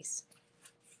 1980s.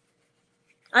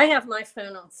 I have my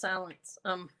phone on silence.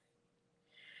 No,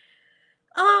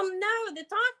 the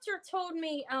doctor told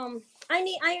me I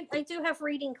do have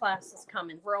reading classes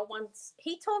coming, real ones.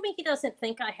 He told me he doesn't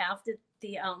think I have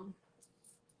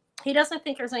he doesn't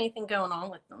think there's anything going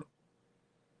on with them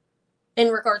in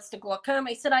regards to glaucoma.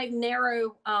 He said I have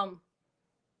narrow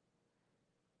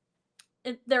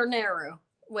they're narrow.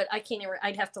 What I can't even,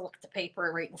 I'd have to look at the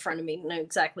paper right in front of me to know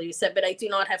exactly what he said, but I do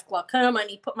not have glaucoma. I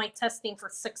need to put my testing for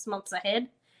 6 months ahead.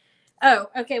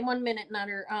 Oh, okay, 1 minute,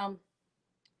 Nutter.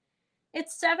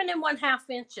 It's 7 1/2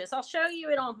 inches. I'll show you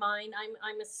it on mine.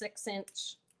 I'm a 6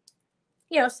 inch.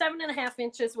 7.5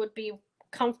 inches would be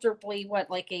comfortably I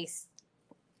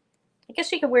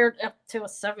guess you could wear it up to a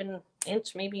 7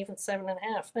 inch, maybe even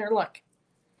 7.5. There, look.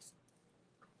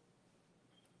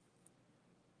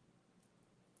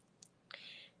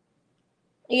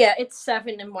 Yeah, it's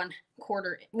 7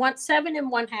 1/4. 7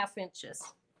 1/2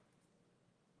 inches.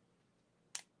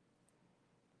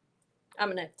 I'm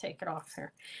gonna take it off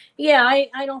here. Yeah,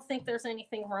 I don't think there's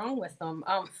anything wrong with them.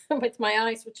 With my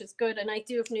eyes, which is good, and I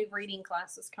do have new reading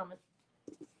classes coming.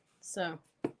 So,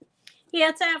 yeah,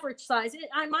 it's average size.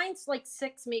 Mine's like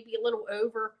 6, maybe a little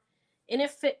over, and it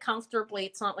fit comfortably.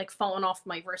 It's not like falling off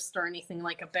my wrist or anything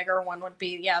like a bigger one would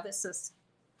be. Yeah, it's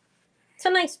a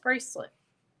nice bracelet.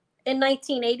 In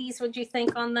 1980s, would you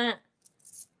think on that?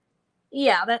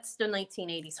 Yeah, that's the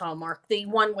 1980s hallmark. The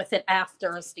one with it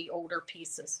after is the older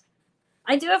pieces.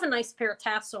 I do have a nice pair of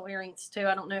tassel earrings, too.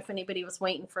 I don't know if anybody was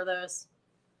waiting for those.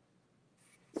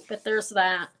 But there's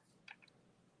that.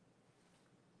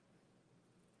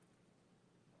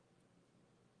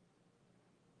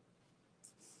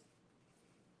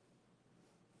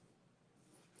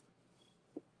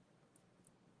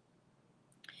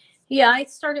 Yeah, I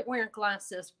started wearing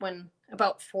glasses when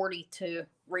about 42,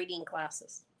 reading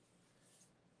glasses.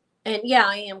 And yeah,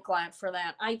 I am glad for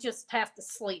that. I just have to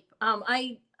sleep.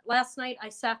 I last night I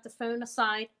sat the phone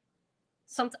aside.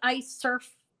 I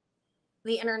surf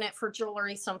the internet for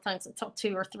jewelry sometimes until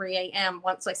 2 or 3 a.m.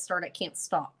 Once I start, I can't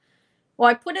stop. Well,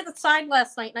 I put it aside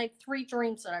last night and I had 3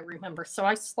 dreams that I remember. So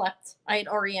I slept. I had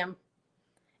REM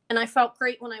and I felt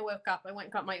great when I woke up. I went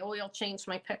and got my oil changed,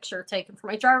 my picture taken for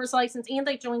my driver's license, and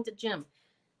I joined the gym.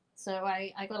 So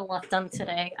I got a lot done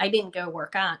today. I didn't go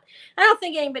work out. I don't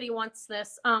think anybody wants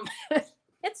this.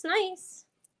 It's nice.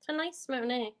 It's a nice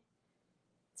Monet.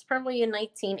 It's probably a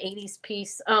 1980s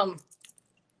piece. I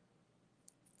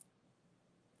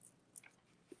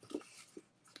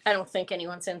don't think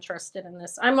anyone's interested in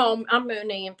this. I'm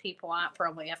Monet and people out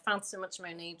probably. I found so much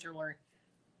Monet jewelry.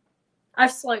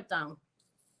 I've slowed down.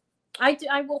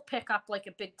 I will pick up like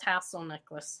a big tassel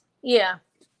necklace. Yeah.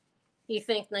 You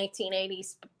think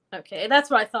 1980s? Okay, that's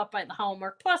what I thought by the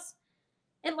hallmark. Plus,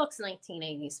 it looks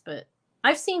 1980s, but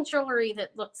I've seen jewelry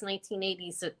that looks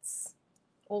 1980s. It's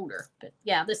older, but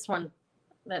yeah, this one,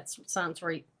 that sounds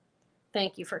right.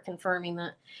 Thank you for confirming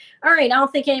that. All right, I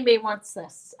don't think anybody wants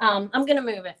this. I'm gonna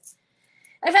move it.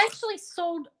 I've actually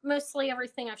sold mostly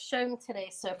everything I've shown today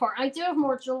so far. I do have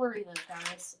more jewelry though,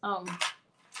 guys.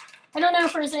 I don't know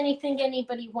if there's anything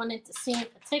anybody wanted to see in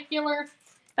particular,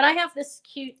 but I have this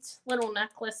cute little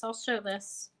necklace. I'll show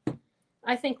this.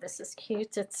 I think this is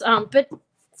cute. It's but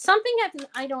something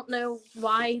I don't know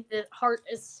why the heart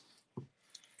is.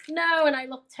 No, and I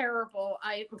look terrible.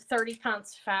 I'm 30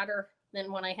 pounds fatter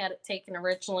than when I had it taken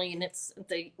originally, and it's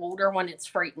the older one. It's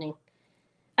frightening.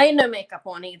 I had no makeup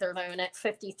on either, though, and at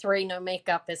 53, no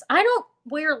makeup is. I don't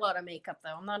wear a lot of makeup,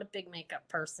 though. I'm not a big makeup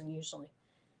person usually.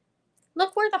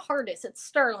 Look where the heart is. It's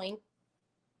sterling.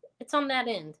 It's on that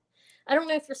end. I don't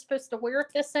know if you're supposed to wear it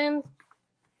this end.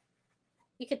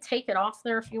 You could take it off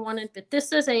there if you wanted, but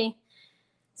this is a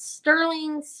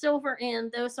sterling silver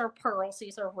end. Those are pearls.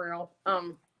 These are real.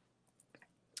 And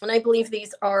I believe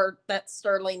these are that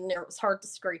sterling. It was hard to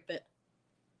scrape it.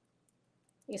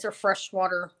 These are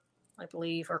freshwater, I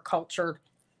believe, or cultured.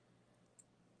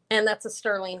 And that's a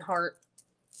sterling heart.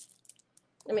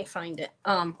 Let me find it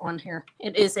on here.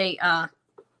 It is a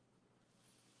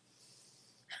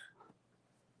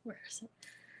where is it?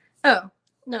 Oh,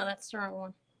 no, that's the wrong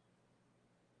one.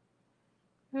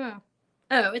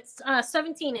 Oh, it's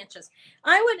 17 inches.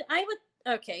 I would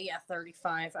okay, yeah,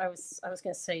 35. I was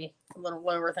gonna say a little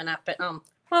lower than that, but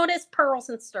well, it is pearls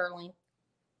and sterling.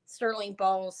 Sterling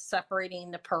balls separating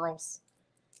the pearls.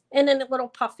 And then a little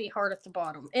puffy heart at the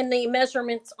bottom. And the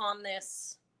measurements on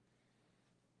this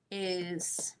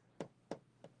is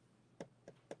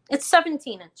it's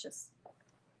 17 inches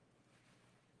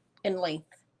in length.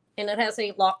 And it has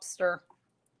a lobster.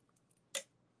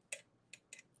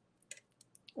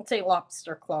 It's a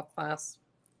lobster claw clasp.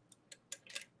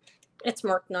 It's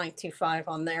marked 925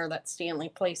 on there. That's the only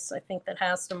place I think that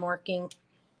has the marking.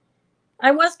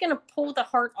 I was going to pull the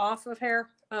heart off of here.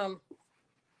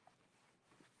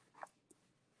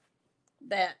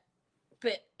 But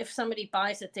if somebody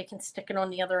buys it, they can stick it on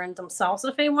the other end themselves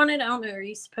if they want it. I don't know. Are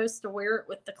you supposed to wear it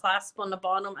with the clasp on the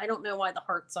bottom? I don't know why the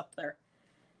heart's up there.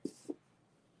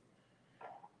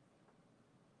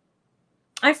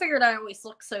 I figured I always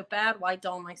look so bad. Why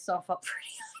doll myself up for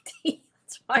the ID?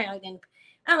 That's why I didn't.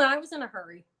 I don't know. I was in a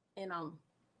hurry. And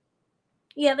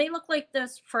yeah, they look like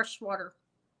those freshwater.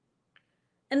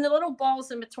 And the little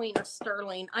balls in between are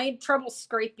sterling. I had trouble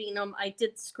scraping them. I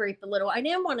did scrape a little. I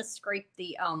didn't want to scrape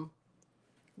the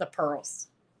pearls,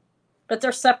 but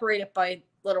they're separated by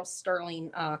little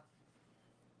sterling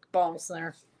balls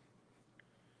there.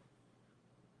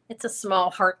 It's a small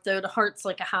heart though. The heart's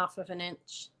like a 1/2 of an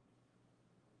inch.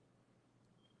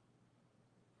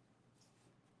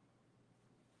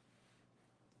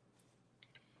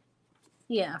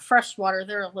 Yeah, freshwater.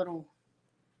 They're a little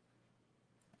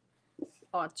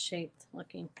odd shaped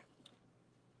looking.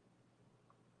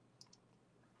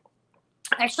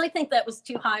 I actually think that was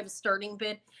too high of a starting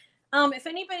bid. If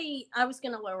anybody, I was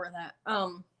going to lower that.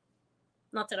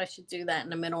 Not that I should do that in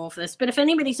the middle of this, but if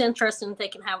anybody's interested, they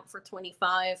can have it for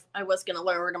 25. I was going to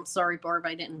lower it. I'm sorry, Barb.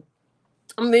 I didn't.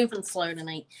 I'm moving slow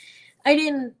tonight. I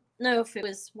didn't know if it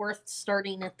was worth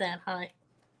starting at that high.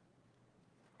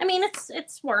 I mean,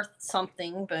 it's worth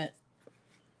something, but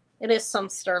it is some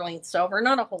sterling silver,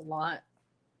 not a whole lot,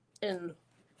 and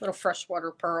little freshwater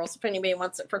pearls. If anybody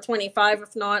wants it for 25,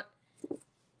 if not.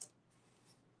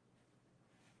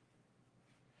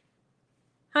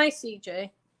 Hi, CJ.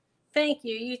 Thank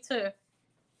you. You too.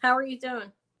 How are you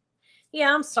doing?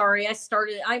 Yeah, I'm sorry.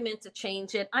 I meant to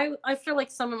change it. I feel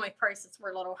like some of my prices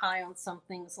were a little high on some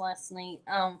things last night.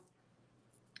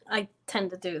 I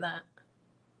tend to do that.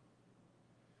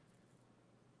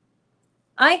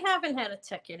 I haven't had a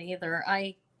ticket either.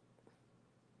 I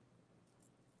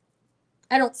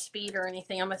don't speed or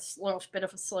anything. I'm a little bit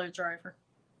of a slow driver.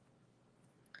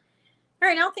 All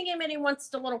right, I don't think anybody wants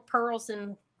the little pearls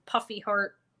and puffy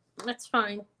heart. That's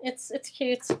fine. It's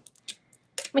cute.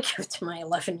 Let me give it to my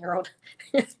 11-year-old.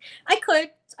 I could.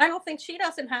 I don't think she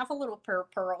doesn't have a little pair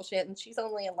of pearls yet, and she's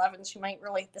only 11. She might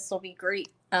really. This will be great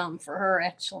for her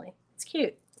actually. It's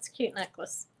cute. It's a cute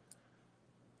necklace.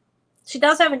 She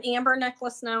does have an amber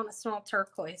necklace now and a small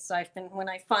turquoise. So I've been when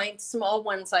I find small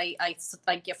ones, I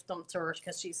gift them to her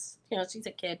because she's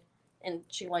a kid and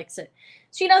she likes it.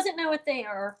 She doesn't know what they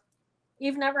are.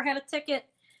 You've never had a ticket?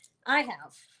 I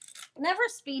have. Never a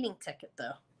speeding ticket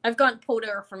though. I've gotten pulled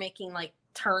over for making like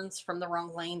turns from the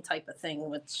wrong lane type of thing,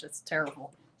 which is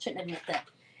terrible. Shouldn't admit that.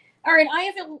 All right, I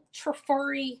have a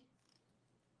Trifari.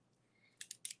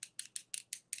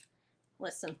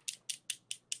 Listen.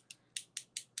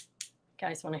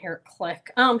 Guys want to hear it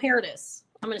click. Here it is.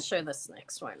 I'm going to show this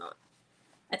next. Why not?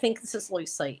 I think this is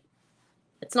lucite.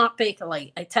 It's not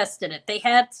Bakelite. I tested it. They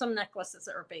had some necklaces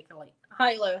that were Bakelite.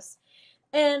 Hi, Lois.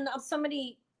 And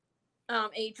somebody,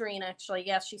 Adrian, actually,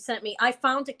 yes, she sent me. I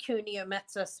found a Cuneo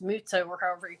Metzos Muto, or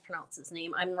however you pronounce his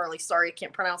name. I'm really sorry, I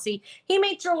can't pronounce. He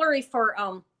made jewelry for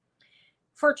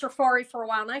Trifari for a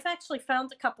while, and I've actually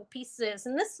found a couple pieces,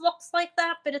 and this looks like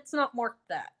that, but it's not marked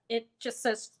that. It just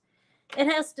says. It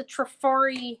has the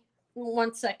Trifari.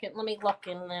 1 second. Let me look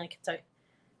and then I can tell you.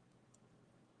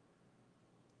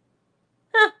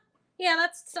 Huh. Yeah,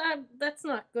 that's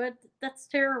not good. That's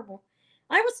terrible.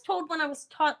 I was told when I was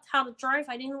taught how to drive,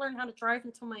 I didn't learn how to drive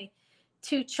until my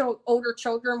two older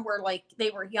children were like, they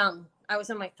were young. I was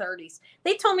in my 30s.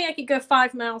 They told me I could go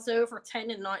 5 miles over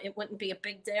 10 and it wouldn't be a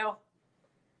big deal.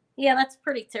 Yeah, that's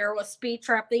pretty terrible. A speed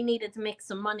trap. They needed to make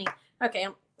some money. Okay,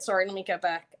 I'm sorry. Let me go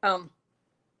back. I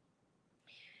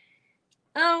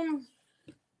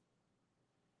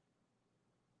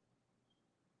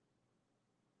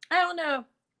don't know.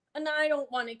 And I don't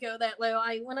want to go that low.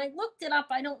 When I looked it up,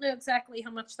 I don't know exactly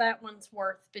how much that one's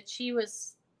worth, but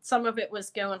some of it was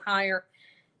going higher.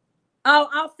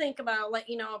 I'll think about it. I'll let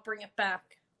you know. I'll bring it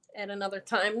back at another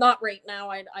time. Not right now.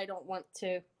 I don't want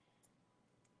to.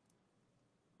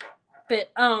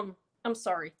 But I'm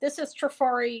sorry. This is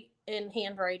Trifari in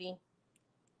handwriting.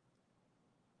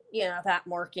 Yeah, that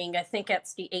marking. I think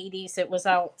that's the 80s. It was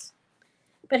out.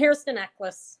 But here's the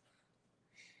necklace.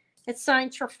 It's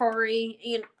signed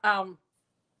Trifari.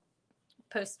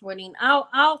 Post winning.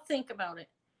 I'll think about it.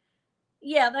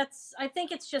 Yeah, I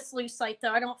think it's just lucite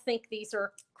though. I don't think these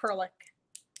are acrylic.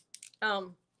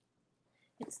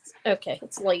 It's okay.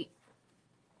 It's light.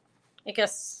 I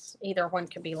guess either one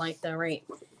could be light though, right?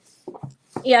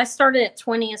 Yeah, I started at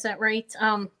 20. Is that right?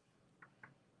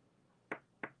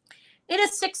 It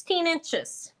is 16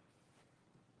 inches.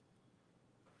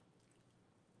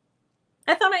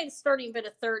 I thought I had a starting bid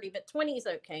of 30, but 20 is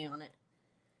okay on it.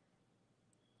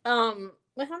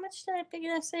 Well, how much did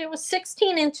I say? It was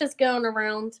 16 inches going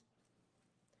around.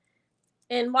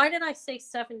 And why did I say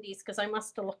 70s? Because I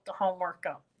must have looked the homework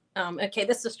up. Okay,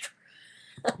 this is true.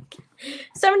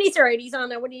 70s or 80s. I don't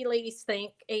know. What do you ladies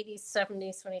think? 80s,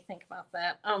 70s. What do you think about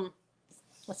that?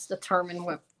 Let's determine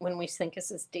when we think this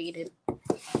is dated.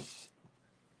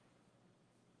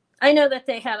 I know that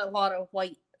they had a lot of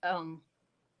white.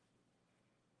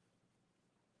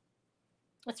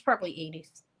 It's probably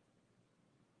 80s.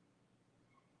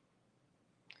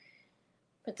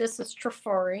 But this is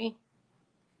Trifari.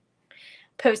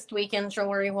 Post weekend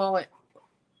jewelry wallet.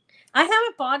 I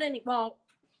haven't bought any. Well,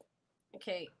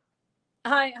 okay.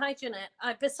 Hi, Jeanette.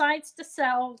 Besides to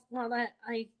sell, well,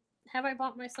 have I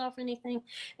bought myself anything?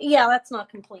 Yeah, that's not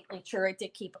completely true. I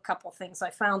did keep a couple things I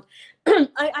found.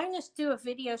 I just do a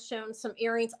video showing some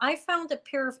earrings. I found a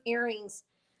pair of earrings.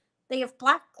 They have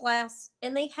black glass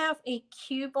and they have a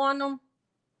cube on them.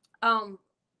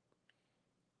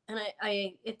 And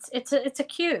it's a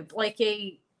cube, like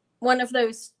one of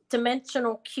those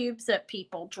dimensional cubes that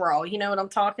people draw. You know what I'm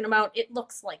talking about? It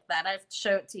looks like that. I have to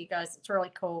show it to you guys. It's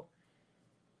really cool.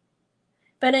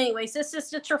 But anyways, this is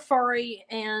the Trifari,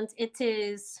 and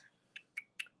it's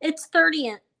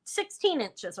 16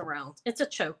 inches around. It's a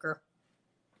choker.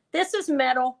 This is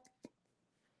metal,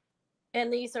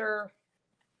 and these are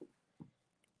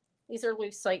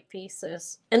lucite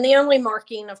pieces. And the only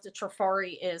marking of the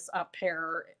Trifari is up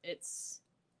here. It's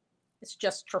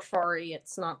just Trifari.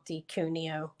 It's not the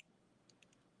Cuneo.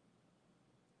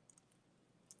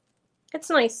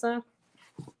 It's nice though.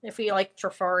 If you like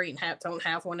Trifari and don't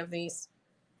have one of these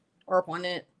or want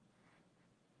it.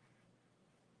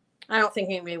 I don't think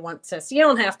anybody wants this. You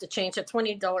don't have to change it.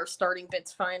 $20 starting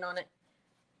bid's fine on it.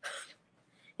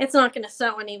 It's not going to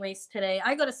sell anyways today.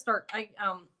 I got to start. I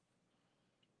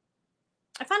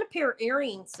found a pair of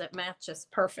earrings that matches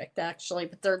perfect actually,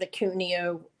 but they're the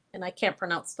Cuneo, and I can't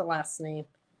pronounce the last name.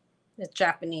 The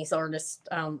Japanese artist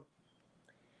who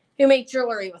made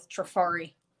jewelry with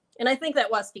Trifari, and I think that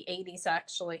was the 80s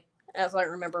actually, as I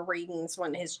remember readings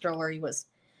when his jewelry was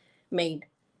made.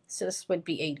 So this would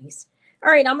be 80s.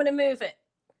 All right, I'm going to move it.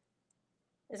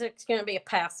 It's going to be a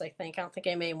pass, I think. I don't think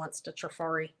anybody wants to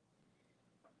Trifari.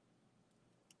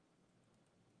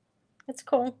 It's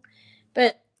cool,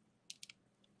 but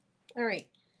all right.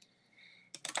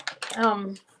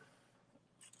 What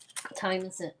time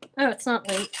is it? Oh, it's not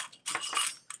late.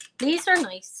 These are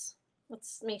nice. Let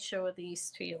me show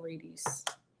these to you ladies.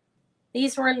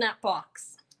 These were in that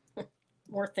box.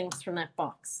 More things from that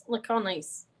box. Look how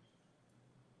nice.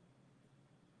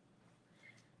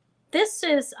 This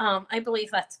is, I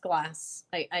believe that's glass.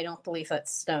 I don't believe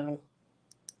that's stone.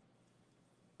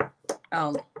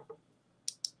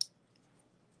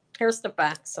 Here's the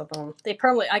backs of them. They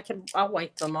probably, I'll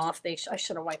wipe them off. I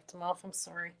should have wiped them off. I'm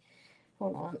sorry.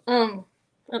 Hold on.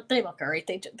 They look all right.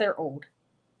 They're old.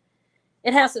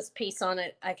 It has this piece on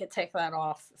it. I could take that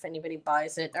off if anybody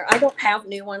buys it. I don't have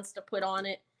new ones to put on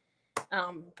it.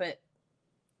 But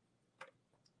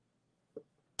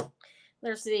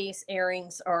there's these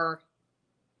earrings are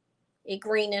a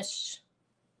greenish.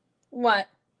 What?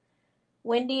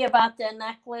 Windy about the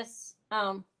necklace.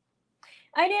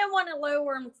 I didn't want to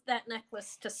lower that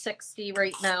necklace to 60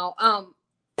 right now.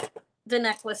 The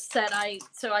necklace set,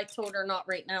 so I told her not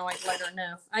right now. I'd let her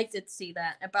know. I did see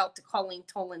that about the Colleen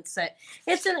Tolan set.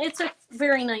 It's a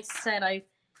very nice set. I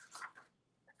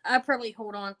probably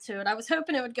hold on to it. I was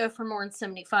hoping it would go for more than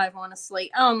 75,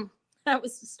 honestly. That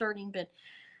was the starting bid.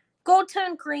 Gold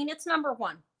tone green. It's number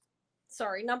 1.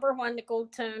 Sorry, number 1, the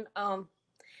gold tone.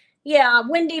 Yeah,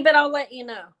 windy, but I'll let you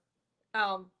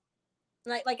know.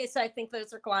 Like I said, I think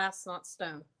those are glass, not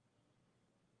stone.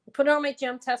 Put it on my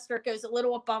gem tester. It goes a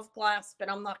little above glass, but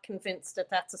I'm not convinced that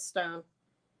that's a stone.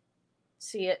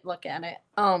 See it, look at it.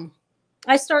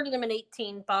 I started them at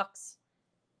 $18.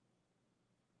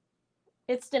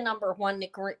 It's the number 1, the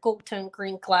gold tone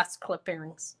green glass clip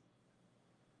earrings.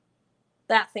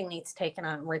 That thing needs taken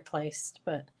out and replaced,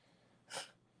 but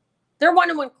they're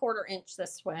 1 1/4 inch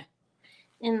this way.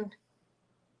 And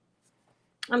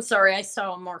I'm sorry, I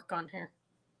saw a mark on here.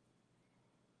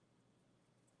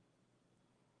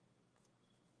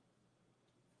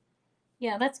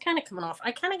 Yeah, that's kind of coming off.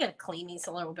 I kind of got to clean these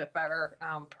a little bit better,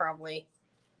 probably.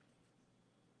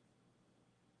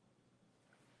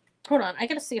 Hold on, I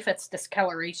got to see if it's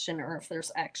discoloration or if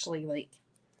there's actually like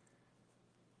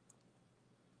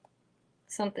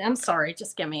something. I'm sorry,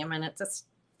 just give me a minute. That's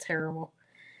terrible.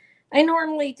 I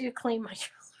normally do clean my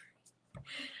jewelry.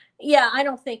 Yeah, I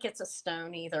don't think it's a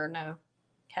stone either. No,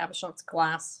 cabochon's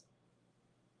glass.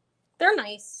 They're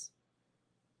nice.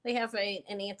 They have an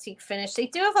antique finish. They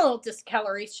do have a little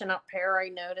discoloration up here. I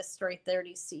noticed right there. Do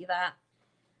you see that?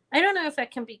 I don't know if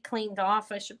that can be cleaned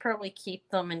off. I should probably keep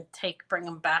them and bring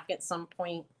them back at some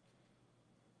point.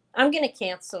 I'm going to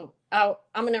cancel. I'm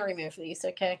going to remove these,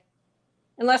 okay?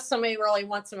 Unless somebody really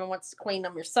wants them and wants to clean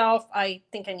them yourself, I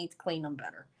think I need to clean them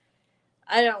better.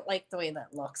 I don't like the way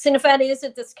that looks. And if that is a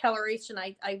discoloration,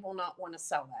 I will not want to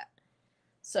sell that.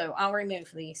 So I'll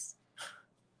remove these.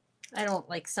 I don't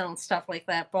like selling stuff like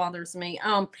that. It bothers me.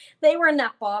 They were in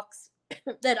that box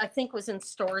that I think was in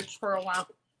storage for a while.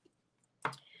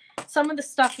 Some of the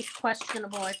stuff is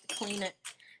questionable. I have to clean it.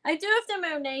 I do have the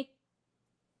Monet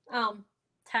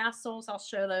tassels. I'll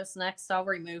show those next. I'll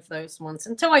remove those ones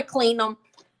until I clean them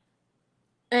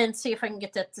and see if I can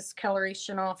get that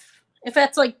discoloration off. If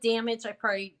that's like damage,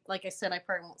 like I said, I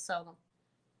probably won't sell them.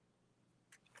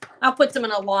 I'll put them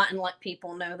in a lot and let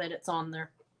people know that it's on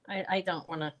there. I don't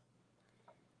want to.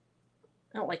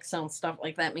 I don't like selling stuff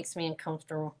like that. It makes me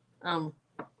uncomfortable.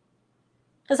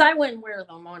 Because I wouldn't wear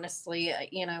them, honestly,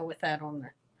 with that on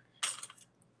there.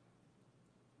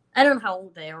 I don't know how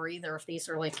old they are either. If these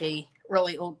are like a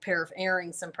really old pair of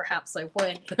earrings, then perhaps I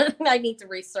would. I need to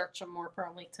research them more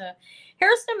probably too.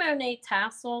 Here's the Monet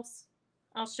tassels.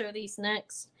 I'll show these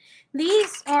next.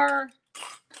 These are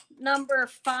number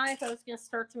 5. I was going to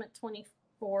start them at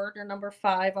 24. They're number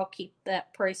 5. I'll keep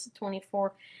that price at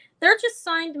 24. They're just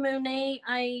signed Monet.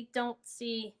 I don't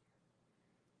see.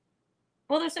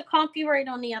 Well, there's a copyright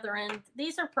on the other end.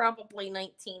 These are probably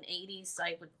 1980s,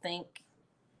 I would think.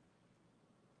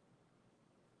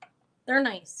 They're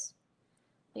nice.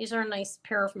 These are a nice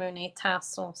pair of Monet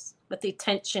tassels with the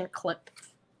tension clip.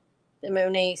 The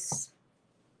Monet's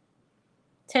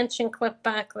tension clip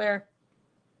back there.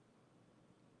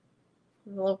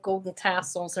 The little golden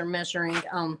tassels are measuring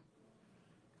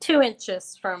 2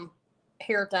 inches from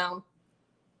here down.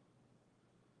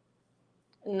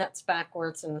 And that's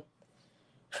backwards, and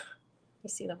you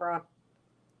see the bra.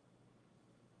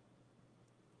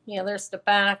 Yeah, there's the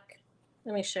back.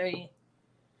 Let me show you.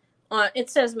 It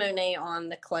says Monet on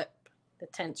the clip, the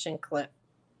tension clip,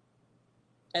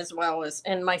 as well as,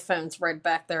 and my phone's red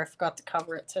back there. I forgot to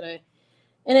cover it today.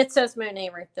 And it says Monet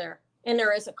right there. And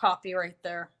there is a copy right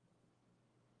there.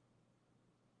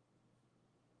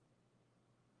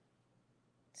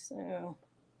 So,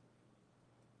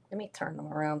 let me turn them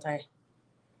around.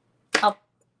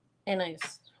 And I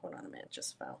just, hold on a minute,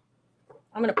 just fell.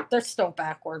 They're still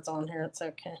backwards on here. It's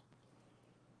okay.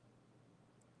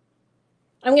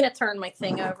 I'm going to turn my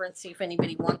thing over and see if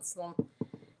anybody wants them.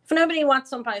 If nobody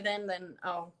wants them by then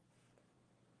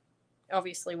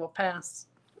obviously we'll pass.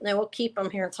 Then we'll keep them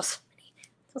here until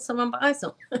someone buys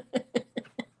them.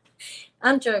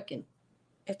 I'm joking.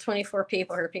 If 24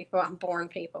 people are people, I'm boring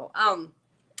people.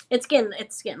 It's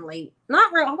getting late.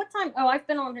 Not real. What time? Oh, I've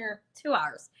been on here 2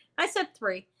 hours. I said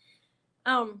 3.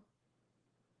 They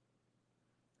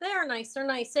are nice. They're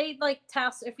nice. They like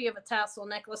tassel. If you have a tassel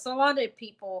necklace, a lot of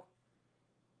people.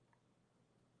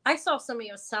 I saw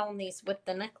somebody was selling these with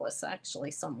the necklace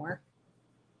actually somewhere.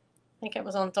 I think it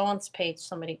was on Dawn's page.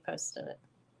 Somebody posted it.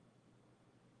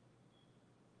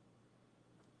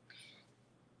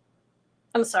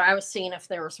 I'm sorry. I was seeing if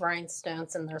there was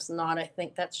rhinestones, and there's not. I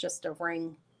think that's just a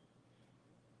ring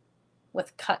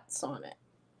with cuts on it.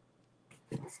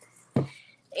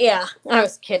 Yeah, I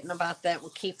was kidding about that.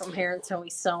 We'll keep them here until we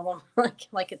sell them,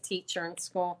 like a teacher in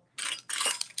school.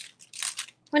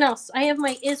 What else? I have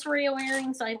my Israel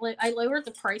earrings. I lowered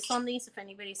the price on these. If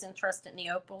anybody's interested in the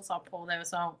opals, I'll pull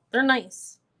those out. They're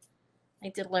nice. I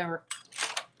did lower.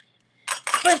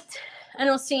 But I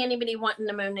don't see anybody wanting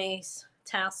the Monet's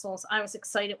tassels. I was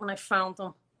excited when I found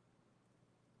them.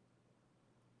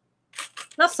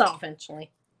 They'll sell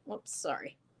eventually. Whoops,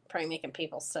 sorry. Probably making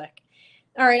people sick.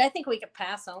 All right, I think we could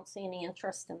pass. I don't see any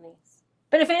interest in these.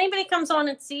 But if anybody comes on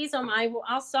and sees them,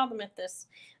 I'll sell them at this.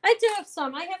 I do have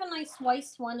some. I have a nice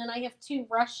Weiss one, and I have 2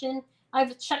 Russian. I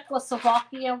have a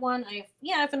Czechoslovakia one. I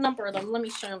have a number of them. Let me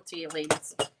show them to you,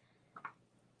 ladies.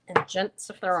 And gents,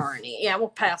 if there are any. Yeah, we'll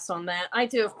pass on that. I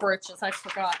do have brooches. I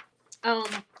forgot.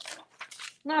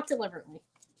 Not deliberately.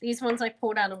 These ones I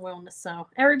pulled out of Wellness, so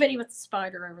everybody with the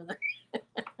spider over there.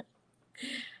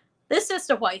 This is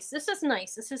the Weiss. This is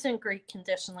nice. This is in great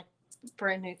condition, like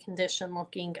brand new condition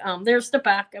looking. There's the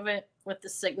back of it with the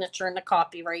signature and the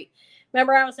copyright.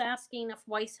 Remember I was asking if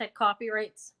Weiss had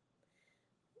copyrights?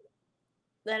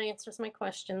 That answers my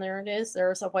question. There it is.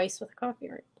 There's a Weiss with a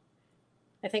copyright.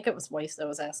 I think it was Weiss that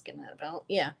was asking that about.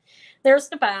 Yeah. There's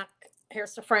the back.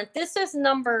 Here's the front. This is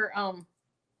number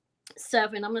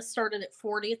 7. I'm going to start it at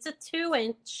 40. It's a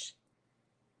 2-inch.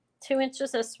 2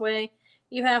 inches this way.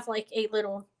 You have like a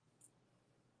little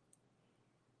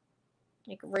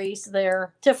raise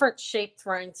there. Different shaped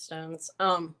rhinestones.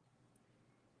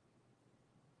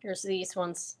 Here's these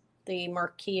ones. The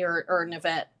Marquis or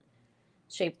Navette.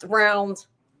 Shaped round.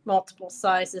 Multiple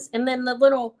sizes. And then the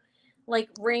little like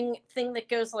ring thing that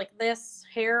goes like this.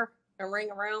 Hair. A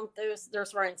ring around.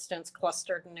 There's rhinestones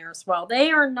clustered in there as well.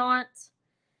 Those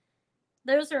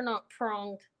are not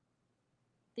pronged.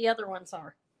 The other ones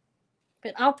are.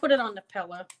 But I'll put it on the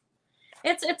pillow.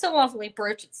 It's a lovely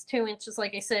brooch. It's 2 inches,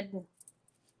 like I said.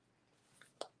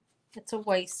 It's a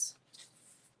Weiss.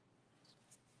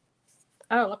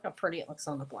 Oh, look how pretty it looks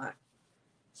on the black.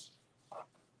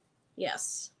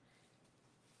 Yes.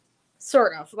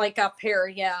 Sort of. Like up here,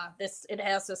 yeah. It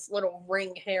has this little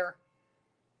ring hair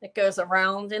that goes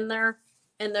around in there.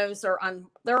 And those are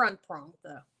they're unpronged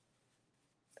though.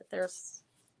 But there's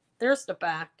the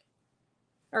back.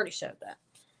 I already showed that.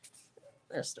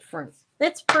 There's the front.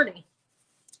 It's pretty.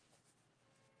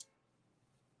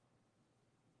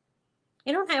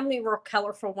 I don't have any real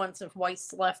colorful ones of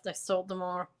Weiss left. I sold them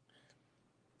all.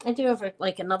 I do have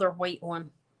like another white one.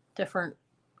 Different.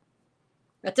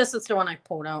 But this is the one I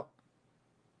pulled out.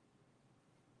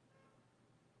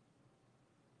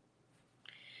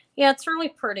 Yeah, it's really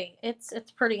pretty. It's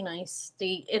pretty nice.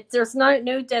 There's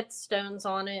no dead stones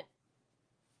on it.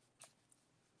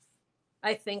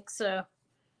 I think so.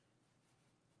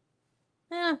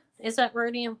 Yeah, is that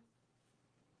rhodium?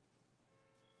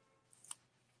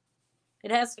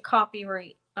 It has the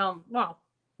copyright. Well,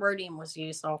 rhodium was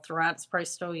used all throughout. It's probably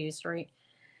still used, right?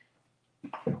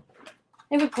 I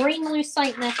have a green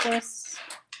lucite necklace.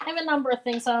 I have a number of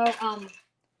things. I'm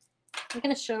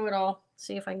gonna show it all.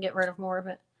 See if I can get rid of more of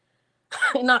it.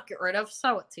 Not get rid of.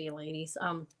 Show it to you, ladies.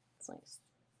 It's nice.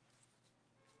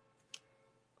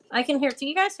 I can hear. Do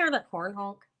you guys hear that horn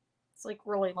honk? It's like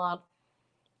really loud.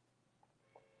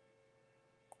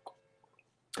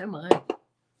 Oh my.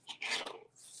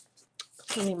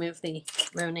 Let me move the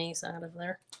Monets out of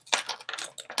there.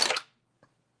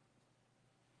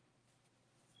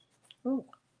 Oh,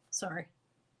 sorry.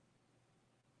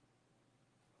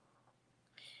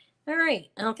 All right.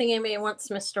 I don't think anybody wants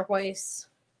Mr. Weiss.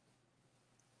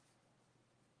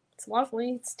 It's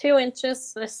lovely. It's 2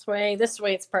 inches this way. This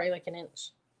way it's probably like an inch.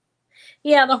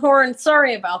 Yeah, the horn.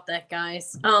 Sorry about that,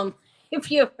 guys.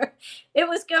 It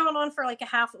was going on for like a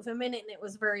half of a minute and it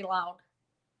was very loud.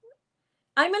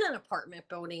 I'm in an apartment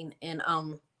building and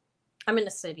I'm in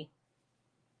the city.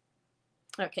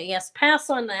 Okay, yes, pass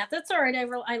on that. That's all right.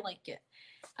 I like it.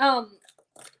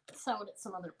 Sell it at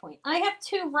some other point. I have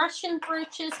 2 Russian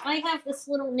brooches. I have this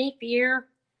little Napier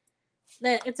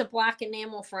that it's a black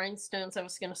enamel for rhinestones. I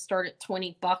was going to start at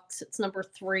 $20. It's number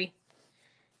 3.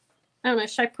 I don't know.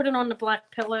 Should I put it on the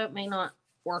black pillow? It may not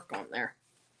work on there.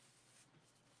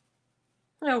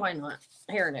 No, why not?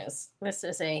 Here it is. This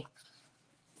is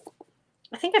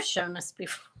I think I've shown this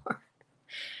before.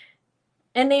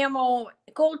 Enamel,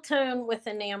 gold tone with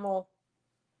enamel.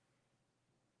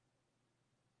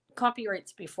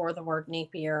 Copyrights before the word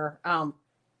Napier.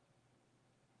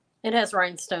 It has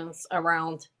rhinestones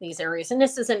around these areas. And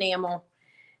this is enamel.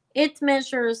 It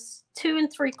measures 2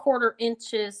 3/4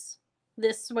 inches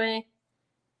this way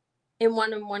and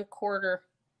 1 1/4.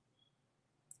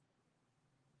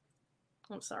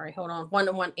 I'm sorry, hold on. 1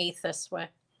 1/8 this way.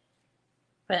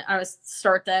 But I would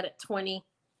start that at 20.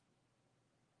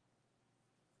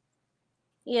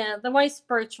 Yeah, the Weiss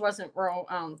brooch wasn't real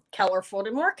colorful.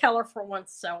 The more colorful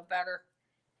ones sell better.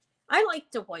 I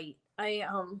like the white. I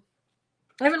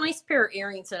have a nice pair of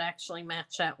earrings that actually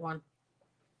match that one.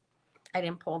 I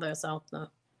didn't pull those out though.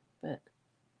 But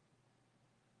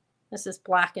this is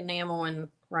black enamel and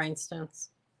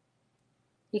rhinestones.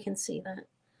 You can see that.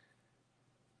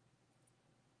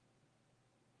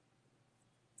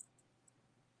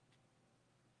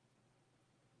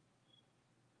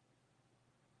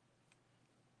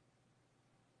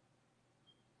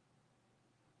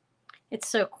 It's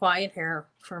so quiet here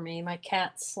for me. My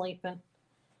cat's sleeping.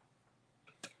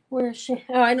 Where is she?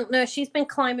 Oh, I don't know. She's been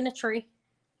climbing a tree.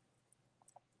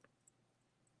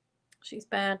 She's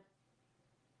bad.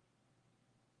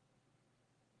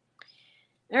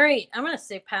 All right. I'm going to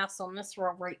say pass on this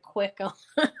roll right quick. I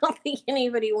don't think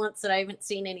anybody wants it. I haven't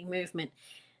seen any movement.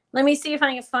 Let me see if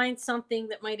I can find something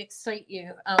that might excite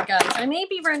you. Guys, I may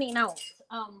be running out.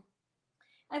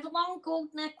 I have a long gold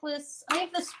necklace. I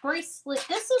have this bracelet.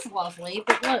 This is lovely,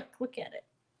 but look at it.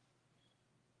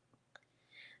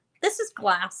 This is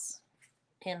glass,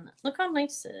 and look how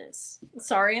nice it is.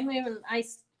 Sorry, I'm moving.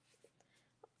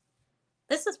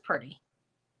 This is pretty.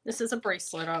 This is a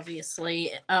bracelet,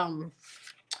 obviously.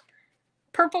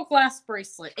 Purple glass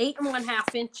bracelet, 8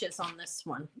 1/2 inches on this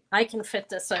one. I can fit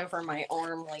this over my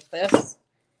arm like this.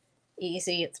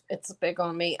 Easy. It's big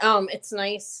on me. It's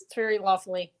nice. It's very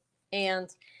lovely.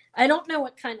 And I don't know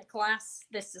what kind of glass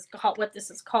this is called,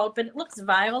 but it looks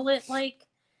violet-like.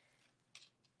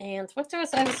 And I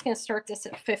was going to start this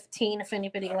at 15 if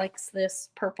anybody likes this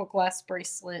purple glass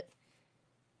bracelet.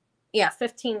 Yeah,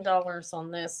 $15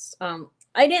 on this.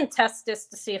 I didn't test this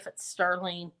to see if it's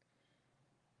sterling.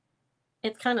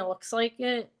 It kind of looks like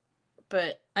it,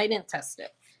 but I didn't test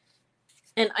it.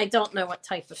 And I don't know what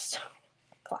type of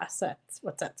glass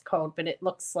that's called, but it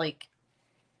looks like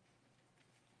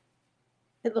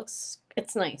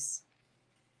it's nice.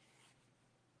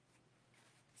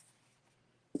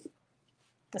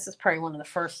 This is probably one of the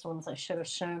first ones I should have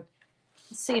shown.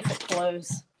 Let's see if it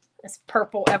glows. It's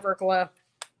purple Everglow.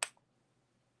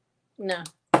 No.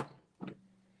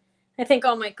 I think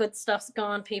all my good stuff's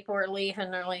gone. People are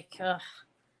leaving. They're like, ugh.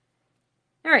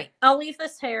 All right. I'll leave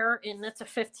this here, and that's a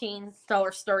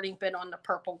 $15 starting bid on the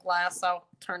purple glass. I'll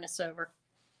turn this over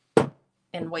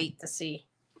and wait to see.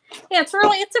 Yeah, it's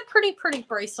a pretty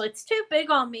bracelet. It's too big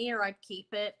on me, or I'd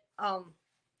keep it.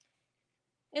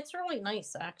 It's really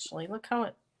nice, actually. Look how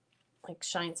it like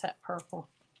shines that purple.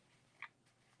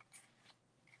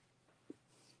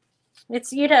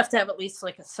 You'd have to have at least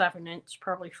like a 7-inch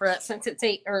probably for that, since it's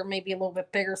 8, or maybe a little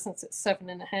bit bigger since it's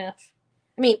 7.5. I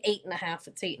mean 8.5.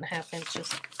 It's 8.5 inches.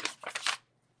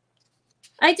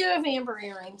 I do have amber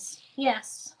earrings.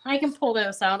 Yes, I can pull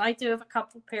those out. I do have a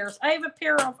couple pairs. I have a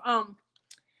pair of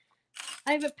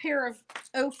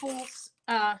opals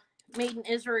made in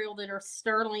Israel that are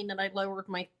sterling that I lowered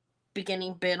my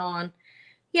beginning bid on.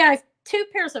 Yeah, I have 2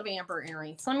 pairs of amber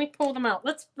earrings. Let me pull them out.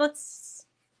 Let's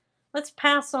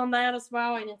pass on that as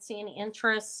well. I didn't see any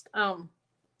interest.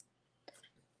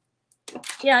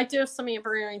 Yeah, I do have some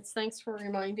amber earrings. Thanks for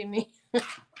reminding me.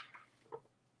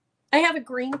 I have a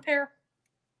green pair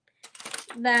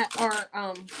that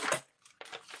are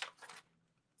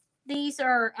these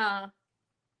are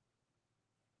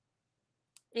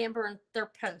amber, and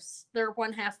they're posts. They're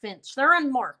 1/2 inch. They're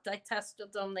unmarked. I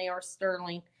tested them. They are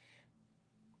sterling.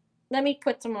 Let me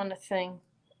put them on the thing.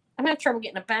 I'm having trouble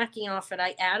getting a backing off it.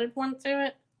 I added one to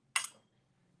it.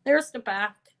 There's the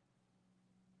back.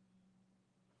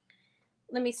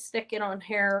 Let me stick it on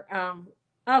here.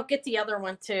 I'll get the other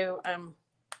one too.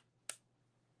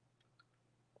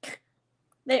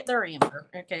 They're amber.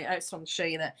 Okay, I just want to show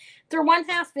you that. They're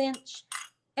 1/2 inch.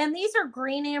 And these are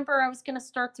green amber. I was going to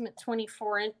start them at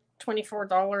 $24.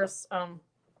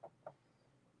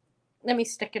 Let me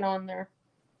stick it on there.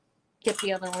 Get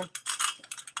the other one.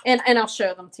 And I'll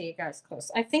show them to you guys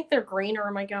close. I think they're green, or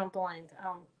am I going blind?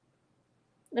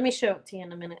 Let me show it to you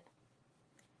in a minute.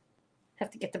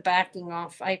 Have to get the backing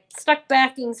off. I stuck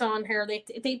backings on here.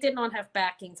 They did not have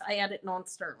backings. I added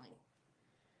non-sterling.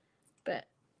 But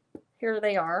here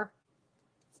they are.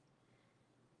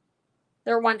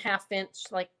 They're 1/2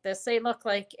 inch like this. They look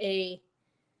like a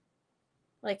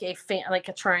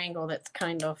triangle that's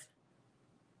kind of,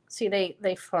 see, they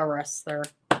fluoresce. They're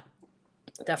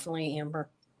definitely amber.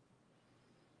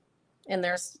 And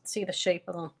there's, see the shape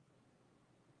of them.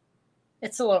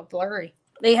 It's a little blurry.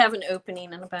 They have an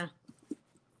opening in the back.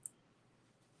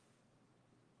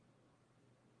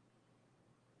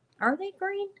 Are they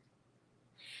green?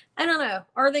 I don't know.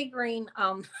 Are they green?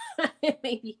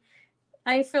 Maybe.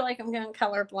 I feel like I'm going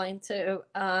colorblind too.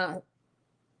 I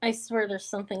swear there's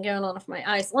something going on with my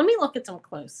eyes. Let me look at them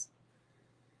close.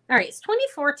 All right, is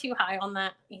 24 too high on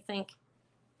that, you think?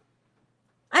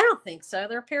 I don't think so.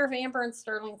 They're a pair of amber and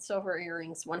sterling silver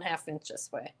earrings, 1/2 inch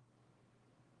this way.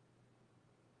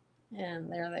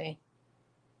 And there they.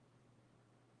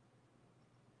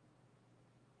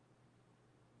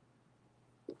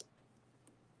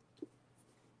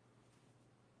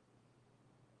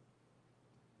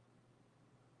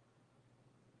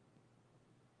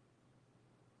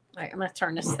 All right, I'm going to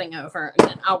turn this thing over, and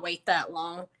then I'll wait that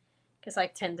long because I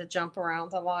tend to jump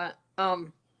around a lot.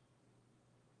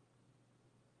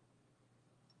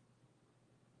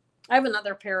 I have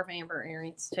another pair of amber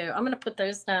earrings too. I'm going to put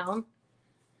those down.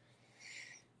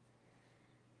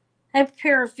 I have a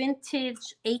pair of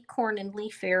vintage acorn and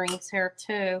leaf earrings here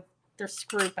too. They're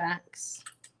screwbacks.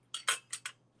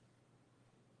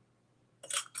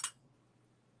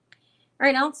 All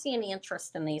right, I don't see any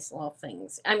interest in these little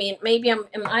things. I mean, maybe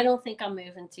I don't think I'm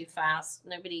moving too fast.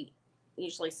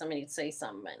 Usually somebody would say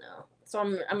something by now. So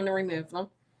I'm going to remove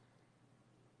them.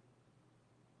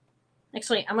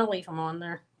 Actually, I'm going to leave them on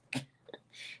there.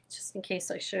 Just in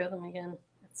case I show them again.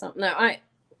 No,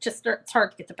 it's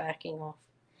hard to get the backing off.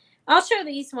 I'll show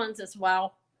these ones as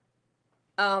well.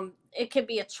 It could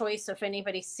be a choice if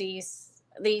anybody sees.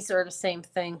 These are the same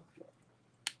thing.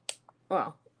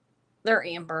 Well, they're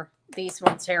amber. These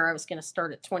ones here, I was going to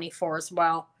start at 24 as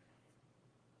well.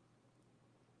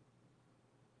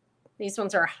 These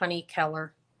ones are a honey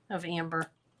color of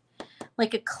amber.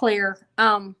 Like a clear.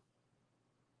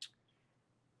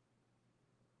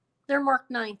 They're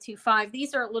marked 925.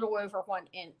 These are a little over 1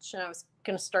 inch. And I was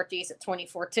going to start these at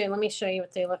 24 too. Let me show you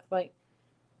what they look like.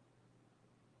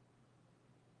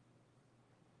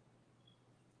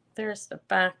 There's the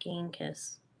backing,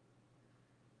 because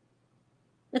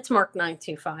it's marked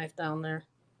 925 down there.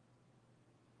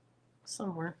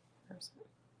 Somewhere. There's it.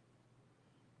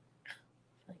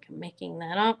 I think I'm making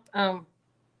that up. No,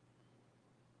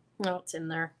 it's in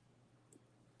there.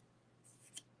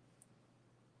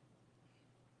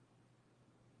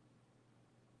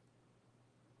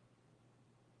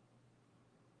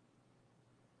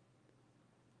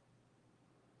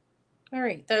 All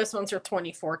right, those ones are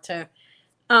 24 too.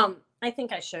 I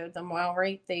think I showed them well,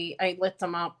 right? I lit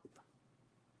them up.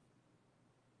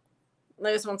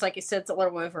 Those ones, like I said, it's a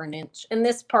little over 1 inch. And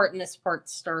this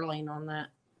part's sterling on that.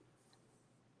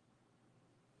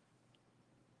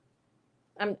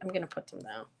 I'm going to put them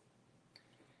down.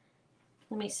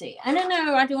 Let me see. I don't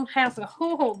know. I don't have a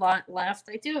whole lot left.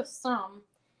 I do have some.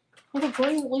 I have a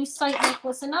green lucite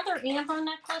necklace. Another amber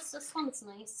necklace. This one's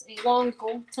nice. A long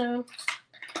gold tone.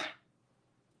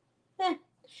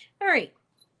 All right.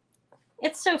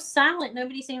 It's so silent.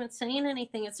 Nobody's even saying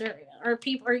anything. Are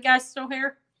you guys still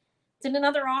here? Did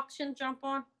another auction jump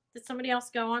on? Did somebody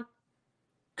else go on?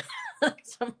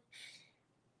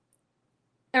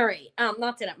 All right.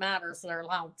 Not that it matters. They're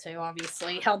allowed to,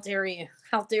 obviously. How dare you?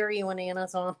 How dare you when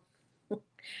Anna's on?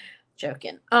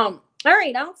 Joking. All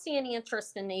right. I don't see any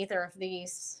interest in either of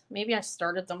these. Maybe I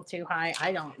started them too high.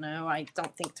 I don't know. I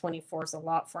don't think 24 is a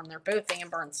lot for them. They're both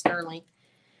amber and sterling.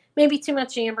 Maybe too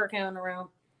much amber going around.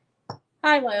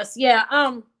 Hi, Lois. Yeah.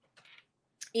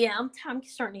 Yeah. I'm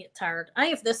starting to get tired. I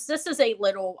have this. This is a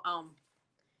little. All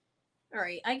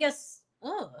right. I guess.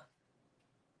 Oh.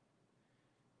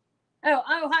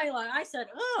 Highlight. I said,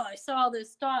 oh, I saw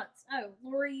those dots. Oh,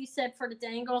 Lori, you said for the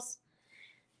dangles.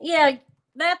 Yeah,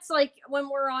 that's like when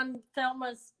we're on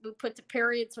Thelma's, we put the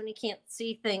periods when you can't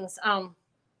see things.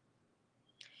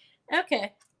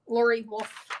 Okay, Lori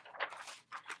Wolf.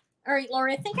 All right,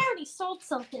 Lori, I think I already sold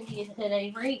something to you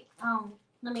today, right?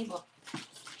 Let me look.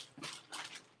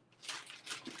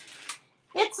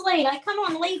 It's late. I come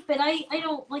on late, but I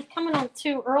don't like coming on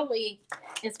too early.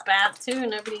 It's bad too.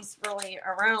 Nobody's really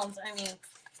around. I mean,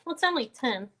 well, it's only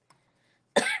 10.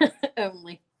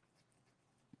 Only.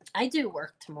 I do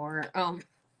work tomorrow.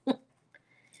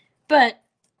 But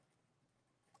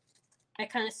I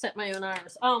kind of set my own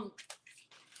hours.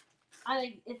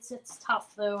 It's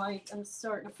tough though. I'm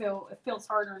starting to feel it feels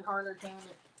harder and harder doing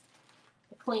it.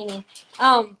 The cleaning.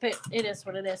 But it is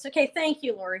what it is. Okay, thank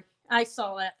you, Lori. I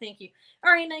saw that. Thank you.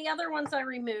 All right, now the other ones I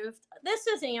removed. This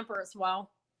is amber as well.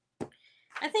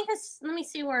 I think let me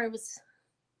see where it was.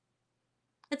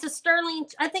 It's a sterling.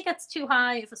 I think it's too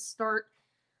high of a start.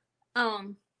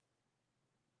 I'll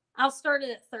start it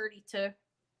at 32.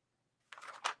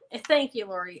 Thank you,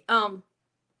 Lori. Well,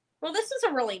 this is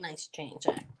a really nice chain.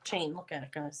 Look at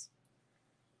it, guys.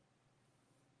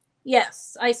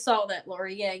 Yes, I saw that,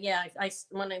 Lori. Yeah. I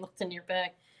when I looked in your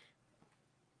bag.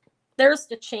 There's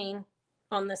the chain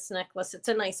on this necklace. It's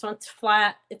a nice one. It's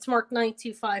flat. It's marked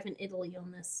 925 in Italy on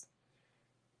this.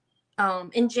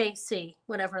 In JC,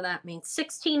 whatever that means.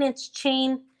 16-inch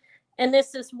chain, and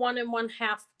this is 1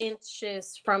 1/2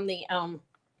 inches from the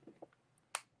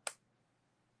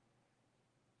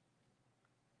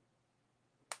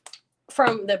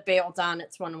bailed on.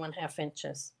 It's 1 1/2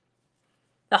 inches.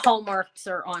 The hallmarks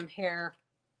are on here.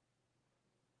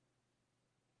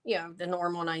 You know, the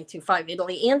normal 925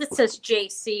 Italy, and it says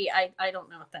JC. I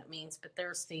don't know what that means, but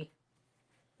there's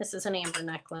this is an amber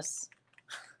necklace.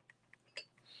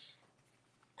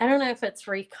 I don't know if it's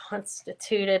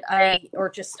reconstituted or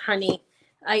just honey.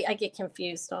 I get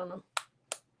confused on them.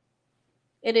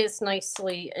 It is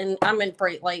nicely, and I'm in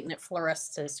bright light and it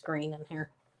fluoresces green in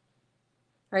here.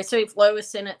 All right, so we have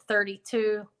Lois in at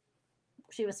 32.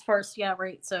 She was first, yeah,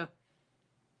 right. So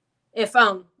if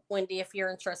Wendy, if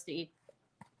you're interested, you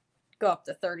go up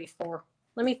to 34.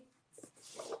 Let me.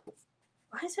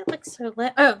 Why does it look so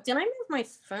lit? Oh, did I move my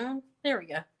phone? There we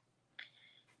go.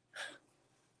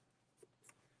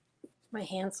 My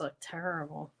hands look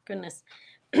terrible. Goodness.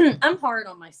 I'm hard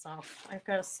on myself. I've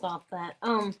got to stop that.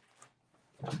 All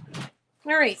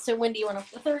right, so Wendy went up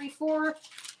to 34.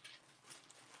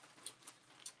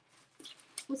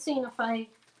 Let's see if I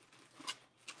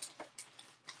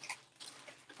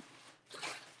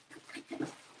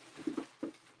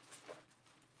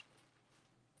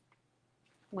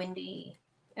Wendy.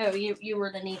 Oh, you were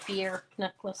the Napier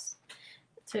necklace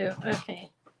too.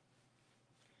 Okay.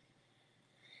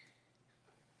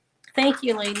 Thank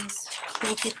you, ladies.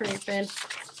 Thank you for your bid.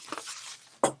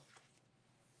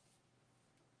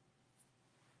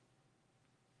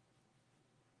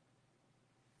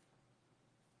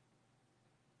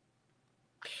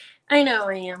 I know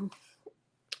I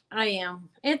am.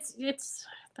 It's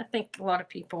I think a lot of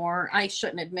people are. I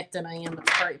shouldn't admit that I am.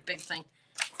 It's a very big thing.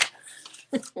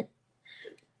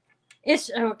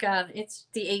 Oh God, it's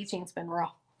the aging's been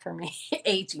rough for me.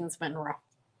 Aging's been rough.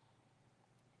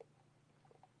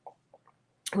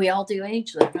 We all do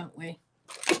age though, don't we?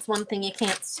 It's one thing you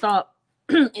can't stop.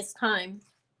 It's time.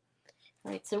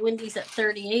 All right, so Wendy's at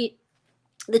 38.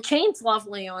 The chain's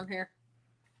lovely on here.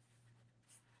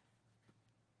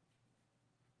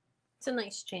 It's a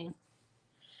nice chain.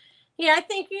 Yeah, I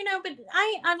think, but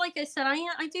I like I said,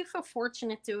 I do feel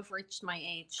fortunate to have reached my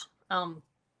age.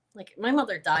 Like my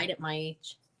mother died at my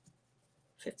age.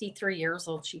 53 years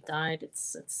old she died.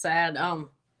 It's sad.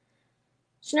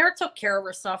 She never took care of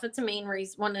herself. It's a main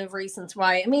reason, one of the reasons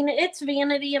why. I mean, it's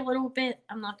vanity a little bit.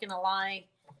 I'm not gonna lie.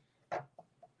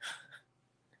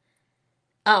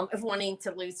 Of wanting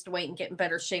to lose the weight and get in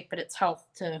better shape, but it's health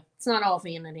too. It's not all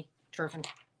vanity driven.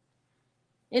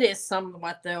 It is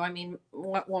somewhat though. I mean,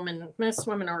 most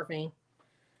women are vain.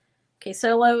 Okay,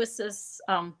 so Lois is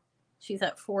she's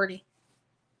at 40.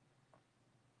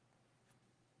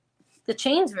 The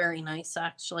chain's very nice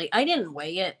actually. I didn't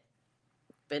weigh it,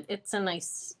 but it's a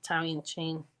nice Italian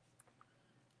chain.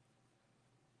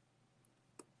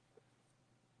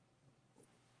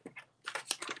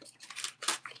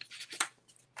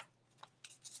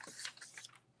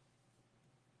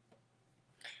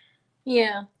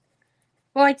 Yeah.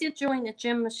 Well, I did join the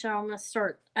gym, Michelle. I'm gonna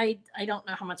start. I don't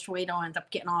know how much weight I'll end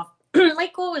up getting off. My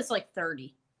goal is like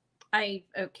 30. I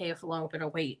okay with a little bit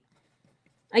of weight.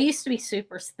 I used to be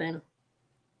super thin.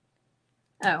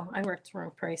 Oh, I worked the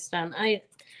wrong price down.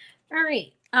 All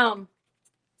right.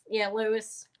 Yeah,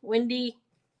 Lois, Wendy.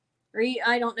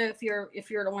 I don't know if you're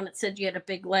the one that said you had a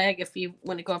big leg. If you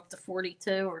want to go up to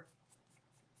 42, or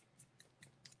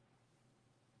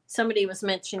somebody was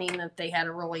mentioning that they had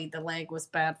the leg was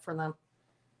bad for them.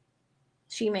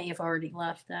 She may have already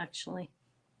left, actually.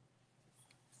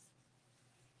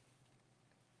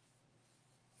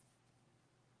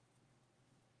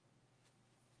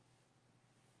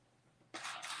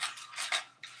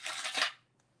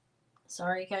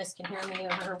 Sorry, you guys can hear me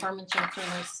over her rummaging through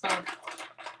my stuff.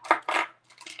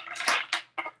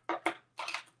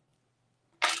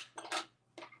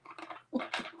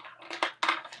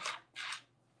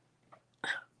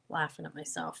 Laughing at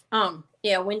myself.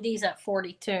 Yeah, Wendy's at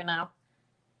 42 now.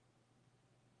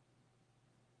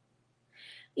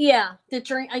 Yeah,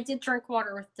 I did drink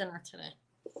water with dinner today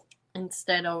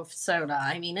instead of soda.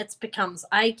 I mean, I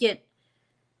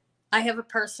have a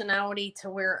personality to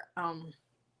where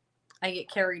I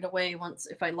get carried away. Once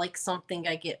if I like something,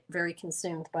 I get very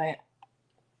consumed by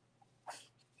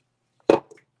it.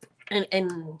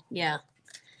 And yeah.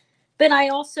 But I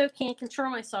also can't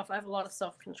control myself. I have a lot of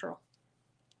self-control.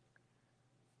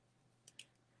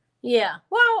 Yeah.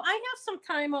 Well, I have some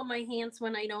time on my hands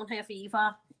when I don't have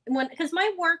Eva. Because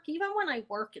my work, even when I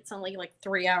work, it's only like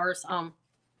 3 hours.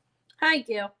 Hi,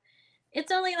 Gil.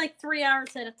 It's only like 3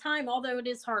 hours at a time, although it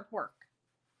is hard work.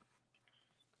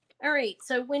 All right.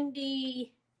 So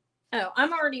Wendy. Oh,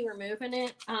 I'm already removing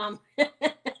it.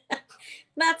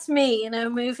 That's me,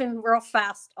 moving real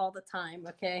fast all the time.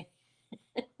 Okay.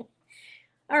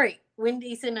 All right.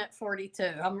 Wendy's in at 42.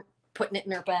 I'm putting it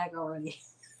in her bag already.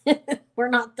 We're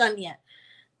not done yet.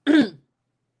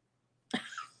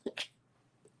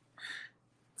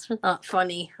 It's not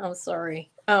funny. I'm sorry.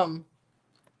 I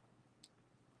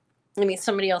mean,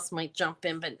 somebody else might jump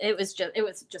in, but it was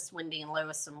just Wendy and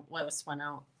Lois went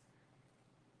out.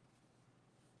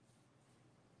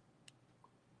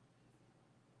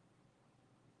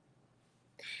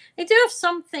 I do have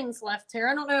some things left here.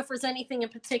 I don't know if there's anything in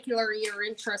particular you're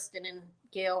interested in,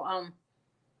 Gail.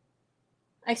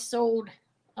 I sold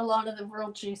a lot of the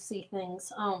real juicy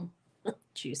things.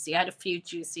 Juicy. I had a few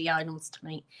juicy items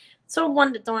tonight. Sold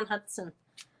one to Dawn Hudson.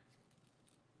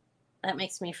 That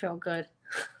makes me feel good.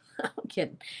 I'm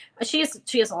kidding. She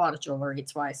has a lot of jewelry.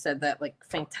 That's why I said that. Like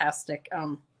fantastic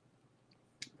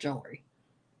jewelry.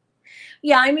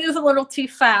 Yeah, I move a little too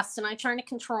fast, and I'm trying to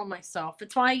control myself.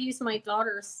 It's why I use my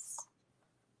daughter's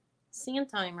sand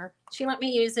timer. She let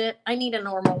me use it. I need a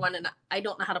normal one, and I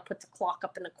don't know how to put the clock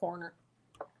up in the corner.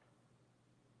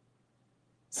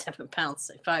 7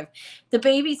 pounds, 5. The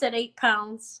baby's at 8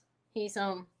 pounds. He's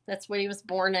that's what he was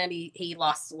born at. He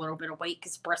lost a little bit of weight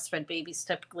because breastfed babies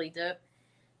typically do,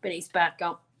 but he's back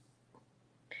up.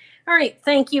 All right,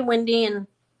 thank you, Wendy, and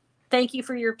thank you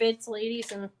for your bids,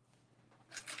 ladies, and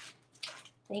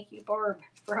thank you, Barb,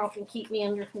 for helping keep me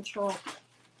under control.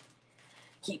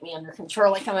 Keep me under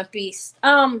control like I'm a beast.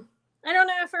 I don't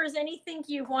know if there's anything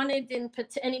you wanted if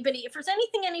there's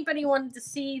anything anybody wanted to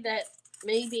see that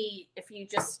maybe if you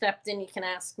just stepped in, you can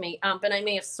ask me. But I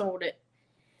may have sold it.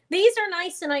 These are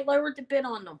nice, and I lowered the bid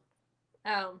on them.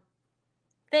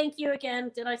 Thank you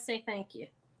again. Did I say thank you?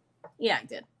 Yeah, I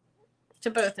did. To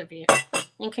both of you.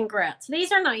 And congrats.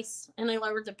 These are nice, and I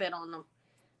lowered the bid on them.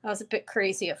 I was a bit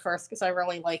crazy at first because I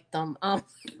really liked them.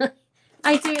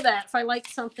 I do that. If I like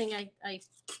something, I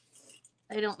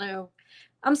don't know.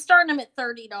 I'm starting them at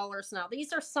 $30 now.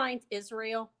 These are signed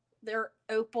Israel. They're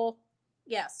opal.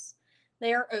 Yes,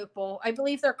 they are opal. I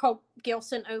believe they're called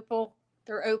Gilson opal.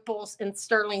 They're opals in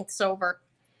sterling silver.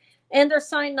 And they're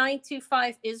signed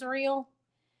 925 Israel.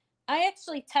 I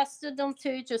actually tested them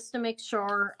too just to make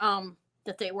sure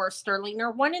that they were sterling.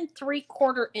 They're 1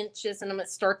 3/4 inches, and I'm going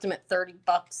to start them at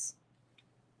 $30.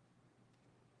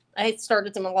 I had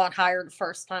started them a lot higher the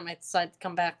first time. I decided to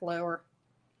come back lower.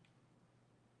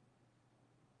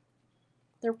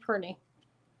 They're pretty.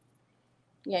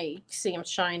 Yeah, you can see them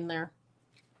shine there.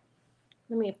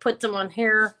 Let me put them on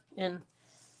here, and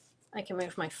I can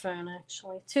move my phone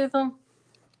actually to them.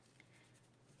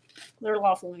 They're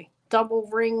lovely. Double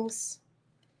rings.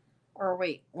 Or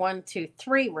wait, 1, 2,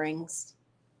 3 rings.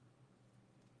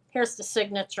 Here's the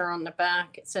signature on the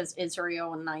back. It says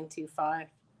Israel and 925.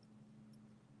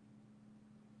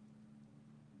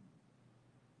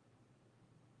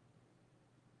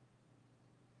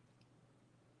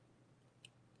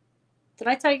 Did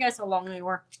I tell you guys how long they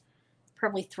were?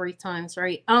 Probably 3 times,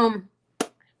 right?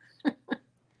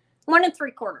 1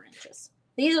 3/4 inches.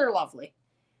 These are lovely.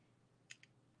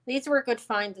 These were a good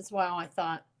find as well, I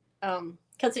thought.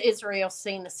 Because Israel's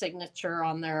seen the signature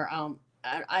on their,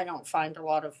 I don't find a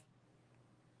lot of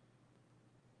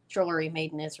jewelry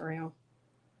made in Israel.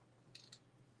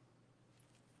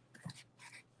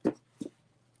 All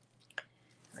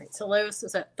right, so Lois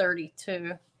is at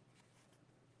 32.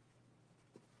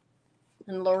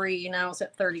 And Lori now is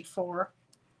at 34.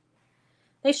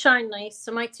 They shine nice.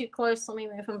 Am I too close? Let me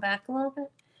move them back a little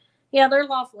bit. Yeah, they're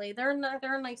lovely. They're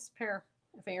a nice pair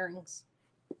of earrings.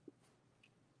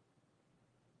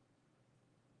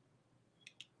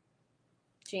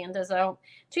 Janda's out.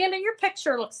 Janda, your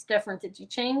picture looks different. Did you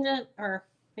change it? Or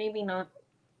maybe not.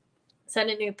 Is that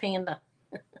a new panda?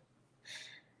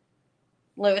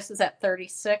 Lewis is at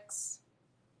 36.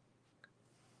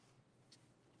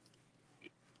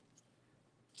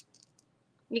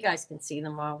 You guys can see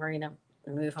them all, right?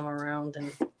 Move them around.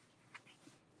 And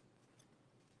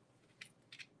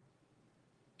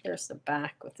there's the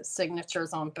back with the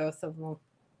signatures on both of them.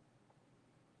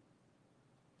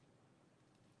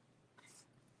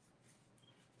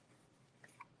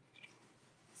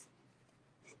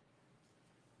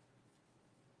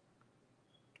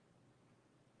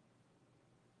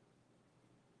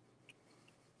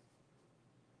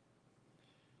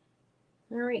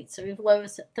 All right, so we have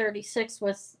Lois at 36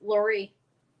 with Lori.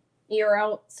 You're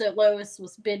out, so Lois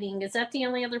was bidding. Is that the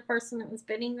only other person that was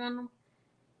bidding on them?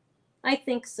 I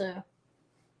think so.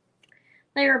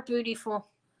 They are beautiful.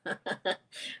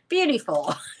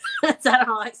 Beautiful. That's not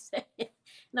how I say it.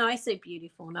 No, I say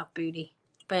beautiful, not booty.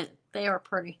 But they are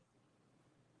pretty.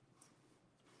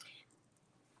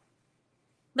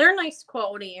 They're nice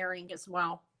quality earring as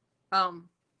well. They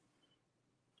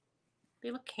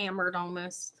look hammered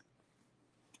almost.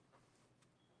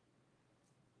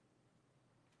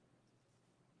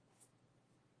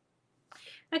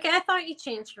 Okay, I thought you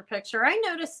changed your picture. I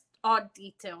noticed odd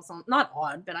details on, not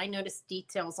odd, but I noticed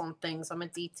details on things. I'm a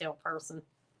detail person.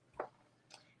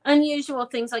 Unusual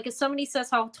things, like if somebody says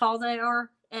how tall they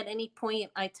are at any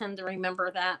point, I tend to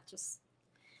remember that. Just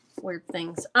weird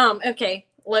things. Okay,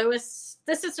 Lois,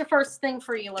 this is the first thing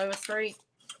for you, Lois, right?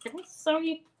 So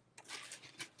you,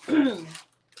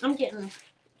 I'm getting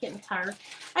tired.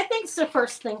 I think it's the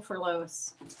first thing for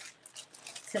Lois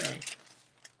today.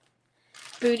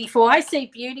 Beautiful. I say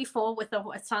beautiful with a,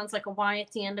 it sounds like a Y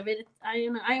at the end of it.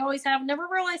 I always have. Never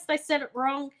realized I said it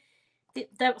wrong.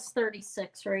 That was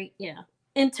 36, right? Yeah.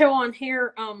 Until on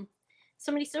here,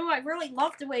 somebody said, "Oh, I really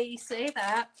love the way you say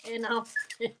that," and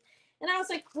and I was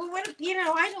like, "Well, what?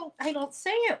 I don't say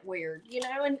it weird,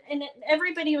 And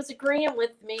everybody was agreeing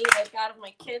with me, like out of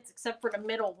my kids, except for the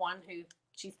middle one, who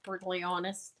she's brutally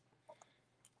honest.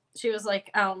 She was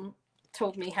like,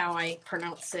 told me how I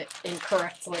pronounce it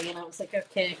incorrectly, and I was like,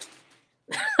 okay.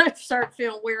 I start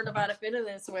feeling weird about if it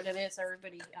is what it is.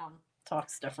 Everybody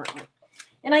talks differently.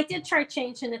 And I did try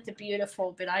changing it to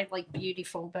beautiful, but I like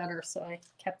beautiful better, so I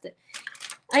kept it.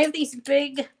 I have these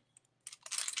big,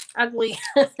 ugly,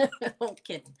 I'm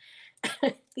kidding.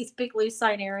 These big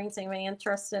lucite earrings. Anybody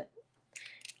interested?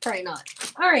 Probably not.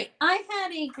 All right, I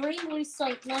had a green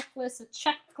lucite necklace, a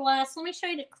check glass. Let me show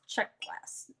you the check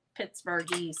glass.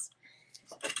 Pittsburghese.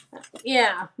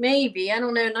 Yeah, maybe. I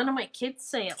don't know. None of my kids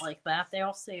say it like that. They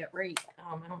all say it right. I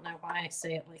don't know why I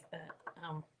say it like that.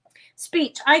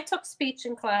 Speech. I took speech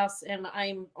in class, and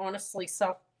I'm honestly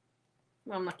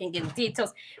I'm not going to get into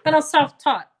details, but I'm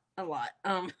self-taught a lot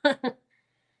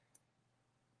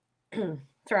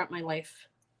throughout my life.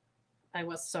 I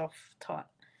was self-taught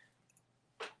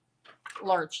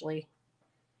largely.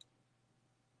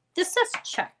 This says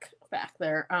check back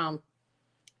there.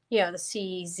 Yeah, the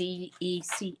CZECH.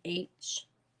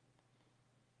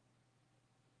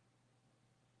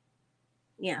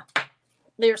 Yeah,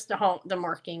 there's the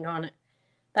marking on it.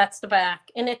 That's the back,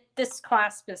 and this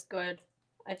clasp is good.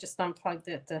 I just unplugged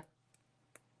it.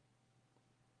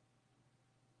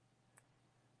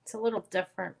 It's a little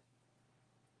different.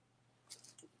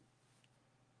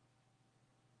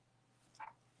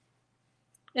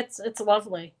 It's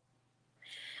lovely.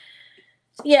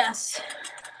 Yes.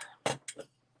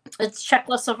 It's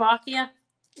Czechoslovakia,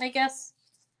 I guess.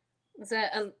 Is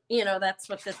that that's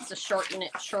what that's the short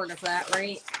of that,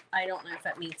 right? I don't know if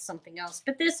that means something else,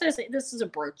 but this is a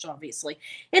brooch, obviously.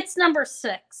 It's number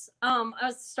 6. I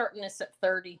was starting this at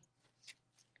 30.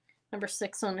 Number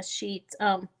 6 on the sheet.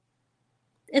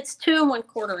 It's 2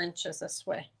 1/4 inches this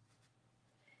way.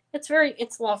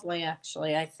 It's lovely,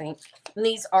 actually, I think. And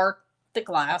these are the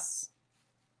glass.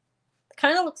 It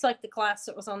kind of looks like the glass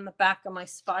that was on the back of my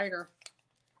spider.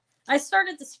 I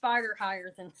started the spider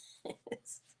higher than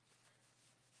this.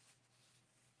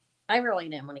 I really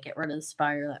didn't want to get rid of the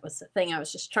spider. That was the thing. I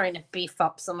was just trying to beef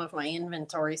up some of my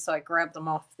inventory, so I grabbed them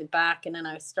off the back, and then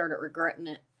I started regretting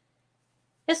it.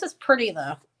 This is pretty,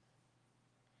 though.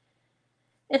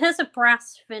 It has a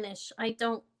brass finish. I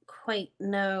don't quite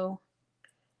know.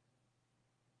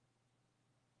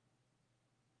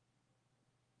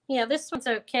 Yeah, this one's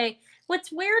okay.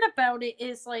 What's weird about it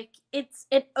is like it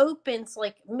opens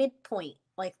like midpoint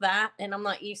like that, and I'm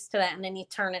not used to that. And then you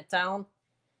turn it down,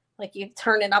 like you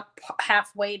turn it up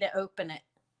halfway to open it.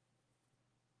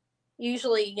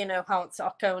 Usually, you know how it's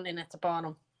all going in at the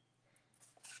bottom.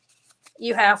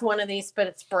 You have one of these, but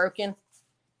it's broken.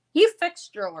 You fix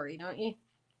jewelry, don't you?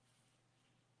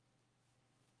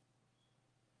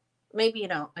 Maybe you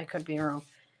don't. I could be wrong.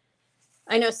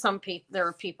 I know some people. There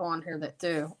are people on here that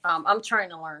do. I'm trying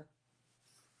to learn.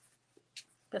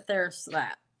 But there's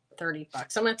that. $30.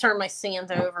 I'm gonna turn my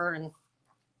sand over, and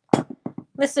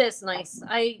this is nice.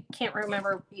 I can't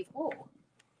remember. Oh,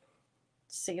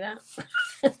 see that?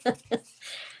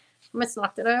 Almost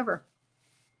knocked it over.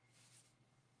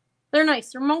 They're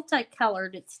nice. They're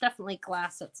multicolored. It's definitely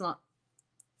glass. It's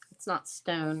not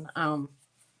stone.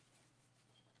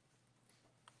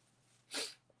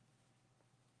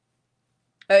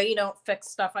 Oh, you don't fix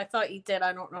stuff. I thought you did.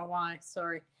 I don't know why.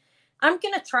 Sorry. I'm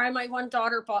going to try. My one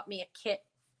daughter bought me a kit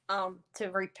to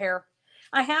repair.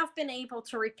 I have been able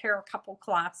to repair a couple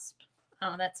clasps.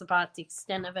 That's about the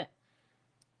extent of it.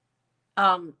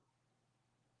 But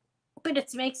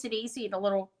it makes it easy, the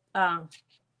little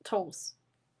tools.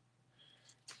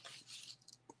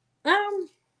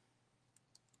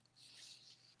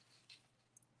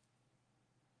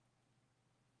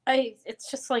 It's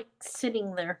just like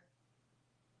sitting there.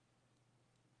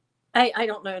 I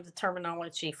don't know the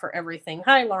terminology for everything.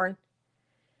 Hi, Lauren.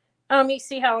 You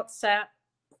see how it's sat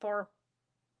for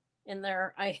in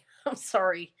there? I'm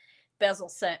sorry, bezel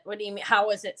set. What do you mean? How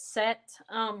is it set?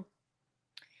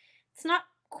 It's not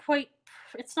quite.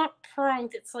 It's not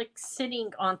pronged. It's like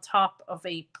sitting on top of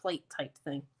a plate type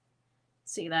thing.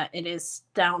 See that? It is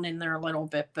down in there a little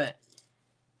bit, but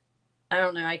I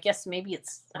don't know. I guess maybe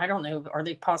it's. I don't know. Are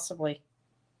they possibly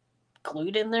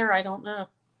glued in there? I don't know.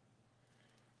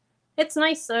 It's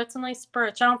nice, though. It's a nice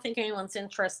brooch. I don't think anyone's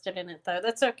interested in it, though.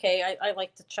 That's okay. I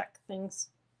like to check things.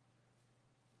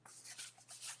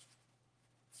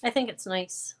 I think it's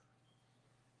nice.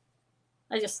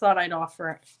 I just thought I'd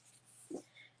offer it.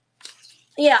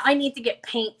 Yeah, I need to get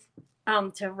paint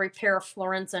to repair a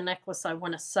Florenza necklace I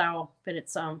want to sell, but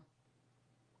it's oh,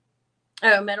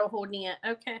 metal holding it.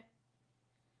 Okay.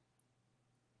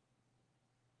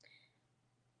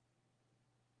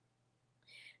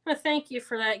 Well, thank you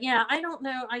for that. Yeah, I don't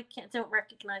know. I don't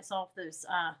recognize all of those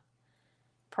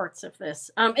parts of this.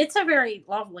 It's a very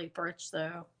lovely brooch,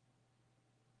 though.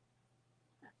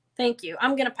 Thank you.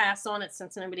 I'm going to pass on it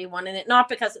since nobody wanted it. Not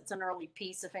because it's an early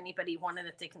piece. If anybody wanted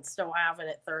it, they can still have it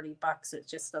at $30. It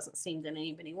just doesn't seem that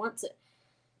anybody wants it.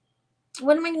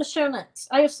 What am I going to show next?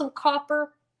 I have some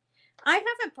copper. I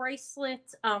have a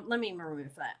bracelet. Let me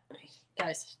remove that.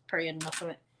 Guys, probably enough of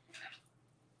it.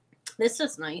 This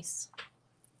is nice.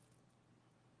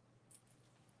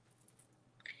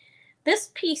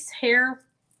 This piece here.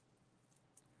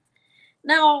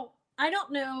 Now, I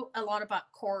don't know a lot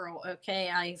about coral,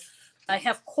 okay? I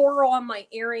have coral on my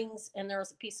earrings, and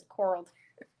there's a piece of coral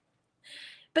there.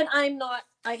 But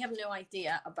I have no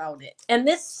idea about it. And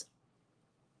this,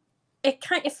 it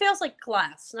feels like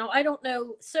glass. Now, I don't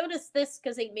know. So does this,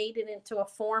 because they made it into a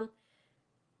form.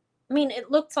 I mean,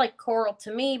 it looks like coral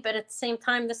to me, but at the same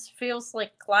time, this feels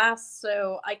like glass,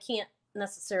 so I can't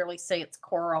necessarily say it's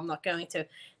coral. I'm not going to.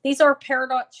 These are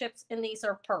peridot chips, and these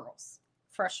are pearls,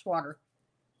 freshwater.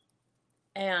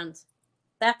 And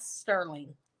that's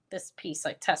sterling. This piece,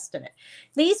 I tested it.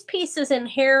 These pieces in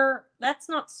here, that's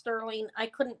not sterling. I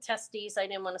couldn't test these. I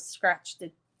didn't want to scratch the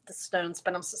stones,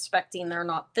 but I'm suspecting they're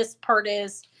not. This part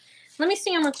is. Let me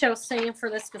see how much I was saying for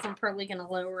this, because I'm probably going to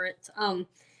lower it.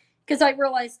 Because I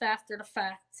realized after the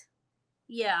fact.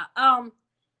 Yeah. I'll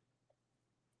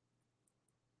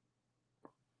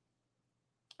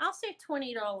say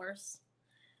 $20.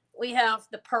 We have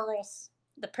the pearls,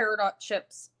 the peridot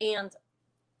chips, and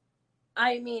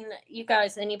I mean, you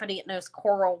guys, anybody that knows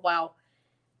coral, well,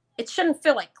 it shouldn't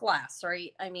feel like glass,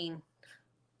 right? I mean,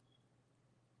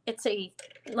 it's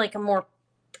like a more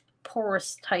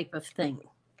porous type of thing.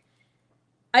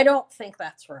 I don't think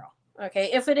that's real.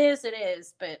 Okay, if it is, it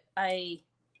is, but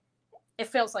it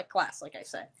feels like glass, like I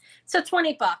said. So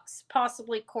 $20,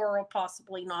 possibly coral,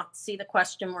 possibly not. See the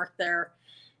question mark there.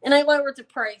 And I lowered the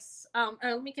price.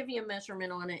 Let me give you a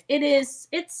measurement on it. It's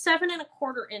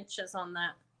 7¼ inches on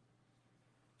that.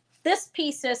 This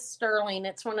piece is sterling.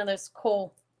 It's one of those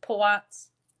cool pull-outs.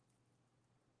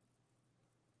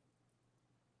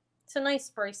 It's a nice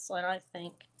bracelet, I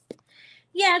think.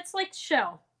 Yeah, it's like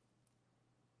shell.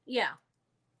 Yeah.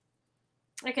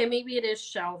 Okay, maybe it is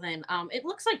shell then. It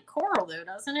looks like coral though,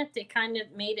 doesn't it? They kind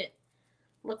of made it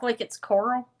look like it's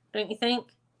coral, don't you think?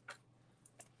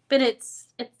 But it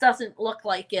doesn't look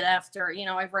like it after, you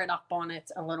know, I've read up on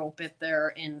it a little bit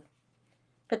there.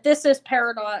 But this is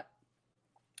peridot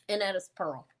and that is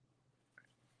pearl.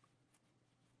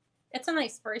 It's a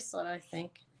nice bracelet, I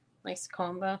think. Nice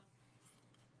combo.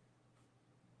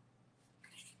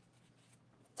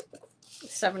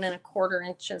 7 1/4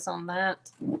 inches on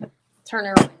that. Turn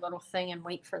every little thing and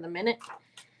wait for the minute.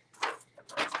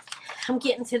 I'm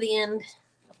getting to the end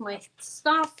of my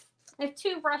stuff. I have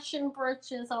 2 Russian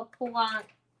brooches. I'll pull out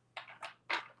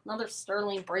another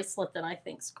sterling bracelet that I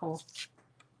think's cool.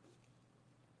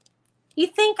 You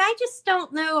think? I just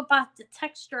don't know about the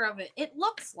texture of it. It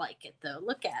looks like it though.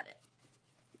 Look at it.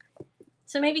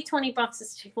 So maybe $20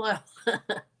 is too low.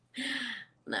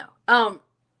 No.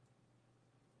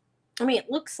 I mean,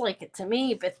 it looks like it to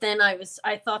me, but then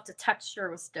I thought the texture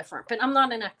was different. But I'm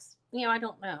not I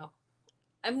don't know.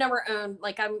 I've never owned,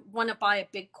 like, I want to buy a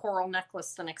big coral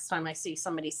necklace the next time I see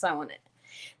somebody selling it.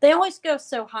 They always go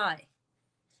so high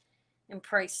in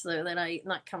price, though, that I'm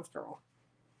not comfortable.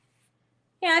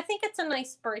 Yeah, I think it's a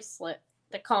nice bracelet.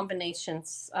 The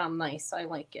combination's nice. I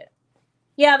like it.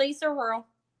 Yeah, these are real.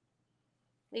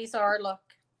 These are, look.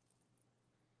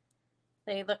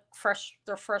 They look fresh.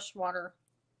 They're fresh water.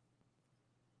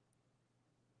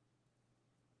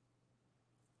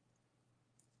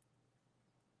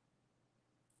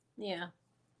 Yeah.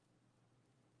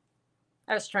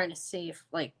 I was trying to see if,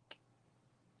 like,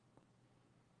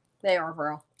 they are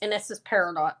real. And this is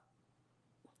peridot.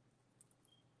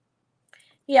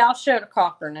 Yeah, I'll show the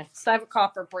copper next. I have a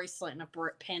copper bracelet and a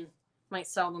pin. Might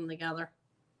sell them together.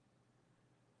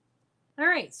 All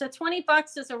right, so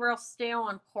 $20 is a real steal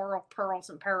on coral, pearls,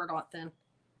 and peridot then.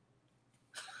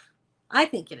 I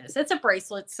think it is. It's a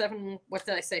bracelet, 7, what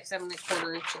did I say, 7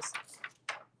 1/4 inches.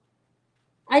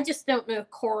 I just don't know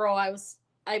coral. I was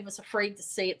afraid to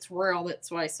say it's real. That's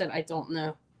why I said I don't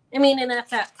know. I mean, and at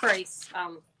that price,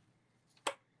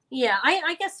 yeah,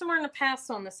 I guess we're going to pass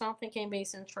on this. I don't think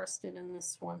anybody's interested in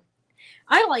this one.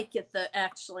 I like it, though,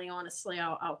 actually, honestly.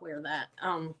 I'll wear that.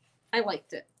 I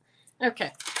liked it.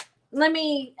 Okay.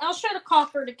 I'll show the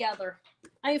copper together.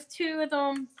 I have 2 of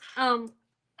them. A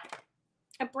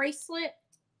bracelet.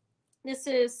 This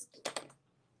is,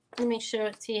 let me show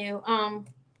it to you.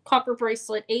 Copper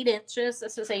bracelet, 8 inches.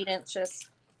 This is 8 inches.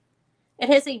 It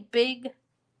has a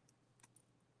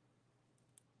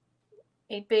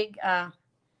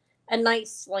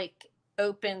nice, like,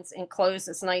 opens and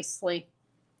closes nicely.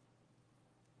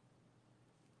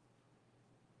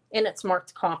 And it's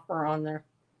marked copper on there.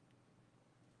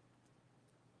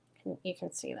 You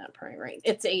can see that probably right.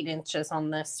 It's 8 inches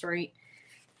on this, right?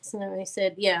 So I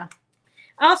said, yeah.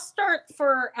 I'll start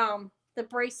for the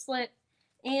bracelet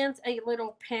and a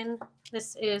little pin.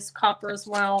 This is copper as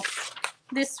well.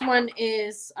 This one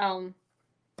is 1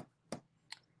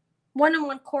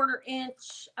 1/4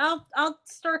 inch. I'll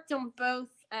start them both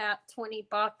at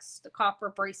 $20. The copper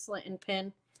bracelet and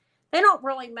pin. They don't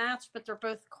really match, but they're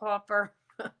both copper.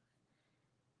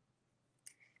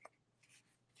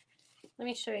 Let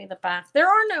me show you the back. There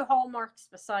are no hallmarks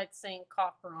besides saying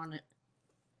copper on it.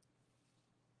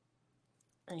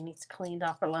 I need it cleaned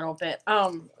up a little bit.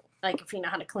 Like if you know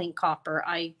how to clean copper,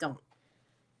 I don't.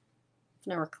 I've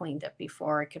never cleaned it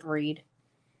before. I could read.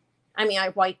 I mean, I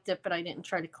wiped it, but I didn't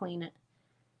try to clean it.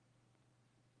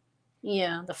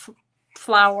 Yeah, the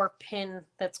flower pin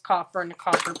that's copper and the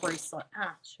copper bracelet.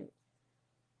 Ah, shoot.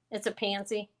 It's a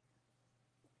pansy.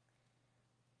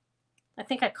 I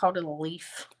think I called it a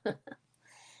leaf.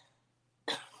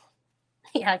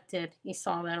 Yeah, I did. You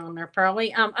saw that on there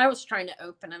probably. I was trying to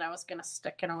open it. I was going to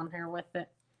stick it on here with it.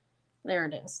 There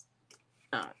it is.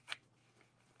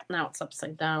 Now it's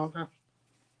upside down, huh?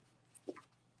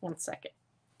 1 second.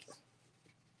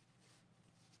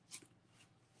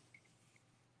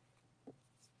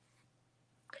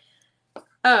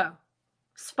 Oh,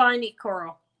 spiny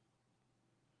coral.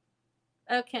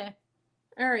 Okay.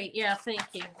 All right. Yeah, thank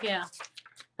you. Yeah,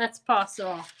 that's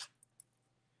possible.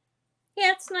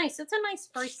 Yeah, it's nice. It's a nice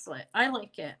bracelet. I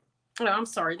like it. Oh, I'm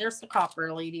sorry. There's the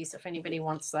copper, ladies, if anybody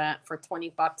wants that for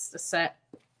 $20 to set.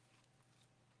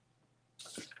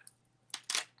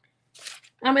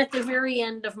 I'm at the very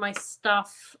end of my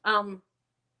stuff.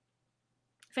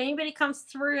 If anybody comes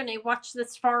through and they watch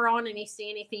this far on and you see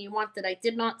anything you want that I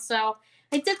did not sell,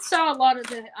 I did sell a lot of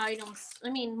the items. I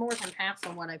mean, more than half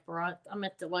of what I brought. I'm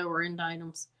at the lower end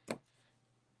items.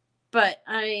 But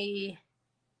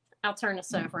I'll turn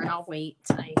this over and I'll wait.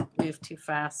 I moved too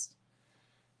fast.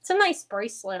 It's a nice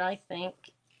bracelet, I think.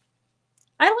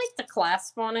 I like the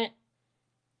clasp on it.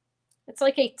 It's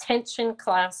like a tension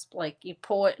clasp. Like you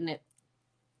pull it and it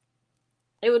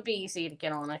would be easy to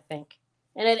get on, I think.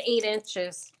 And at 8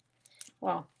 inches,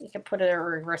 well, you can put it at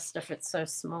your wrist if it's so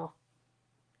small.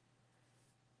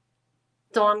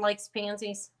 Dawn likes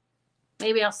pansies.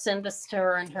 Maybe I'll send this to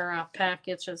her in her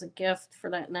package as a gift for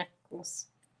that necklace.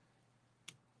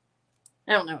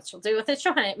 I don't know what she'll do with it.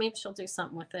 She'll hang it. Maybe she'll do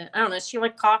something with it. I don't know. She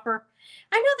like copper.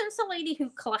 I know there's a lady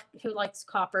who likes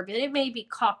copper, but it may be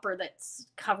copper that's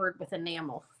covered with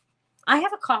enamel. I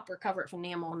have a copper covered with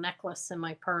enamel necklace in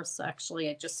my purse, actually.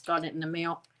 I just got it in the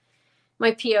mail.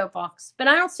 My P.O. box. But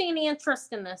I don't see any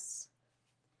interest in this.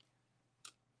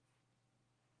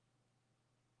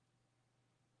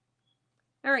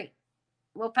 All right.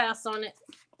 We'll pass on it.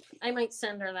 I might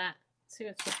send her that. See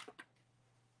what's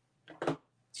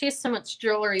she has so much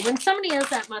jewelry. When somebody has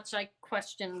that much, I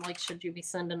question, like, should you be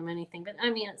sending them anything? But,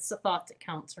 I mean, it's the thought that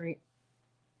counts, right?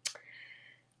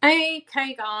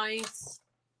 Okay, guys.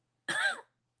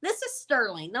 This is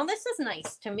sterling. Now, this is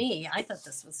nice to me. I thought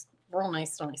this was real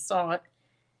nice when I saw it.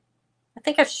 I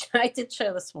think I did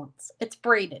show this once. It's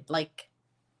braided. Like,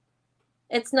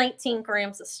 it's 19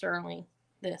 grams of sterling,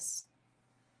 this.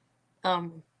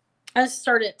 I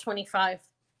started at 25.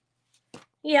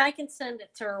 Yeah, I can send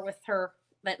it to her with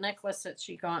that necklace that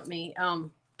she got me,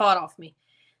 bought off me.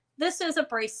 This is a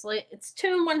bracelet. It's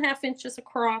 2 1/2 inches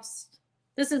across.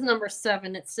 This is number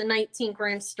 7. It's a 19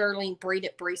 gram sterling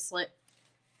braided bracelet.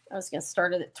 I was going to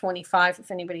start it at 25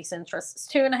 if anybody's interested. It's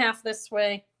 2 1/2 this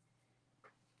way.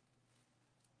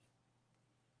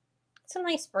 It's a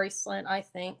nice bracelet, I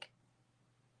think.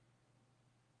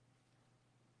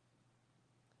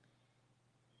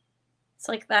 It's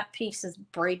like that piece is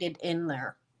braided in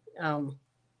there.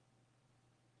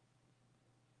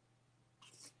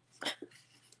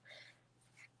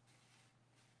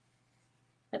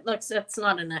 It's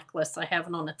not a necklace. I have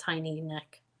it on a tiny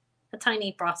neck. A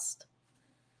tiny bust.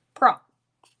 Prop.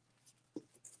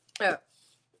 Oh.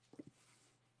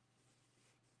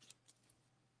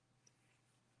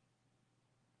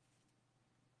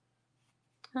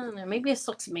 I don't know. Maybe this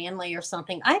looks manly or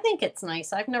something. I think it's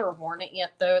nice. I've never worn it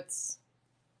yet, though. It's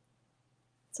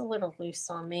a little loose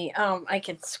on me. I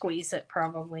could squeeze it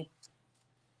probably.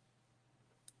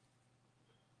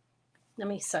 Let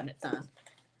me set it down.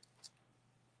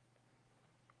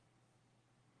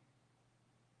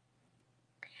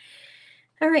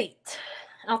 All right.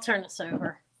 I'll turn this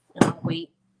over and I'll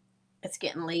wait. It's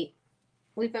getting late.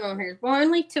 We've been on here. Well,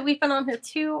 we've been on here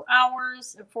 2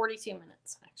 hours and 42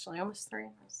 minutes, actually. Almost 3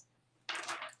 hours.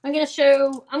 I'm going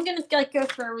to go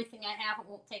through everything I have. It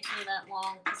won't take me that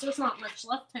long because there's not much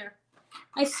left here.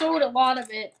 I sold a lot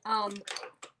of it.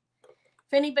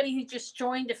 If anybody who just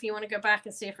joined, if you want to go back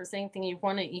and see if there's anything you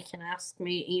wanted, you can ask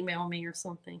me, email me or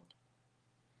something.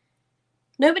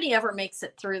 Nobody ever makes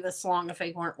it through this long if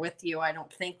they weren't with you, I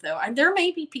don't think, though. There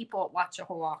may be people that watch a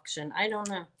whole auction. I don't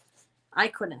know. I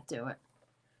couldn't do it.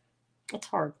 It's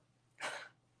hard.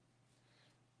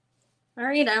 All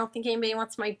right, I don't think anybody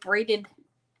wants my braided.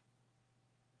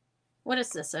 What is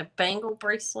this? A bangle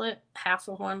bracelet? Half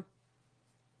of one.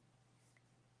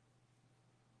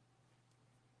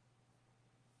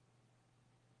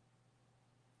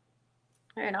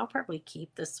 All right, I'll probably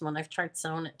keep this one. I've tried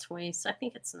sewing it twice. I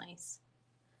think it's nice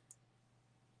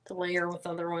to layer with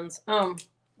other ones. I'll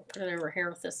put it over here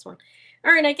with this one.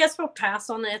 All right, I guess we'll pass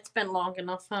on that. It's been long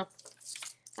enough, huh?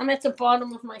 I'm at the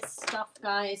bottom of my stuff,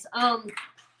 guys. I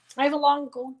have a long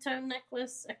gold tone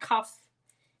necklace, a cuff.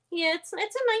 Yeah, it's a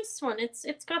nice one.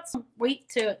 It's got some weight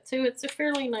to it too. It's a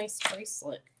fairly nice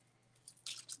bracelet.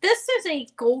 This is a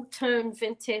gold tone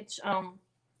vintage.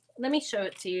 Let me show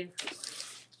it to you.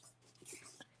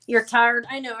 You're tired?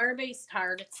 I know everybody's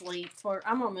tired. It's late.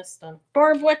 I'm almost done.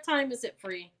 Barb, what time is it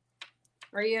for you?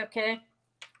 Are you okay?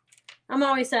 I'm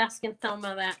always asking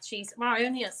Thelma that. Wow, I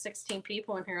only have 16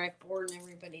 people in here. I bored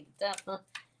everybody to death, huh?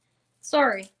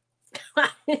 Sorry.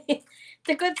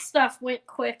 The good stuff went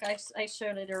quick. I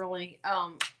showed it early.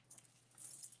 I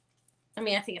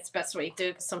mean, I think it's the best way to do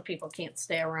it because some people can't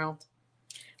stay around.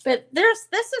 But this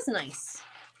is nice.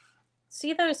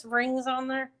 See those rings on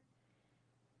there?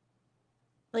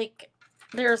 Like,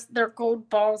 they're gold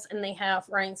balls and they have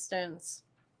rhinestones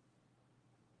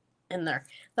in there.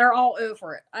 They're all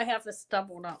over it. I have this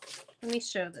doubled up. Let me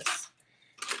show this.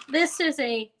 This is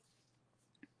a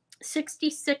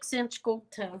 66-inch gold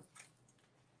tone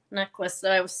necklace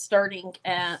that I was starting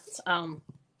at.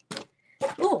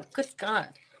 Oh, good God.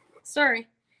 Sorry.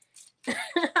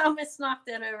 I almost knocked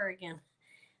that over again.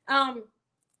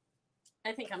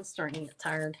 I think I'm starting to get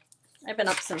tired. I've been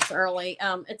up since early.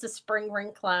 It's a spring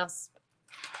ring clasp,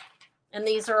 and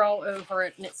these are all over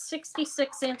it, and it's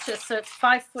 66 inches, so it's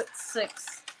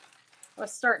 5'6". I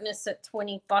was starting this at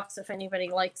 $20 if anybody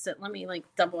likes it. Let me like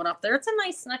double it up there. It's a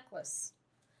nice necklace.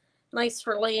 Nice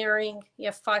for layering. You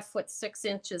have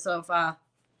 5'6" of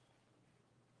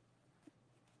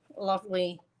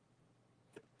lovely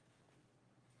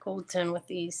gold tin with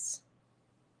these.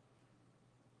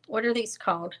 What are these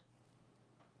called?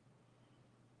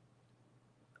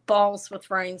 Balls with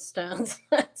rhinestones.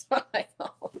 That's what I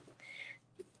call them.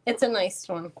 It's a nice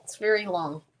one. It's very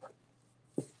long.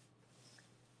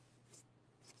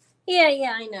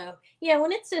 Yeah, I know. Yeah,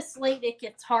 when it's this late, it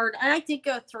gets hard. I did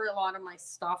go through a lot of my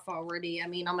stuff already. I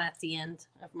mean, I'm at the end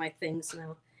of my things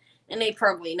now. And they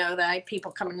probably know that. I have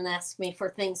people coming and ask me for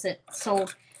things that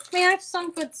sold. I mean, I have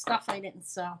some good stuff I didn't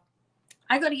sell.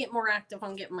 I got to get more active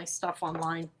on getting my stuff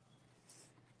online.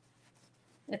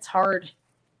 It's hard.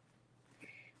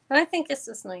 But I think this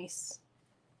is nice.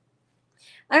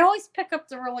 I always pick up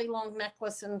the really long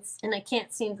necklace, and I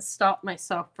can't seem to stop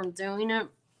myself from doing it.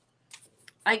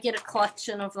 I get a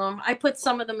collection of them. I put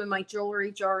some of them in my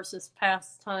jewelry jars this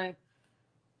past time.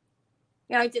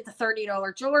 Yeah, I did the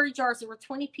 $30 jewelry jars. There were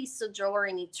 20 pieces of jewelry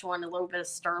in each one, a little bit of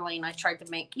sterling. I tried to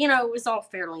make, it was all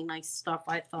fairly nice stuff,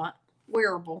 I thought.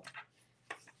 Wearable.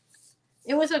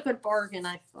 It was a good bargain,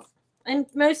 I thought. And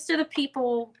most of the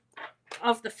people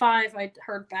of the 5 I'd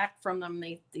heard back from them,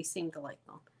 they seemed to like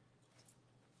them.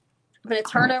 I'm going to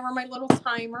turn over my little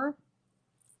timer.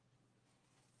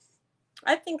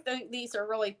 I think these are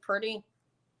really pretty.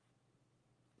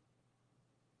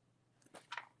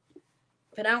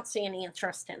 But I don't see any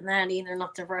interest in that either,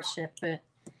 not to rush it. But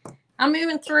I'm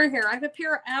moving through here. I have a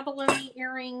pair of abalone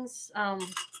earrings. I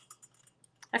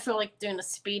feel like doing a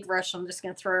speed rush. I'm just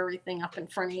going to throw everything up in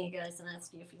front of you guys and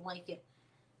ask you if you like it.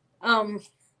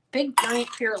 Big giant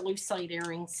pair of lucite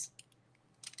earrings.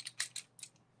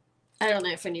 I don't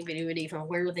know if anybody would even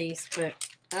wear these, but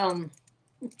kind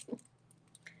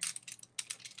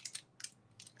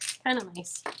of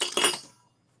nice.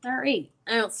 All right.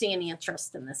 I don't see any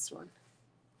interest in this one.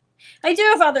 I do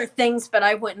have other things, but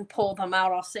I wouldn't pull them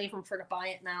out. I'll save them for the buy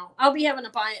it now. I'll be having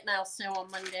a buy it now sale on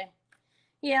Monday.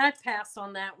 Yeah, I'd pass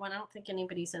on that one. I don't think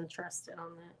anybody's interested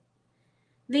on that.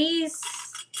 These,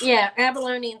 yeah,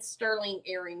 abalone and sterling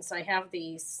earrings. I have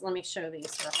these. Let me show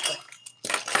these real quick.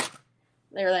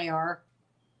 There they are.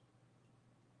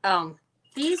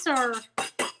 These are,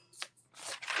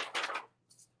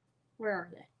 where are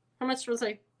they? How much was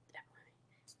I?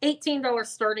 $18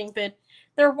 starting bid.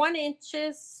 They're 1 inch,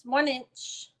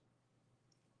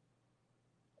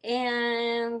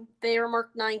 and they are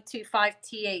marked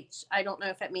 925TH. I don't know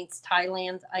if that means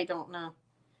Thailand. I don't know.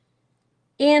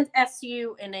 And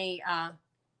SU in a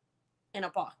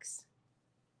box.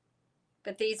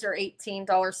 But these are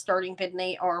 $18 starting bid, and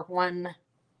they are 1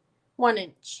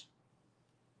 inch.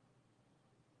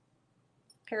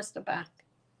 Here's the back.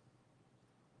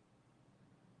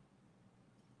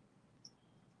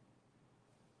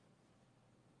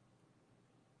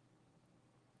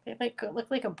 They look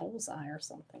like a bullseye or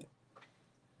something. Do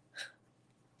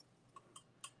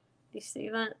you see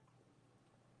that?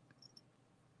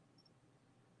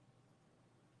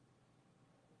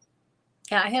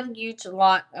 Yeah, I had a huge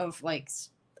lot of I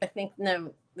think,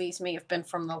 no, these may have been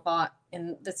from the lot.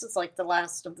 And this is like the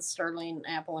last of the sterling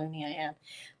abalone I had.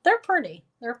 They're pretty.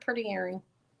 They're a pretty earring.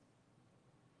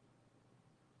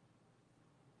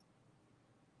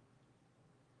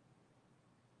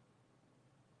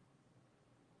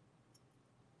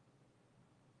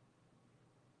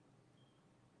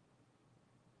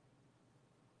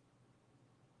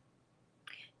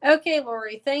 Okay,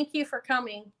 Lori, thank you for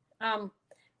coming.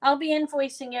 I'll be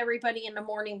invoicing everybody in the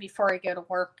morning before I go to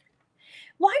work.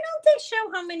 Why don't they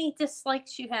show how many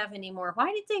dislikes you have anymore?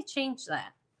 Why did they change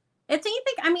that? Do you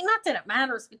think, I mean, not that it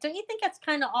matters, but don't you think that's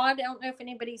kind of odd? I don't know if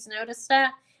anybody's noticed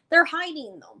that. They're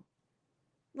hiding them.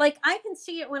 Like, I can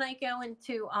see it when I go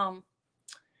into,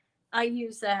 I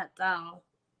use that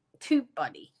Tube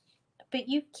Buddy, but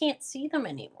you can't see them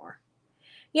anymore.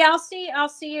 Yeah, I'll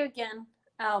see you again.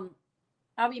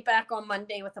 I'll be back on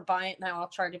Monday with a buy it now. I'll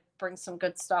try to bring some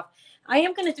good stuff. I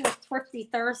am going to do a Thrifty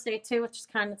Thursday too, which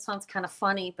sounds kind of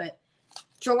funny, but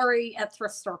jewelry at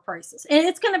thrift store prices. And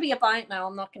it's going to be a buy it now.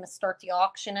 I'm not going to start the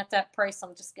auction at that price.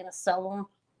 I'm just going to sell them.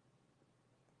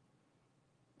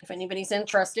 If anybody's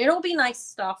interested, it'll be nice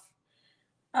stuff.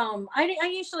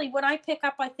 I usually, what I pick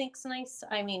up, I think's nice.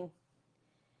 I mean,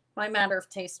 my matter of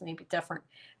taste may be different.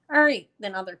 All right,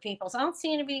 than other people's. I don't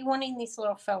see anybody wanting these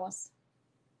little fellas.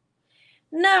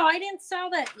 No, I didn't sell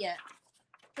that yet.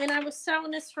 And I was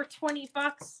selling this for 20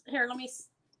 bucks. Here,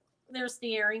 there's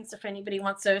the earrings if anybody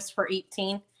wants those for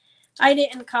 18. I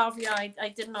didn't copy.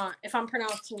 I did not. If I'm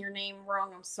pronouncing your name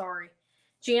wrong, I'm sorry.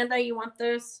 Janda, you want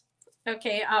those?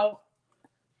 Okay,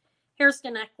 here's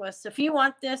the necklace. If you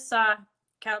want this,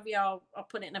 Calvi, I'll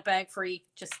put it in a bag for you.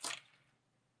 Just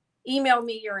email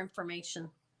me your information.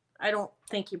 I don't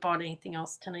think you bought anything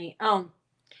else tonight.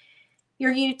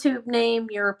 Your YouTube name,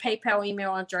 your PayPal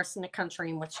email address, and the country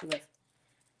in which you live.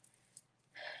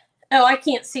 Oh, I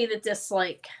can't see the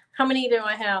dislike. How many do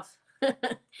I have?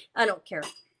 I don't care.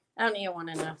 I don't even want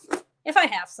to know. If I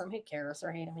have some, who cares,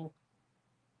 right? I mean,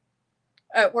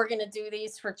 we're going to do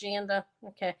these for Janda.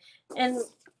 Okay. And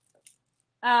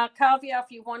Kavya, if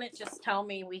you want it, just tell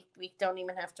me. We don't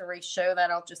even have to re-show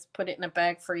that. I'll just put it in a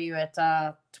bag for you at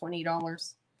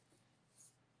 $20.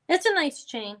 It's a nice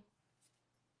chain.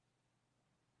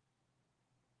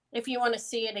 If you want to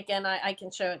see it again, I can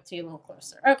show it to you a little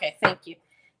closer. Okay, thank you.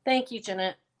 Thank you,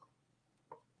 Jeanette.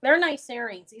 They're nice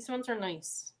earrings. These ones are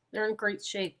nice. They're in great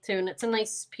shape, too, and it's a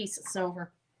nice piece of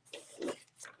silver.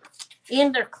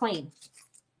 And they're clean.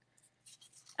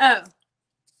 Oh.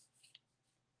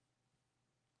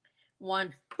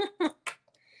 One.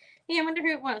 Yeah, I wonder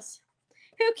who it was.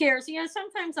 Who cares? Yeah,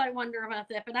 sometimes I wonder about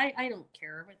that, but I don't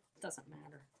care. It doesn't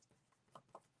matter.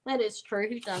 That is true.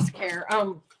 Who does care?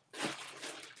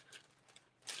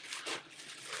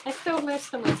 I filled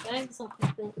most of my bags up, I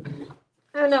think.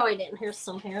 Oh, no, I didn't. Here's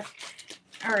some here.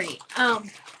 All right.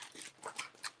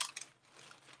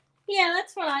 Yeah,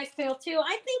 that's what I feel, too.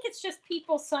 I think it's just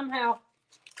people somehow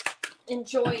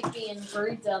enjoy being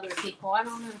rude to other people. I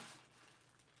don't know.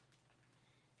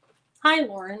 Hi,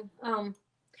 Lauren. Are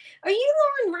you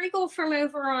Lauren Regal from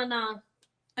over on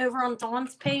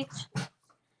Dawn's page?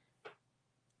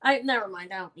 Never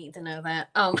mind. I don't need to know that.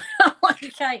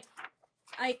 Okay.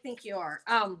 I think you are.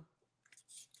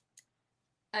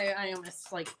 I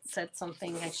almost said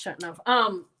something I shouldn't have.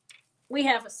 We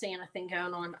have a Santa thing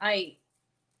going on.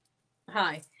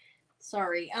 Hi.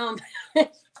 Sorry. Oh, who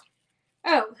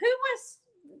was?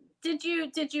 Did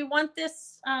you want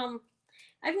this?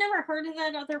 I've never heard of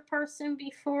that other person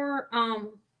before.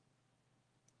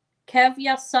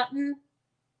 Kevya Sutton.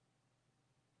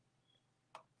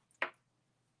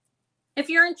 If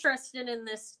you're interested in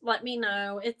this, let me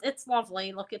know. It's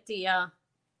lovely. Look at the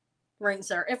rings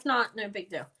there. If not, no big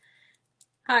deal.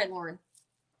 Hi, Lauren.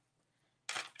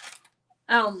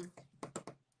 I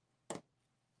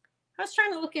was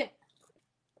trying to look at.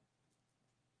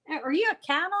 Are you a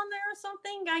cat on there or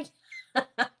something?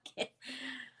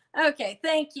 Okay.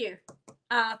 Thank you.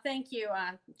 Thank you,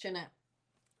 Jeanette.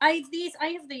 I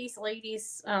have these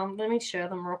ladies. Let me show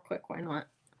them real quick. Why not?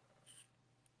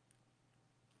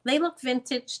 They look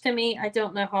vintage to me. I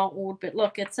don't know how old, but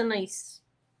look, it's a nice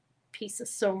piece of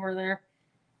silver there.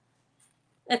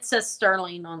 It says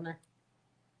sterling on there.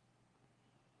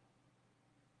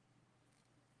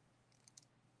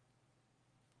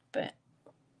 But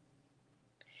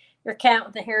your cat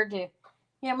with the hairdo.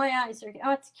 Yeah, my eyes are.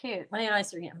 Oh, it's cute. My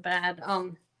eyes are getting bad.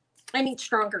 I need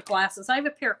stronger glasses. I have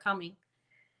a pair coming.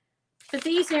 But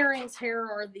these earrings here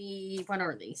are the. What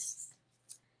are these?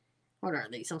 What are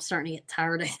these? I'm starting to get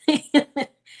tired.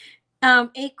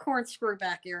 8-corn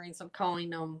screwback earrings. I'm calling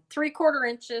them 3/4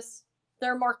 inches.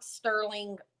 They're marked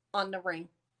sterling on the ring.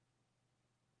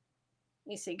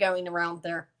 You see going around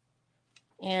there.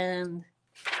 And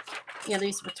yeah,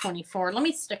 these were 24. Let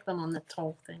me stick them on the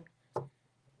toe thing.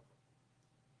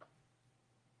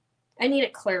 I need a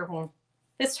clear one.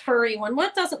 This furry one. Well,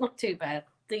 it doesn't look too bad.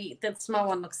 The small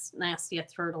one looks nasty. I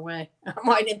threw it away.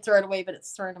 Well, I didn't throw it away, but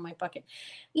it's thrown in my bucket.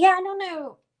 Yeah, I don't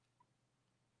know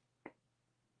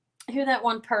who that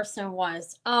one person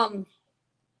was. I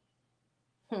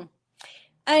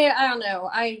don't know.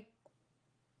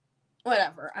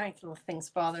 Whatever. Things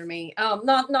bother me.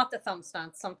 Not the thumb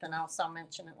stunt. Something else. I'll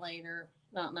mention it later.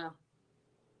 Don't know.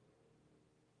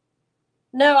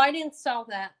 No, I didn't sell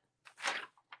that.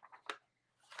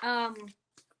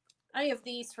 I have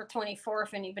these for 24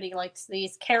 if anybody likes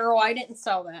these. Carol, I didn't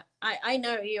sell that. I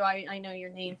know you. I know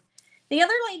your name. The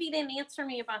other lady didn't answer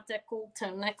me about that gold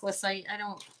tone necklace. I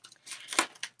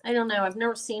don't know. I've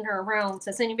never seen her around.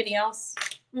 Does anybody else?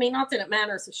 I mean, not that it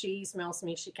matters if she emails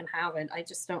me, she can have it. I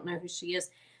just don't know who she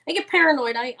is. I get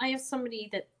paranoid. I have somebody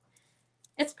that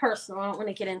it's personal. I don't want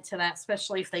to get into that,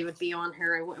 especially if they would be on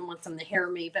here. I wouldn't want them to hear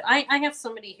me. But I have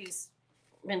somebody who's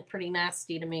been pretty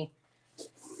nasty to me.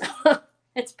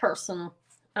 It's personal.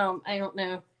 I don't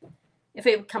know if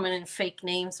they would come in fake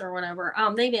names or whatever.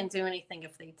 They didn't do anything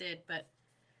if they did, but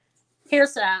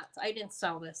here's that. I didn't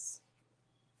sell this.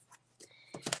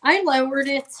 I lowered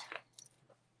it.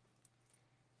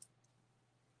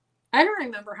 I don't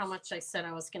remember how much I said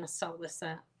I was going to sell this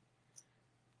at.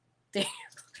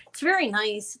 It's very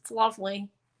nice. It's lovely.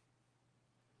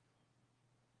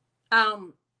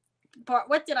 But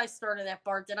what did I start it at,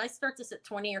 Bart? Did I start this at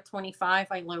 20 or 25?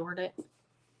 I lowered it.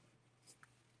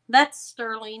 That's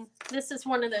sterling. This is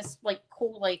one of those like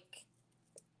cool like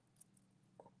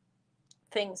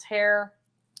things, hair.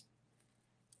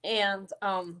 And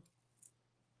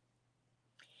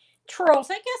trolls.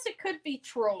 I guess it could be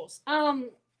trolls.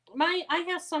 I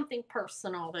have something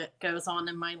personal that goes on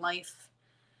in my life.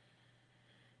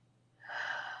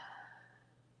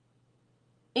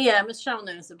 Yeah, Michelle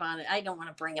knows about it. I don't want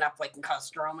to bring it up like and cause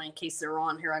drama in case they're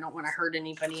on here. I don't want to hurt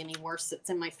anybody any worse that's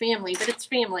in my family, but it's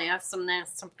family. I have some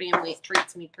family that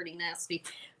treats me pretty nasty.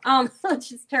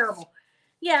 Which is terrible.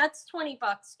 Yeah, it's $20,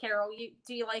 Carol.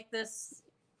 Do you like this?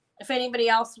 If anybody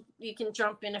else, you can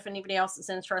jump in if anybody else is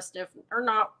interested. Or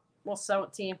not, we'll sell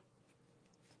it to you.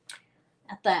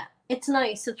 At that. It's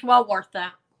nice. It's well worth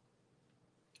that.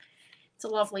 It's a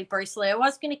lovely bracelet. I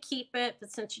was going to keep it,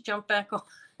 but since you jumped back on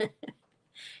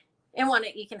and want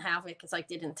it, you can have it because I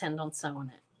did intend on selling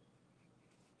it.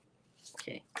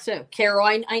 Okay, so Carol,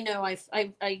 I know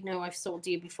I've sold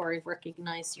you before I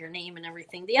recognized your name and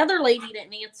everything. The other lady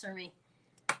didn't answer me.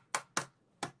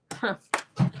 Huh.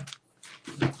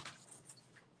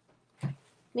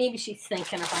 Maybe she's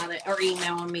thinking about it or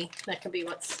emailing me. That could be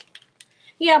what's.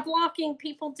 Yeah, blocking,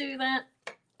 people do that.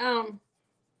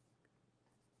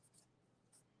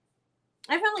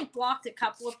 I've only blocked a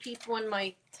couple of people in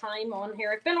my time on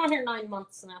here. I've been on here 9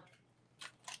 months now.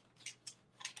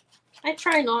 I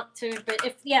try not to, but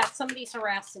if somebody's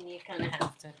harassing you, you kind of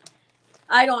have to.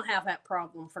 I don't have that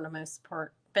problem for the most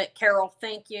part. But Carol,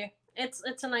 thank you.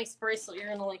 It's a nice bracelet. You're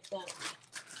gonna like that.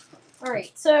 All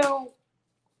right, so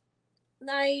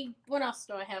what else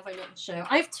do I have I didn't show?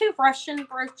 I have 2 Russian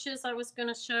brooches I was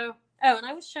gonna show. Oh, and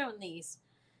I was showing these,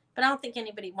 but I don't think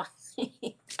anybody wants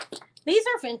these. These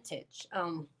are vintage.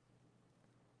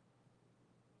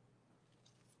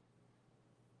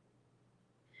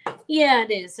 Yeah, it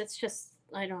is. It's just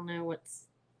I don't know what's.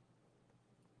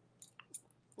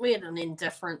 We had an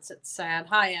indifference. It's sad.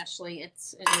 Hi, Ashley. It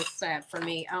is sad for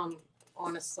me.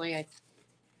 Honestly,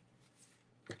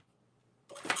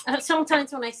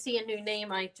 sometimes when I see a new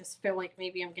name, I just feel like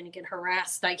maybe I'm going to get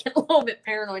harassed. I get a little bit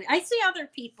paranoid. I see other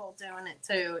people doing it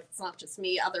too. It's not just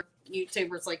me. Other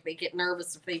YouTubers, like, they get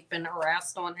nervous if they've been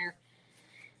harassed on here.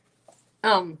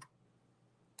 But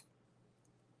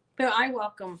I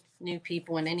welcome new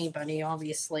people and anybody.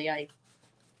 Obviously,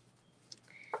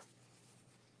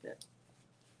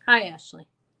 Hi, Ashley.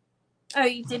 Oh,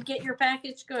 you did get your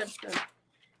package? Good.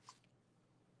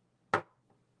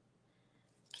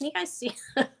 Can you guys see?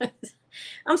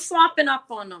 I'm slopping up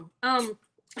on them. I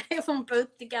have them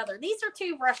both together. These are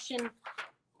 2 Russian.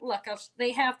 Look,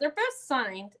 they're both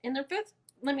signed, and they're both.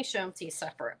 Let me show them to you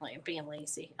separately. I'm being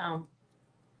lazy. I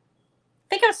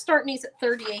think I was starting these at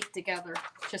 38 together.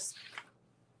 Just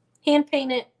hand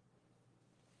painted,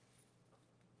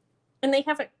 and they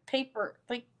have a paper.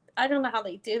 Like, I don't know how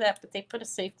they do that, but they put a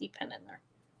safety pin in there.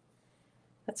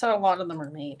 That's how a lot of them are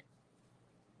made.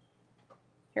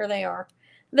 Here they are.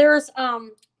 There's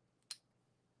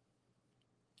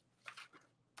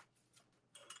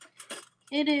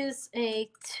it is a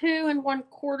 2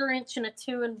 1/4 inch and a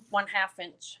 2 1/2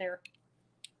 inch here.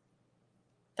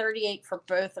 38 for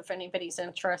both if anybody's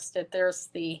interested. There's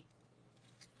the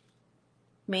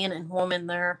man and woman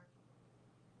there.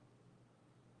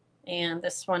 And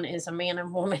this one is a man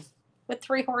and woman with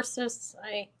 3 horses.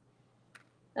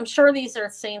 I'm sure these are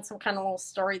saying some kind of little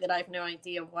story that I have no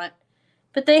idea what.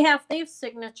 But they have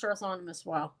signatures on them as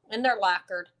well. And they're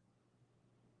lacquered.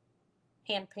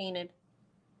 Hand painted.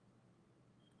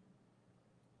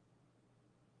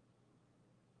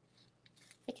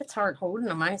 I think it's hard holding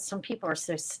them. Some people are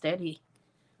so steady.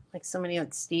 Like somebody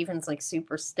like Steven's like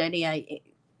super steady.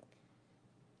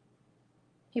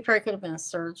 He probably could have been a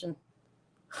surgeon.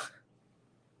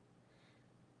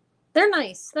 They're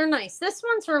nice. They're nice. This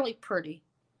one's really pretty.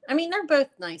 I mean, they're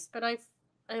both nice, but I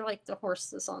like the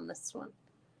horses on this one.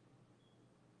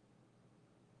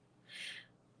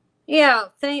 Yeah,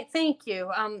 thank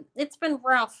you. It's been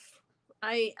rough.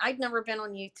 I'd never been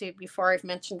on YouTube before. I've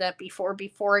mentioned that before.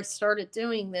 Before I started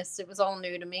doing this, it was all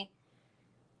new to me.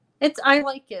 I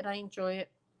like it. I enjoy it.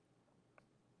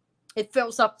 It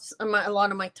fills up a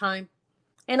lot of my time,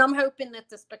 and I'm hoping that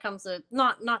this becomes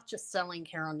not just selling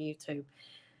hair on YouTube.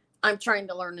 I'm trying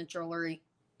to learn the jewelry,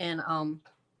 and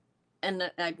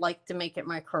I'd like to make it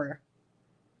my career.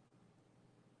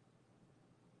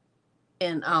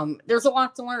 And there's a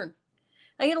lot to learn.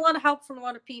 I get a lot of help from a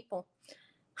lot of people.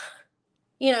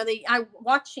 You know,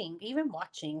 even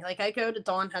watching, like I go to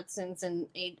Dawn Hudson's and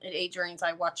Adrian's,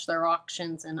 I watch their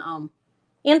auctions, and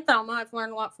Thelma, I've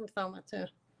learned a lot from Thelma too.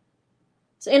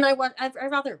 So, and I've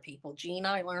other people, Gina,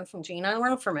 I learned from Gina, I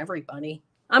learned from everybody.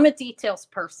 I'm a details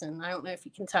person. I don't know if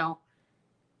you can tell.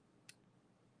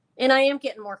 And I am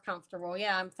getting more comfortable.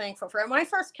 Yeah, I'm thankful for it. When I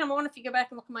first come on, if you go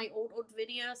back and look at my old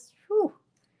videos, whew,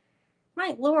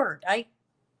 my Lord, I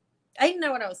didn't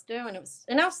know what I was doing. I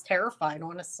was terrified,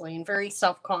 honestly, and very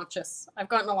self-conscious. I've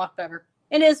gotten a lot better.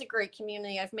 It is a great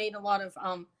community. I've made a lot of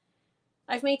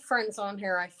I've made friends on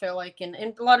here, I feel like, and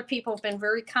a lot of people have been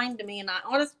very kind to me. And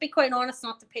to be quite honest,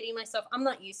 not to pity myself, I'm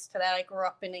not used to that. I grew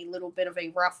up in a little bit of a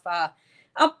rough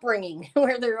upbringing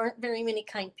where there aren't very many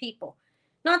kind people.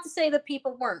 Not to say that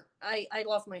people weren't. I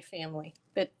love my family,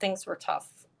 but things were tough.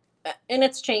 And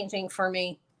it's changing for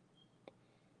me.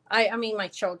 I mean, my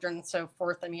children and so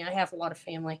forth. I mean, I have a lot of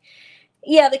family.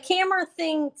 Yeah, the camera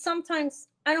thing, sometimes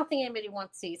I don't think anybody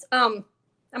wants these. I'm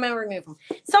going to remove them.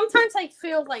 Sometimes I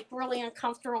feel like really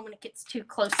uncomfortable when it gets too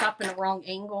close up in a wrong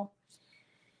angle.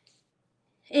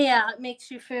 Yeah, it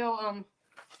makes you feel,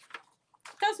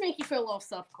 does make you feel a little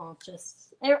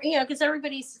self-conscious. You know, because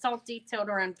everybody's all detailed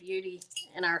around beauty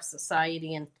in our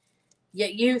society, and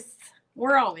yet youth,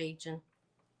 we're all aging.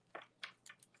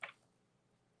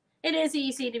 It is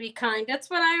easy to be kind. That's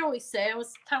what I always say. I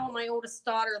was telling my oldest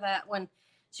daughter that when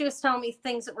she was telling me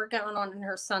things that were going on in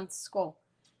her son's school,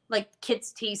 like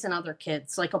kids teasing other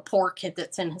kids, like a poor kid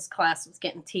that's in his class was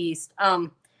getting teased.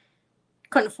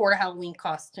 Couldn't afford a Halloween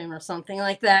costume or something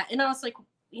like that. And I was like,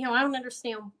 you know, I don't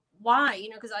understand why, you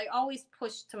know, because I always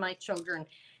push to my children,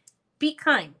 be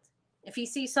kind. If you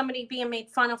see somebody being made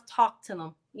fun of, talk to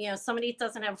them. You know, somebody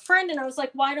doesn't have a friend. And I was like,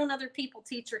 why don't other people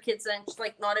teach your kids that? She's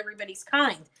like, not everybody's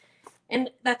kind. And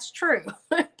that's true.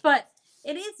 But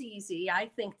it is easy, I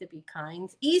think, to be kind.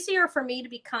 Easier for me to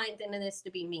be kind than it is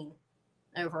to be mean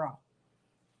overall.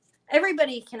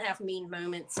 Everybody can have mean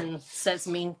moments and says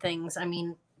mean things. I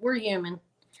mean, we're human.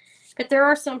 But there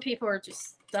are some people who are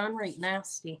just downright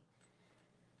nasty.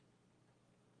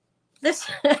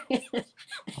 This, I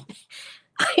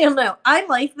don't know. I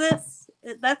like this.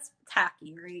 That's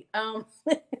tacky, right?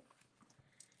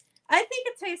 I think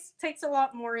it takes a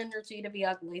lot more energy to be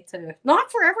ugly too. Not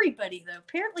for everybody though.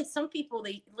 Apparently, some people,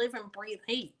 they live and breathe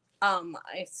hate.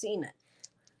 I've seen it.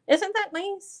 Isn't that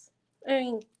nice? I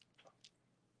mean,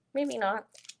 maybe not.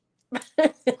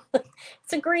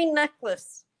 It's a green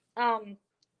necklace.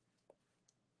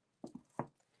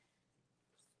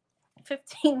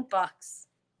 15 bucks.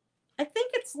 I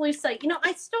think it's lucite. You know,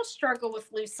 I still struggle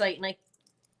with lucite, and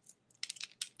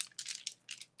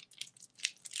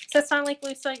does that sound like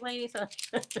lucite, ladies?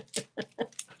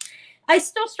 I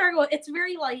still struggle. It's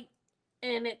very light,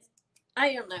 and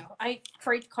I don't know. I'm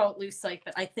afraid to call it lucite,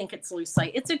 but I think it's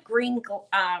lucite. It's a green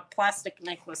plastic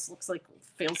necklace.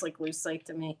 Feels like lucite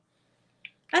to me.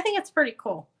 I think it's pretty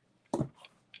cool.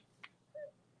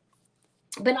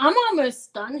 But I'm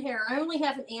almost done here. I only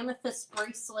have an amethyst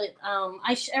bracelet.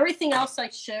 Everything else I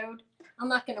showed. I'm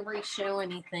not going to re-show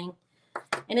anything,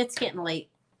 and it's getting late.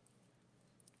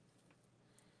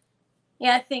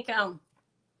 Yeah, I think I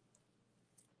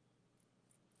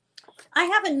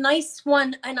have a nice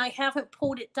one, and I haven't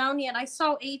pulled it down yet. I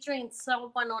saw Adrian sell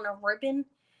one on a ribbon.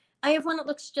 I have one that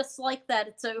looks just like that.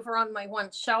 It's over on my one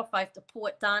shelf. I have to pull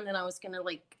it down, and I was going to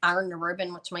like iron the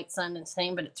ribbon, which might sound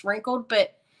insane, but it's wrinkled.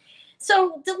 But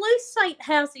so the lucite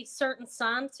has a certain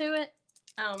sound to it.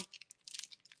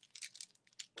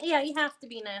 Yeah, you have to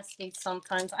be nasty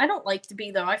sometimes. I don't like to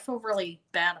be, though. I feel really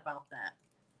bad about that.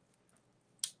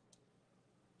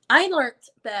 I learned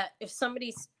that if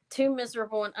somebody's too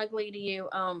miserable and ugly to you,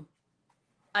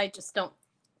 I just don't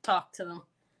talk to them.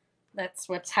 That's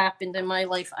what's happened in my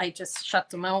life. I just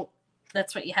shut them out.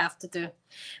 That's what you have to do.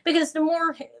 Because the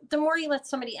more you let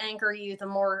somebody anger you, the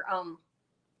more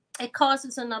it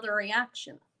causes another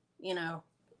reaction, you know.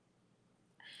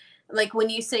 Like when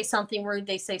you say something rude,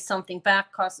 they say something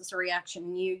back, causes a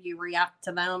reaction. You react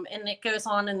to them, and it goes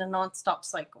on in a nonstop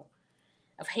cycle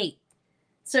of hate.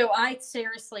 So I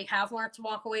seriously have learned to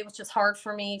walk away, which is hard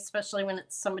for me, especially when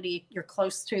it's somebody you're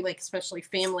close to, like especially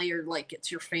family, or like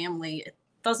it's your family. It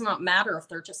does not matter if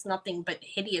they're just nothing but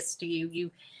hideous to you.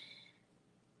 You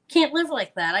can't live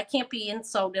like that. I can't be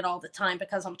insulted all the time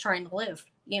because I'm trying to live.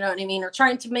 You know what I mean? Or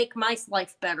trying to make my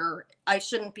life better. I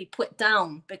shouldn't be put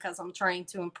down because I'm trying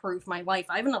to improve my life.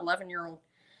 I have an 11-year-old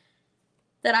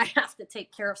that I have to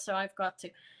take care of, so I've got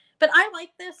to. But I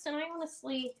like this, and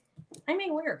I may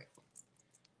wear it.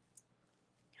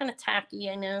 Kind of tacky,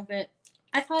 I know, but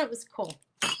I thought it was cool.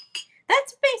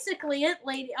 That's basically it,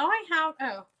 lady.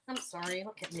 I'm sorry.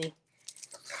 Look at me.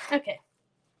 Okay.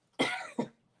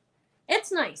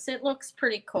 It's nice. It looks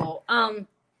pretty cool.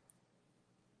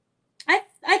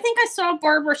 I think I saw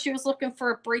Barbara. She was looking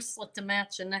for a bracelet to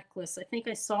match a necklace. I think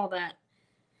I saw that.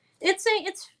 It's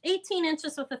 18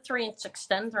 inches with a 3-inch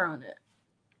extender on it,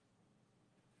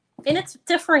 and it's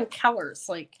different colors.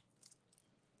 Like,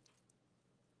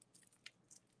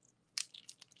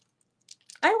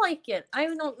 I like it. I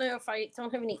don't know if I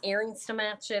don't have any earrings to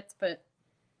match it, but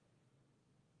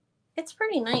it's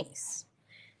pretty nice.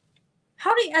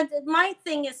 How do you, my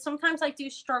thing is sometimes I do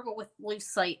struggle with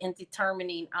lucite in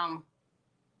determining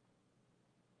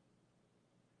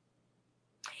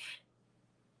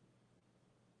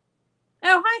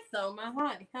Oh, hi, Thoma.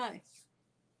 Hi.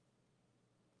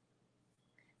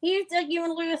 You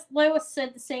and Lois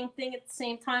said the same thing at the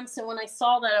same time. So when I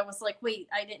saw that, I was like, wait,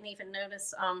 I didn't even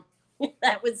notice.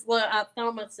 That was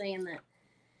Thoma saying that.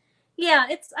 Yeah,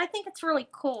 I think it's really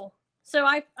cool. So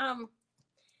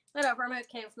whatever. I'm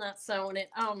okay with not sewing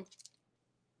it. I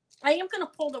am gonna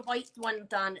pull the white one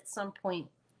done at some point.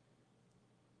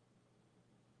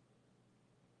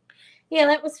 Yeah,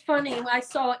 that was funny. When I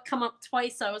saw it come up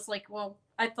twice, I was like, well,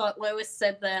 I thought Lois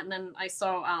said that, and then I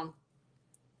saw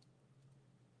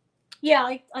yeah,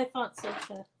 I thought so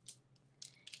too.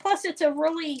 Plus, it's a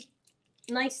really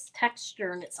nice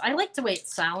texture, and I like the way it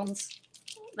sounds.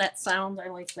 That sound, I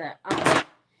like that.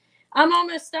 I'm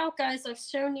almost out, guys. I've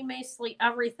shown you basically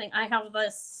everything. I have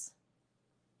this.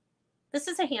 This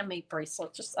is a handmade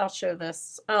bracelet. I'll show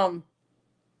this.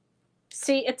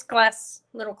 See, it's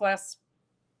little glass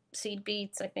seed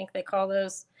beads, I think they call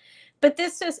those. But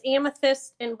this is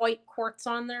amethyst and white quartz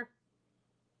on there.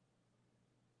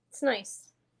 It's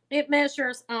nice. It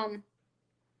measures, I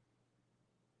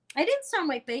didn't sell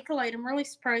my Bakelite. I'm really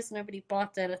surprised nobody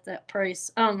bought that at that price.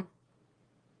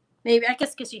 Maybe, I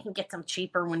guess because you can get them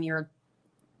cheaper when you're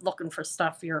looking for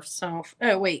stuff yourself.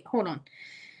 Oh, wait, hold on.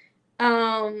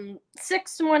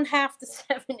 6 1/2 to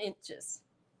 7 inches.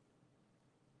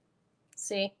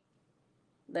 See?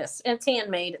 This. It's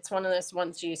handmade. It's one of those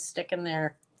ones you stick in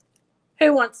there.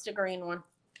 Who wants the green one?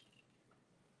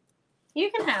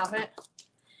 You can have it.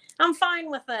 I'm fine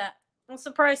with that. I'm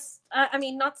surprised. I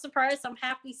mean, not surprised. I'm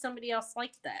happy somebody else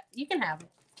liked that. You can have it.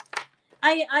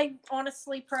 I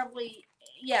honestly probably,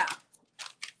 yeah.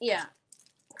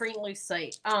 Green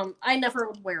lucite. I never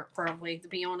would wear it probably, to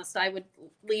be honest. I would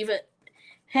leave it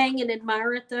hang and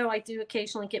admire it, though. I do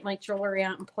occasionally get my jewelry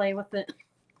out and play with it.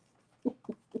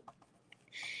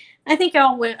 I think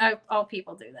all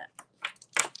people do that.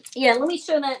 Yeah, let me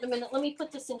show that in a minute. Let me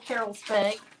put this in Carol's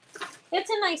bag. It's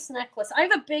a nice necklace. I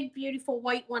have a big, beautiful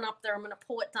white one up there. I'm going to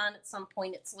pull it down at some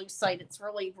point. It's lucite. It's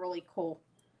really, really cool.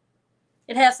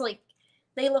 It has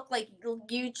they look like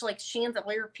huge,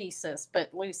 chandelier pieces,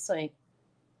 but lucite.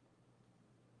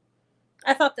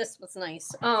 I thought this was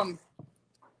nice. Hold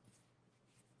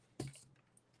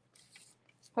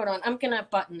on. I'm going to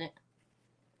button it.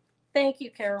 Thank you,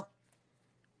 Carol.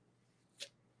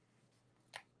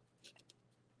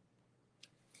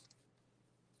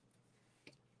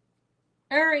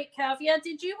 All right, Kavya,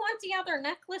 did you want the other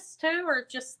necklace too, or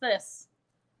just this?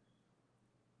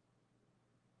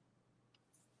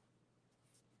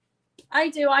 I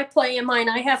do. I play in mine.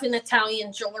 I have an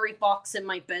Italian jewelry box in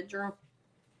my bedroom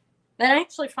that I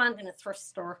actually found in a thrift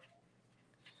store.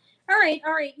 All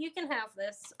right. You can have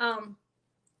this.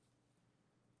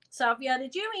 Kavya,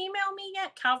 did you email me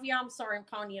yet? Kavya, I'm sorry, I'm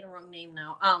calling you the wrong name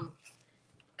now.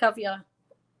 Kavya.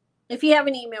 If you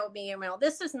haven't emailed me, email.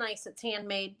 This is nice. It's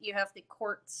handmade. You have the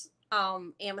quartz,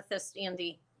 amethyst, and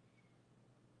the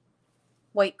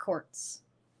white quartz.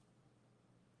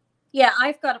 Yeah,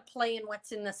 I've got to play in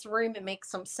what's in this room and make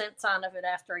some sense out of it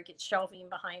after I get shelving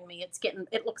behind me.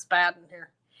 It looks bad in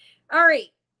here. All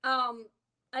right.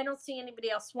 I don't see anybody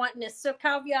else wanting this. So,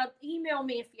 Kavya, email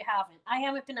me if you haven't. I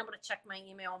haven't been able to check my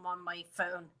email on my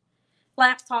phone.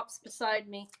 Laptop's beside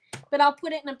me. But I'll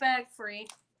put it in a bag for you.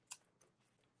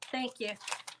 Thank you.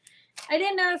 I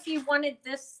didn't know if you wanted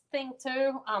this thing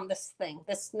too.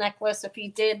 This necklace. If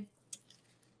you did,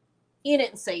 you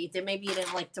didn't say you did. Maybe you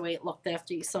didn't like the way it looked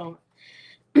after you saw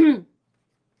it.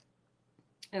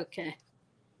 Okay.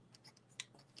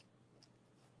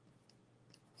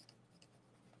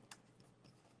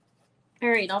 All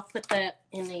right, I'll put that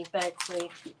in a bag for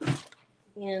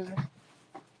you.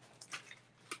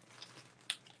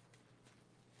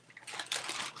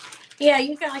 Yeah,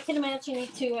 I can imagine you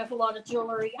two have a lot of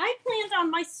jewelry. I planned on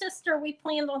my sister. We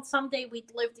planned on someday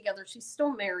we'd live together. She's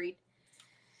still married.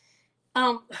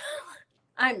 I'm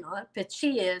not, but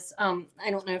she is. I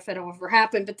don't know if it'll ever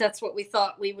happen, but that's what we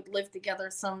thought, we would live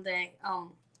together someday.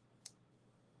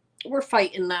 We're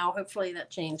fighting now. Hopefully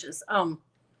that changes.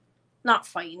 Not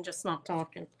fighting, just not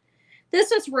talking.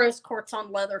 This is rose quartz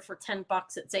on leather for $10.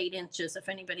 It's 8 inches if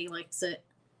anybody likes it.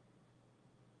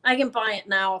 I can buy it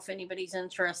now if anybody's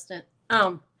interested.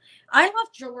 I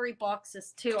love jewelry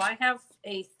boxes too. I have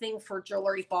a thing for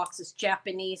jewelry boxes,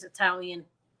 Japanese, Italian.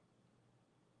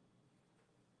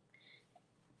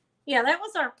 Yeah, that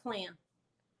was our plan.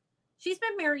 She's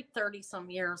been married 30 some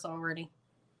years already.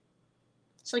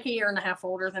 She's like a year and a half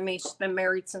older than me. She's been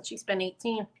married since she's been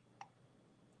 18.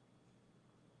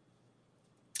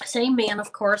 Same man,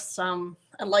 of course, a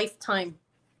lifetime.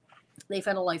 They've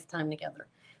had a lifetime together.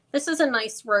 This is a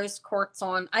nice rose quartz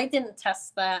on. I didn't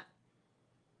test that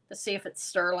to see if it's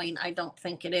sterling. I don't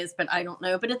think it is, but I don't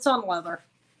know. But it's on leather.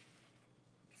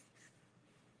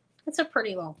 It's a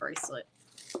pretty little bracelet.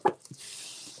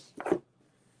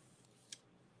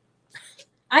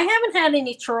 I haven't had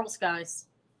any churls, guys.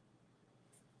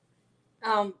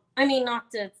 I mean,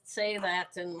 not to say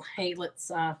that and hey, let's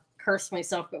curse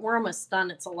myself, but we're almost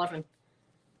done. It's 11.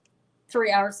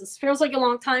 3 hours. This feels like a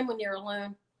long time when you're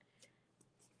alone.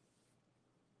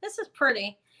 This is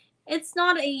pretty. It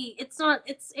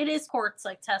is quartz.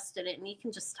 I tested it and you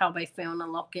can just tell by feeling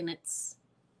and looking. It's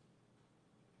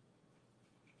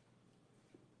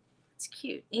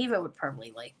cute. Eva would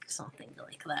probably like something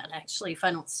like that. Actually, if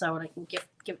I don't sew it, I can give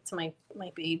it to my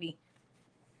baby.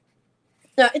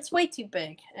 No, it's way too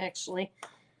big, actually.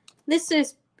 This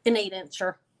is an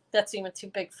 8-incher. That's even too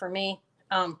big for me.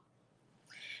 I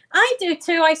do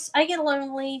too. I get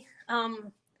lonely.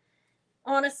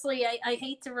 Honestly, I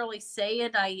hate to really say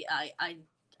it. I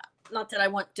not that I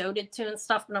want doted to and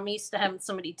stuff, but I'm used to having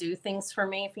somebody do things for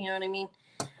me, if you know what I mean.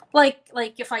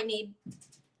 Like if I need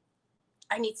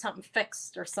something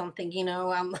fixed or something, you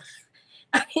know. I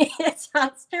mean, it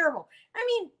sounds terrible. I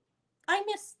mean, I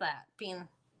miss that being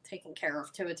taken care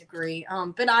of to a degree.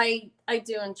 But I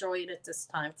do enjoy it at this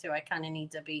time too. I kind of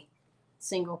need to be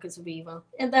single because of Eva,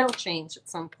 and that'll change at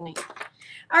some point.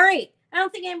 All right. I don't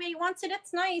think anybody wants it.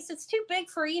 It's nice. It's too big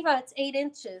for Eva. It's 8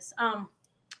 inches. I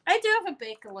do have a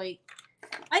Bakelite.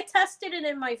 I tested it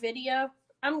in my video.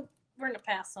 We're gonna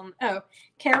pass on. Oh,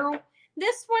 Carol,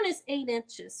 this one is 8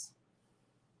 inches.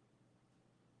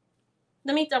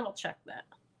 Let me double check that.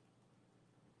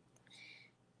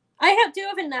 I do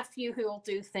have a nephew who will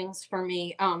do things for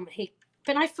me.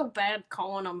 But I feel bad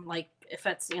calling him, like, if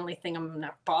that's the only thing I'm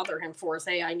gonna bother him for is,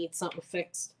 hey, I need something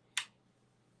fixed.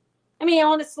 I mean,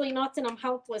 honestly, not that I'm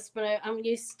helpless, but I'm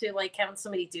used to like having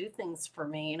somebody do things for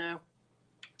me, you know.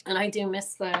 And I do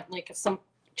miss that, like if some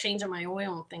changing my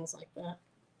oil and things like that,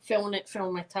 filling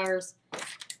my tires.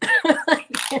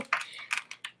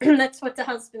 That's what the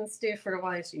husbands do for the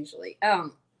wives usually.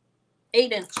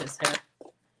 8 inches here.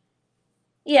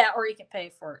 Yeah, or you can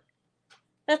pay for it.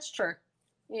 That's true.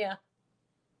 Yeah.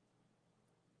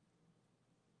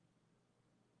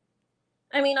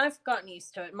 I mean, I've gotten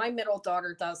used to it. My middle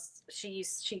daughter does. She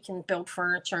can build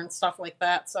furniture and stuff like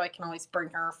that, so I can always bring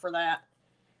her for that.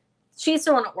 She's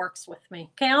the one that works with me.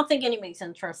 Okay, I don't think anybody's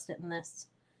interested in this.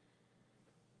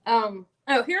 Oh,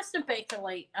 here's the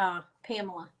Bakelite,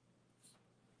 Pamela.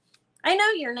 I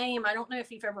know your name. I don't know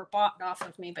if you've ever bought it off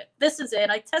of me, but this is it.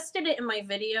 I tested it in my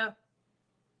video.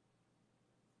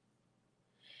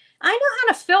 I know how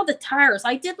to fill the tires.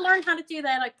 I did learn how to do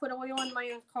that. I put oil in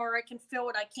my own car. I can fill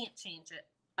it. I can't change it.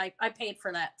 I paid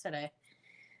for that today.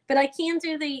 But I can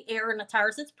do the air in the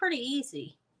tires. It's pretty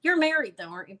easy. You're married, though,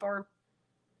 aren't you, Barb?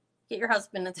 Get your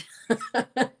husband.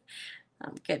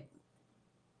 I'm kidding.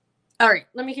 All right,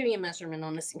 let me give you a measurement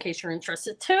on this in case you're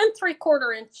interested. 2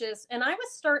 3/4 inches. And I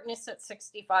was starting this at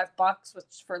 $65,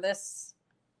 which for this...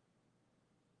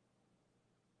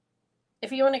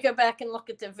 If you want to go back and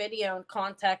look at the video and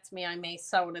contact me, I may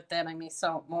sell it at that. I may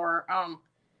sell it more.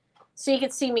 So you can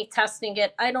see me testing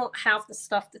it. I don't have the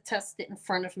stuff to test it in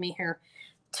front of me here.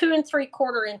 2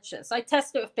 3/4 inches. I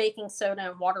test it with baking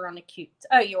soda and water on a cube.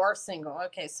 Oh, you are single.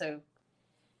 Okay, so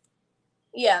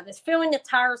yeah, this filling the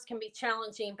tires can be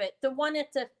challenging, but the one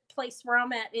at the place where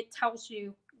I'm at, it tells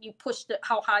you pushed it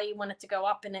how high you want it to go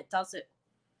up, and it does it.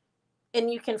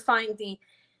 And you can find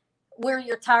where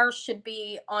your tires should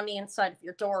be on the inside of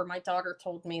your door. My daughter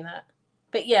told me that.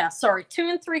 But yeah, sorry,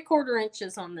 2 3/4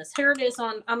 inches on this. Here it is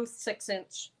I'm 6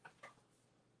 inch.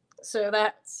 So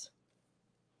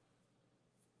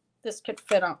this could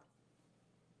fit up.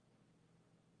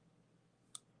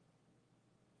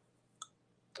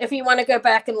 If you want to go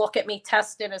back and look at me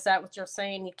test it, is that what you're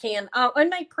saying? You can. In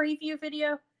my preview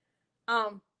video,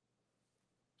 hi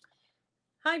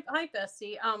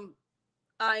Bessie.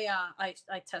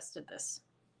 I tested this.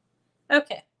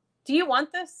 Okay. Do you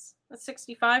want this? At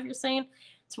 65, you're saying?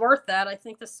 It's worth that. I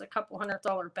think this is a couple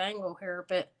 $100 bangle here,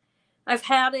 but I've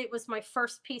had it. It was my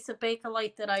first piece of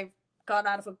Bakelite that I got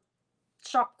out of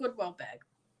Shop Goodwill bag.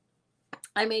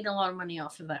 I made a lot of money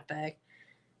off of that bag.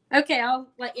 Okay, I'll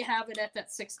let you have it at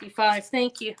that 65.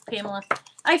 Thank you, Pamela.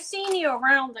 I've seen you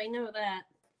around. I know that.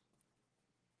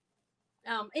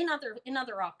 In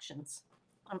other auctions,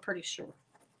 I'm pretty sure.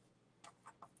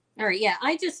 All right, yeah.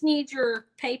 I just need your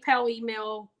PayPal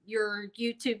email, your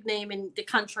YouTube name, and the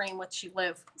country in which you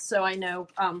live, so I know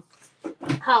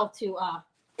how to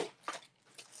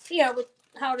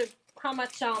how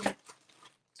much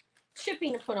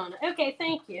shipping to put on it. Okay,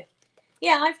 thank you.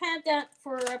 Yeah, I've had that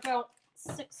for about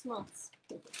 6 months.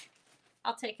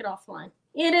 I'll take it offline.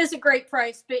 It is a great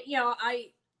price, but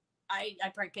I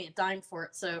probably pay a dime for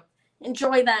it, so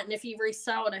enjoy that. And if you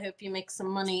resell it, I hope you make some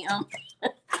money.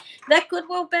 That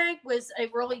Goodwill bag was a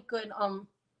really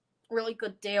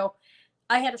good deal.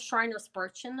 I had a Shriner's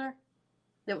brooch in there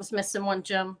that was missing one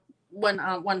gem,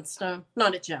 one stone,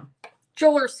 not a gem.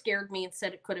 Jeweler scared me and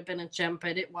said it could have been a gem,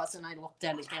 but it wasn't. I looked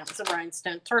at it again. It's a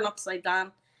rhinestone, turned upside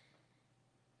down.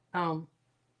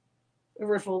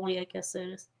 Rivoli, I guess it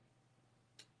is.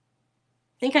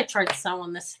 I think I tried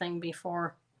selling this thing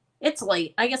before. It's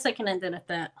late. I guess I can end it at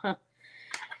that, huh?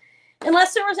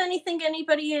 Unless there was anything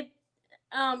anybody had.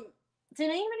 Did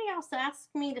anybody else ask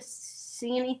me to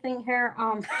see anything here?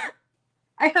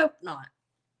 I hope not.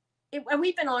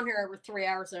 We've been on here over 3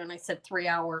 hours, and I said 3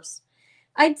 hours.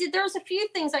 I did. There's a few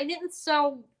things I didn't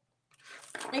sell.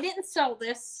 I didn't sell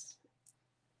this.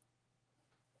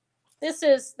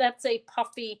 That's a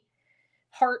puffy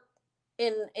heart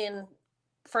in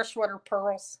freshwater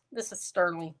pearls. This is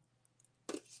sterling.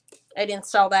 I didn't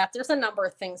sell that. There's a number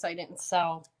of things I didn't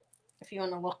sell. If you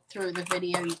want to look through the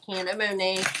video, you can. A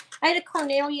Monet. I had a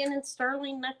carnelian and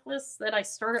sterling necklace that I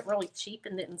started really cheap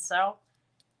and didn't sell.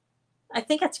 I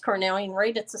think it's carnelian,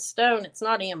 right? It's a stone. It's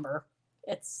not amber.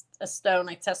 It's a stone.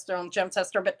 I tested on Gem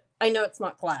Tester, but I know it's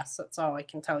not glass. That's all I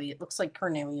can tell you. It looks like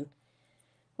carnelian.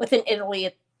 With an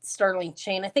Italy sterling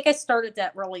chain. I think I started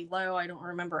that really low. I don't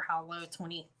remember how low.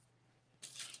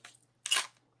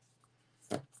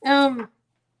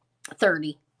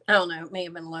 30. I don't know. It may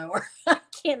have been lower. I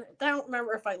don't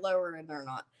remember if I lowered it or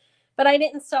not. But I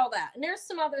didn't sell that. And there's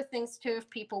some other things too if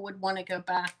people would want to go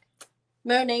back.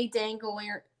 Monet dangle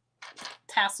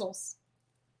tassels.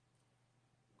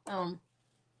 A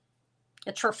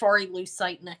Trifari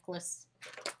lucite necklace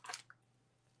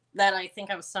that I think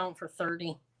I was selling for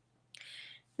 30.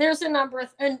 There's a number of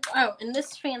and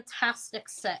this fantastic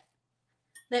set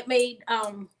that made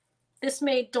this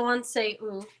made Dawn say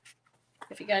ooh,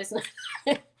 if you guys know.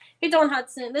 Hey Dawn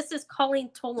Hudson, this is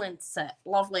Colleen Toland's set.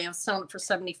 Lovely. I was selling it for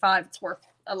 75. It's worth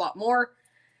a lot more.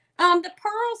 The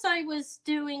pearls I was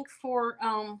doing for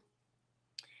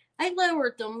I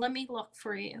lowered them. Let me look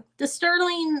for you. The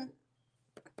sterling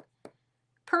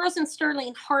pearls and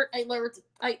sterling heart I lowered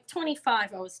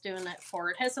 25 I was doing that for.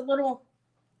 It has a little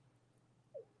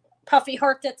puffy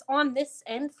heart that's on this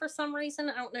end for some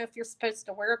reason. I don't know if you're supposed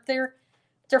to wear it there.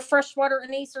 They're freshwater,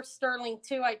 and these are sterling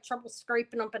too. I had trouble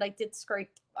scraping them, but I did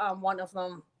scrape one of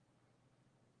them.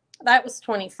 That was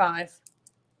 25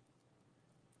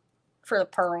 for the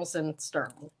pearls and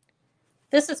sterling.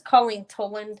 This is Colleen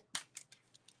Toland.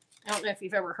 I don't know if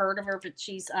you've ever heard of her, but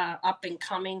she's up and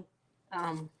coming.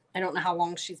 I don't know how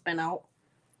long she's been out.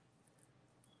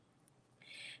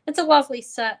 It's a lovely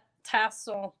set.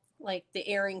 Tassel, like the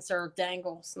earrings are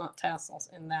dangles, not tassels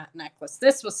in that necklace.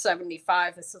 This was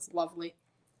 75. This is lovely.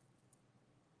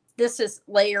 This is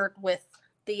layered with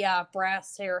the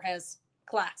brass here, has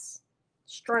glass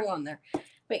strung on there.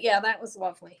 But yeah, that was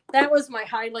lovely. That was my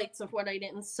highlights of what I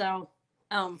didn't sell.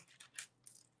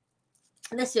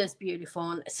 This is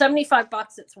beautiful. And 75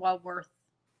 bucks, it's well worth.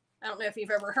 I don't know if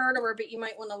you've ever heard of her, but you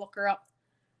might want to look her up.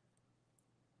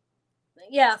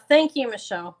 Yeah, thank you,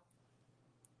 Michelle.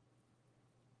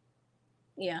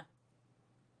 Yeah.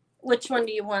 Which one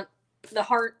do you want? The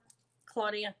heart,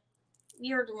 Claudia?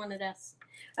 You're the one that asked.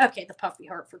 Okay, the puffy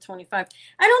heart for 25.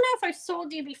 I don't know if I've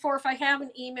sold you before. If I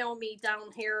haven't, email me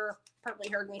down here. Probably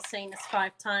heard me saying this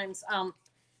 5 times.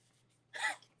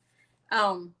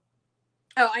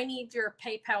 Oh, I need your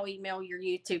PayPal email, your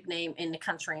YouTube name, and the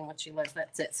country in which you live.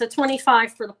 That's it. So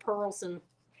 25 for the pearls and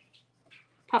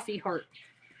puffy heart.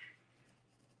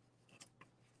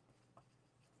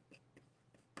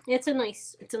 It's a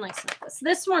nice necklace.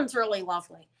 This one's really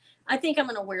lovely. I think I'm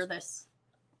gonna wear this.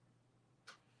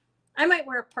 I might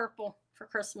wear purple for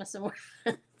Christmas and wear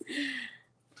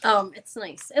it's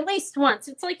nice. At least once.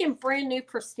 It's like in brand new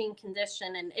pristine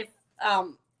condition. And if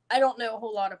I don't know a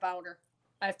whole lot about her.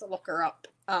 I have to look her up.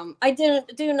 I do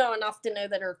know enough to know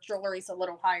that her jewelry's a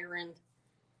little higher end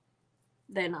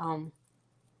than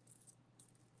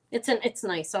it's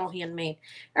nice, all handmade.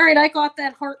 All right, I got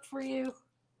that heart for you.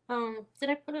 Did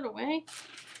I put it away?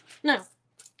 No.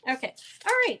 Okay.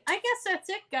 All right. I guess that's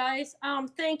it, guys.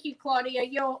 Thank you, Claudia.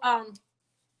 You'll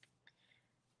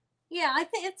yeah, I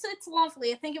think it's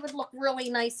lovely. I think it would look really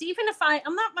nice. Even if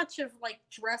I'm not much of like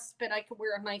dress, but I could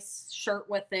wear a nice shirt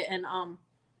with it and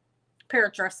pair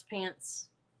of dress pants.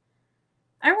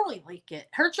 I really like it.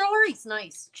 Her jewelry's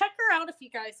nice. Check her out if you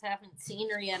guys haven't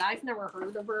seen her yet. I've never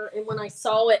heard of her, and when I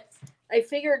saw it, I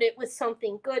figured it was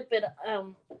something good, but I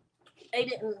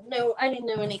didn't know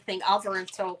anything of her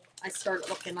until I started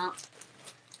looking up.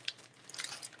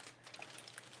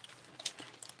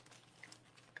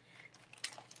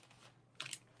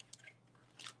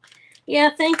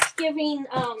 Yeah, Thanksgiving,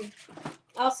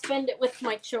 I'll spend it with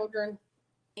my children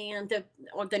and the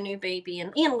new baby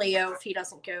and Leo if he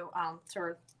doesn't go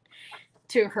to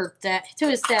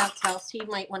his dad's house. He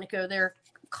might want to go there.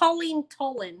 Colleen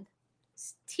Toland,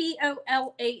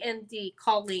 Toland,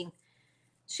 Colleen.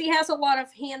 She has a lot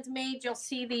of handmade. You'll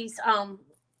see these. I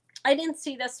didn't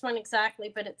see this one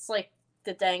exactly, but it's like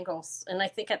the dangles, and I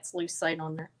think it's lucite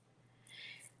on there.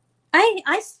 I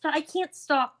can't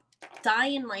stop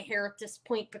dyeing my hair at this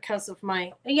point because of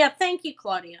my Thank you,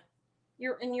 Claudia.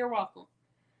 You're welcome.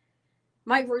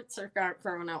 My roots are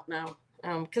growing out now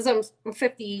because I'm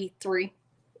 53.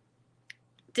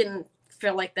 Didn't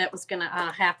feel like that was gonna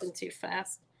happen too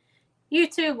fast. You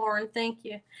too, Lauren. Thank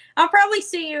you. I'll probably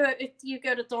see you if you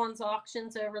go to Dawn's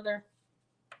auctions over there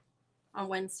on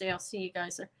Wednesday. I'll see you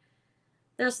guys there.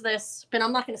 There's this, but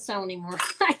I'm not going to sell anymore.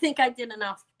 I think I did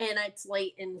enough, and it's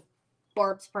late, and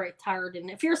Barb's probably tired. And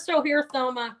if you're still here,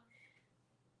 Thelma,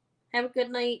 have a good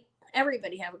night.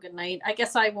 Everybody have a good night. I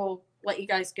guess I will let you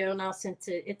guys go now since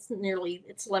it's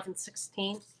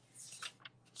 11:16.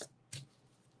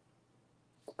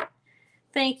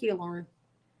 Thank you, Lauren.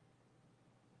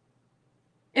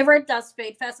 If red does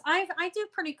fade fast, I do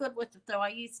pretty good with it though. I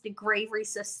use the gray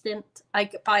resistant. I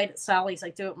buy it at Sally's. I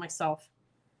do it myself.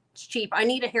 It's cheap. I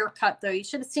need a haircut though. You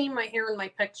should have seen my hair in my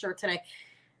picture today.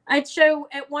 I'd show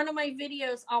at one of my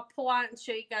videos. I'll pull out and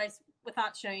show you guys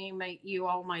without showing you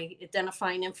all my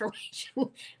identifying information.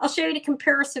 I'll show you the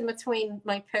comparison between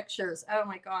my pictures. Oh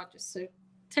my God, just so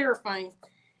terrifying.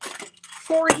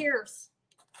 4 years.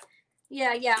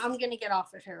 Yeah, I'm gonna get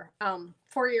off of here.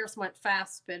 4 years went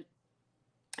fast, but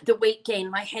the weight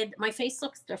gain, my face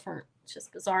looks different. It's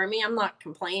just bizarre. I mean, I'm not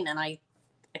complaining. I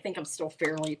think I'm still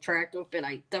fairly attractive, but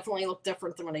I definitely look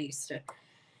different than what I used to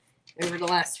over the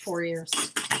last 4 years.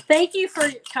 Thank you for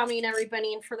coming,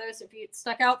 everybody, and for those of you that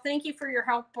stuck out, thank you for your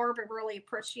help, Barb. I really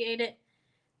appreciate it.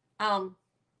 I'll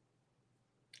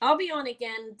be on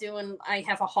again I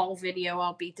have a haul video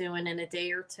I'll be doing in a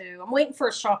day or two. I'm waiting for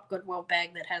a Shop Goodwill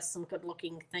bag that has some good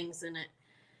looking things in it.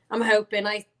 I'm hoping.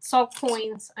 I saw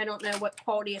coins. I don't know what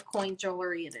quality of coin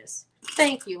jewelry it is.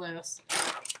 Thank you, Lois.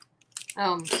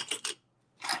 And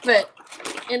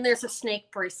there's a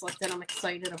snake bracelet that I'm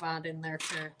excited about in there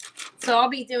too. So I'll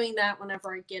be doing that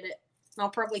whenever I get it. I'll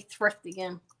probably thrift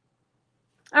again.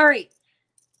 All right.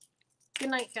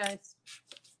 Good night, guys.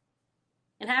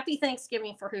 And happy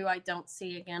Thanksgiving for who I don't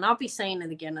see again. I'll be saying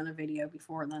it again in a video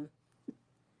before then.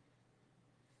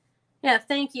 Yeah,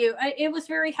 thank you. It was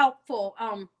very helpful.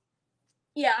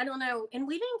 Yeah, I don't know. And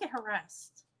we didn't get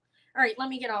harassed. All right, let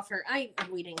me get off here.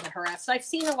 We didn't get harassed. I've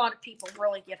seen a lot of people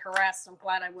really get harassed. I'm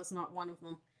glad I was not one of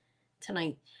them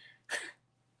tonight.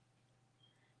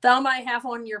 Thelma, I have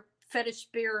on your fetish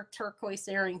beer turquoise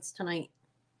earrings tonight.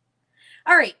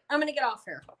 All right, I'm going to get off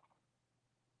here.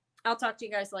 I'll talk to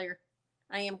you guys later.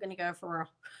 I am going to go for real.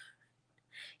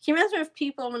 Can you imagine if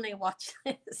people, when they watch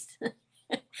this?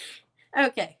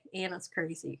 Okay, Anna's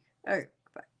crazy. All right.